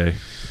 Boucher.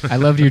 I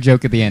loved your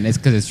joke at the end. It's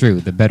because it's true.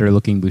 The better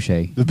looking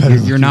Boucher. The better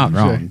You're not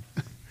looking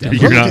wrong.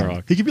 You're not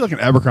wrong. He could be like an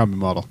Abercrombie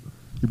model.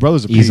 Your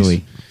brother's a piece.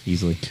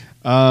 Easily.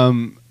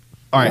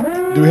 All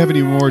right. Do we have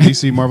any more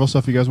DC Marvel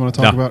stuff you guys want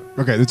to talk No. about?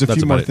 Okay, there's a That's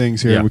few more about it.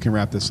 things here. Yeah. And we can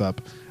wrap this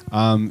up.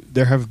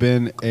 There have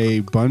been a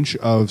bunch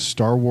of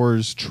Star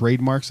Wars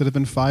trademarks that have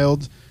been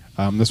filed.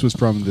 This was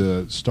from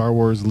the Star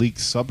Wars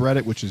Leaks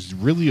subreddit, which is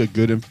really a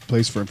good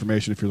place for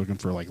information if you're looking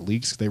for like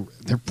leaks. They're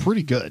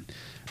pretty good.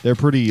 They're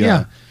pretty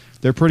Yeah.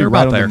 they're pretty They're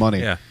right about on there. the money.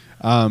 Yeah.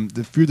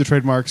 The few of the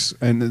trademarks,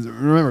 and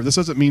remember, this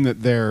doesn't mean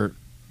that they're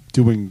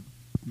doing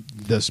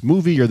this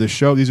movie or this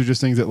show. These are just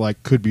things that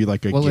like could be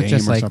like a Well, game it's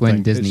just or like something.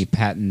 when Disney It's-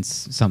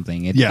 patents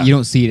something. Yeah. You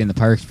don't see it in the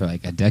parks for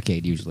like a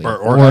decade usually.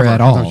 or ever.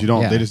 at all. Sometimes you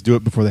don't. Yeah. They just do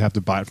it before they have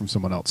to buy it from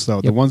someone else.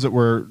 So the Yep. ones that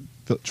were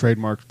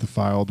trademarked,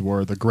 filed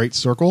were the Great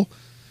Circle,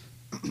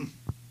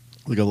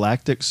 the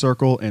Galactic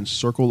Circle, and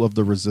Circle of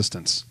the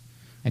Resistance.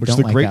 I Which don't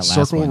the like Great that last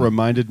Circle one.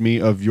 reminded me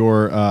of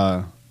your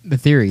The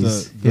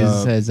theories.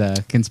 The- His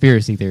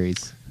conspiracy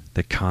theories.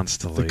 The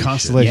constellation. the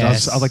constellation.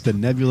 Yes. I was like the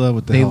nebula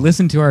with the. They hell?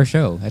 listen to our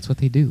show. That's what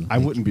they do. I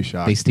wouldn't be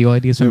shocked. They steal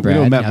ideas from We know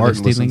Brad. Matt Now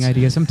Martin they're stealing listens.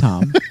 ideas from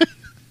Tom.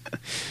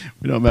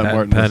 We know Matt Patent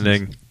Martin. listens.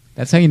 pending.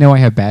 That's how you know I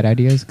have bad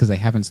ideas because I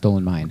haven't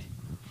stolen mine.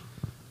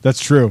 That's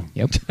true.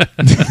 Yep.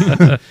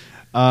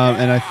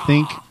 And I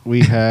think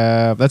we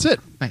have. That's it.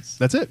 Nice.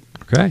 That's it.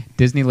 Okay.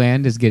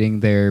 Disneyland is getting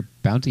their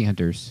bounty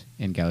hunters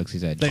in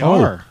Galaxy's Edge. They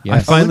are.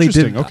 Yes. I finally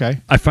did. did. Okay.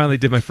 I finally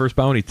did my first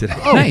bounty today.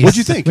 Oh, Nice. what'd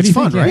you think? What do It's you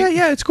fun, think? right?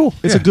 Yeah. Yeah, it's cool.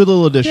 It's Yeah. a good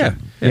little addition.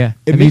 Yeah.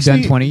 It Have you makes done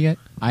me- 20 yet?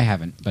 I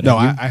haven't. But No,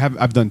 have you? I have.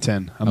 I've done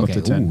 10. I'm okay.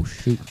 up to 10. Ooh,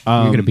 shoot.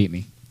 Um, You're gonna beat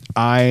me.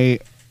 I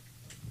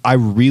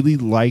really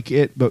like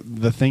it, but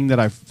the thing that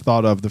I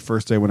thought of the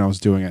first day when I was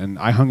doing it, and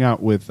I hung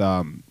out with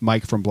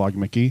Mike from Blog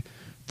Mickey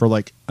for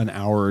like an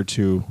hour or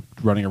two,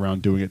 running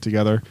around doing it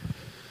together.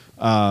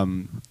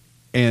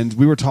 And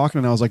we were talking,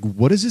 and I was like,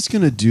 "What is this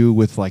going to do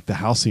with like the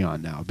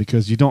Halcyon now?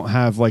 Because you don't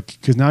have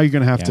because now you're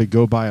going to have to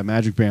go buy a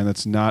Magic Band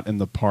that's not in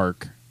the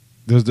park.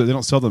 They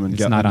don't sell them in,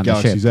 It's not on the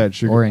Galaxy's ship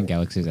Edge, or in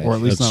Galaxy's Edge. or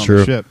at least That's not true.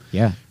 on the ship.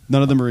 Yeah.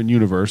 None of them are in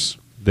universe.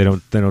 They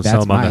don't sell That's them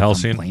on my the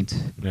Halcyon. complaint.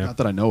 Yeah. Not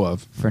that I know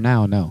of. For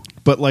now, no.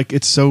 But like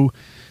it's so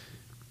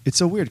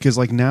weird because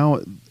like now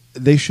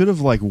they should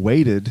have like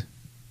waited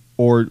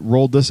or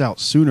rolled this out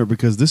sooner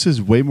because this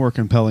is way more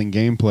compelling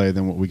gameplay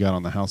than what we got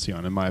on the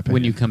Halcyon in my opinion.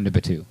 When you come to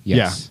Batu,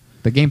 yes.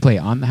 The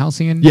gameplay on the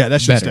Halcyon, yeah,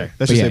 that should better. stay.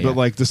 That should yeah, stay. But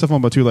like the stuff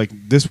on Batu, like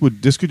this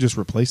could just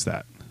replace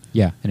that.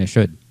 yeah, and it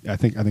should. I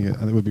think it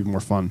would be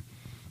more fun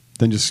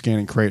than just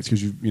scanning crates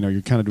because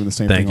you're kind of doing the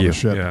same Thank thing on you. the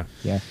ship. Yeah.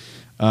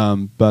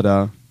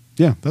 Yeah.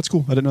 Yeah, that's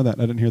cool. I didn't know that.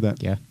 I didn't hear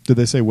that. Yeah. Did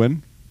they say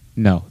when?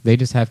 No, they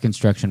just have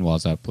construction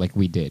walls up like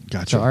we did.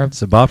 Gotcha. So our,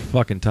 It's about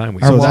fucking time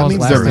we Our So saw that walls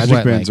means lasted, their magic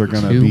what, bands like are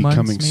going to 2 be months,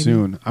 coming maybe?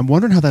 soon. I'm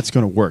wondering how that's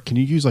going to work. Can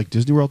you use like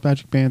Disney World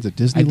magic bands at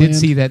Disneyland? I did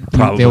see that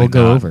Probably they will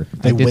go not. over.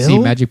 They I did see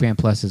will? Magic Band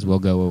Pluses will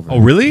go over. Oh,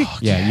 really?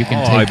 Yeah, you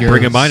can Oh, take I your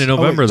bring in mine in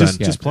November just,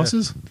 then. Just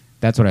pluses?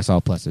 That's what I saw.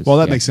 Pluses. Well,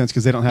 that Yeah. makes sense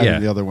because they don't have Yeah. any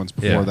of the other ones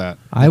before Yeah. that.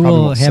 I They probably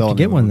will won't have sell to any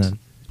get of one those. then.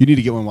 You need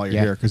to get one while you're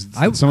Yeah. here because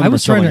I some of them are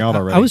was trying selling to. out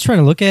already. I was trying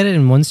to look at it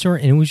in one store,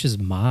 and it was just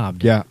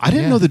mobbed. Yeah, I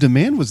didn't Yeah. know the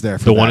demand was there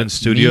for The that. one in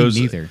studios.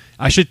 neither.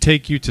 I should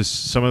take you to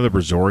some of the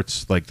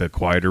resorts, like the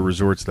quieter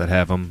resorts that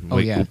have them. Oh,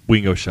 yeah. We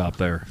can go shop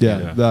there.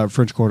 Yeah, the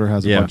French Quarter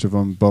has a Yeah. bunch of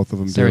them. Both of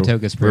them do.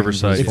 Saratoga Springs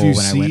Riverside. was If full you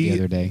when I went the see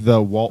other day.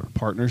 the Walt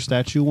Partner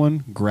statue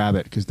one, grab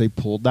it because they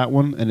pulled that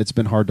one and it's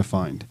been hard to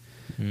find.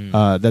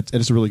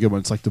 It's a really good one.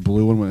 It's like the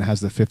blue one when it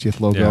has the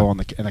 50th logo Yeah. on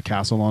and a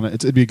castle on it.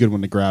 It'd be a good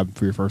one to grab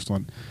for your first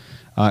one.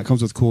 It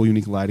comes with cool,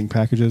 unique lighting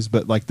packages,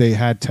 but like they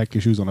had tech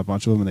issues on a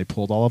bunch of them and they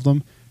pulled all of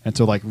them, and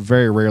so like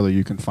very rarely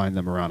you can find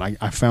them around.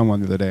 I found one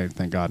the other day,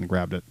 thank God, and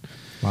grabbed it.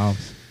 Wow.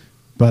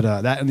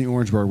 But that and the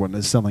Orange Bird one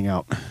is selling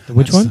out.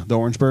 Which That's one? The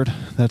Orange Bird.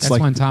 That's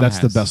like one Tom that's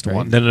the has, best right?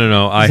 one.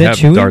 No. I that have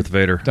Chewie? Darth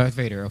Vader. Darth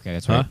Vader. Okay,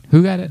 that's Huh? right.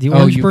 Who got it? The Oh,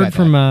 orange you bird got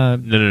from that.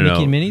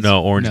 Mickey and Minnie's?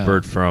 No, Orange No.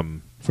 Bird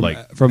from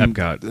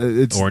Epcot.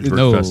 It's Orange Bird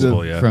no,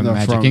 Festival. Yeah. from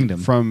Magic Kingdom.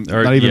 From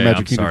Or- not even yeah, Magic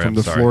I'm Kingdom, sorry, from I'm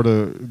the sorry.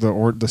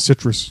 Florida, the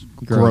Citrus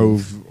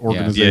Grove Yeah.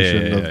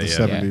 organization Yeah, of the yeah.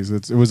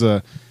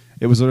 70s.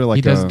 It was literally like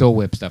he does a, Dole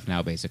Whip stuff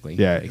now, basically.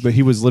 yeah, but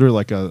he was literally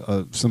like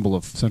a symbol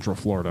of Central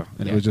Florida,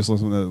 and it Yeah. was just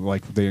something that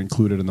like they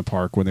included in the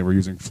park when they were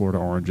using Florida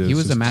oranges. He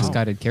was a Just-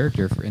 mascotted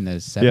character in the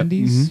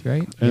 70s, Mhm.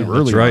 right? And Yeah.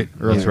 early That's right.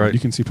 on, early That's on. right. You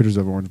can see pictures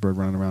of Orange Bird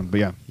running around, but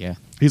yeah, Yeah.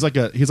 he's like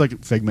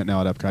Figment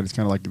now at Epcot. He's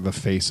kind of like the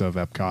face of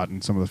Epcot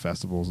and some of the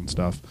festivals and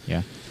stuff.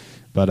 Yeah.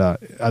 But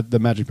the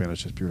Magic Band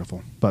is just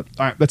beautiful. But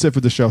all right, that's it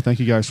for the show.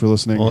 Thank you guys for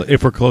listening. Well,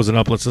 if we're closing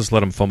up, let's just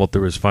let him fumble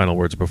through his final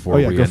words before Oh,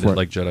 yeah, we go end for it it.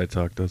 like Jedi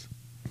Talk does.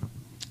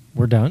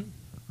 We're done.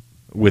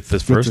 With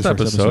this With first this first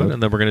episode, episode.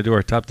 and then we're going to do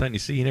our top 10. You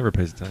see, he never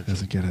pays attention.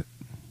 Doesn't get it.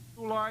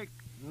 Like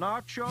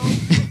nachos?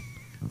 That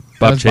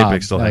Bob was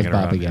Chapek's still That was hanging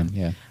Bob around. again.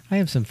 Yeah. I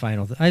have some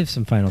final thoughts.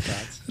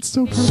 It's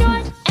so perfect.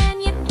 Short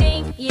and you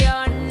think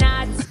you're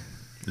nuts.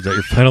 Is that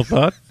your final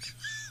thought?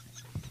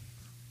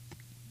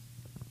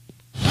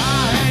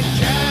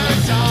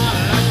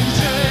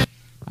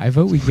 I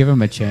vote we give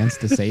him a chance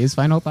to say his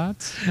final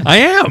thoughts. I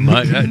am.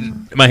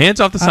 My hand's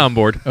off the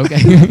soundboard.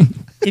 Okay.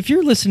 If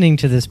you're listening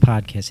to this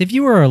podcast, if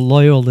you are a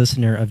loyal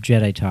listener of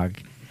Jedi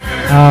Talk,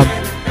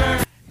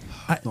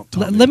 Don't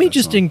tell me let me that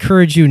just song.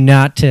 encourage you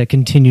not to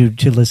continue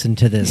to listen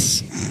to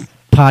this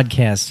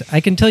podcast. I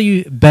can tell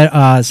you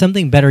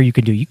something better you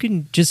can do. You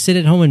can just sit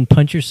at home and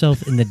punch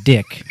yourself in the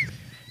dick.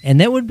 And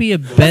that would be a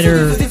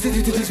better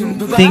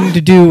thing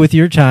to do with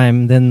your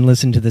time than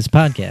listen to this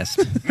podcast.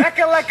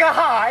 Mecca like a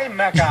high,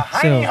 Mecca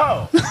So-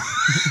 ho.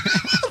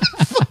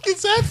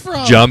 What's that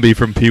from? John B.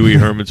 from Pee Wee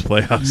Herman's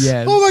Playhouse.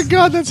 Yes. Oh my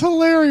God, that's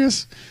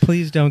hilarious.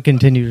 Please don't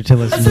continue to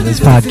listen to this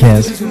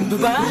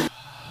podcast.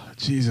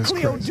 Jesus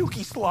Cleo Christ.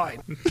 Dookie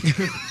slide.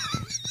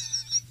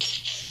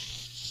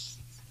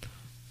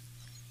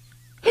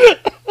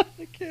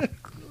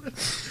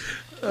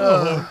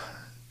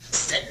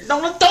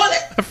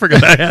 I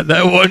forgot I had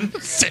that one.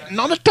 Sitting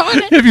on the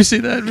toilet. Have you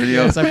seen that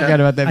video? Yes, I forgot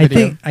about that I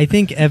video.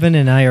 think Evan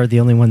and I are the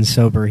only ones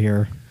sober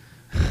here.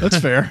 That's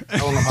fair.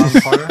 Hell in the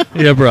bottom corner.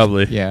 Yeah,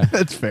 probably. Yeah.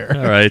 That's fair.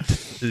 All right.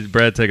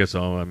 Brad, take us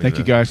home. I mean, Thank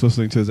you guys for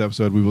listening to this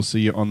episode. We will see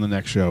you on the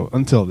next show.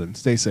 Until then,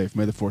 stay safe.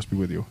 May the Force be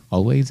with you.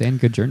 Always and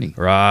good journey.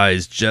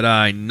 Rise,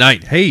 Jedi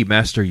Knight. Hey,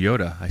 Master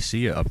Yoda. I see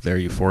you up there,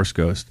 you Force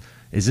Ghost.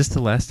 Is this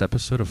the last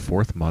episode of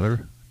Fourth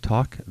Mother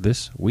Talk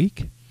this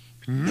week?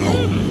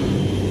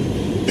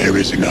 There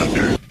is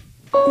another.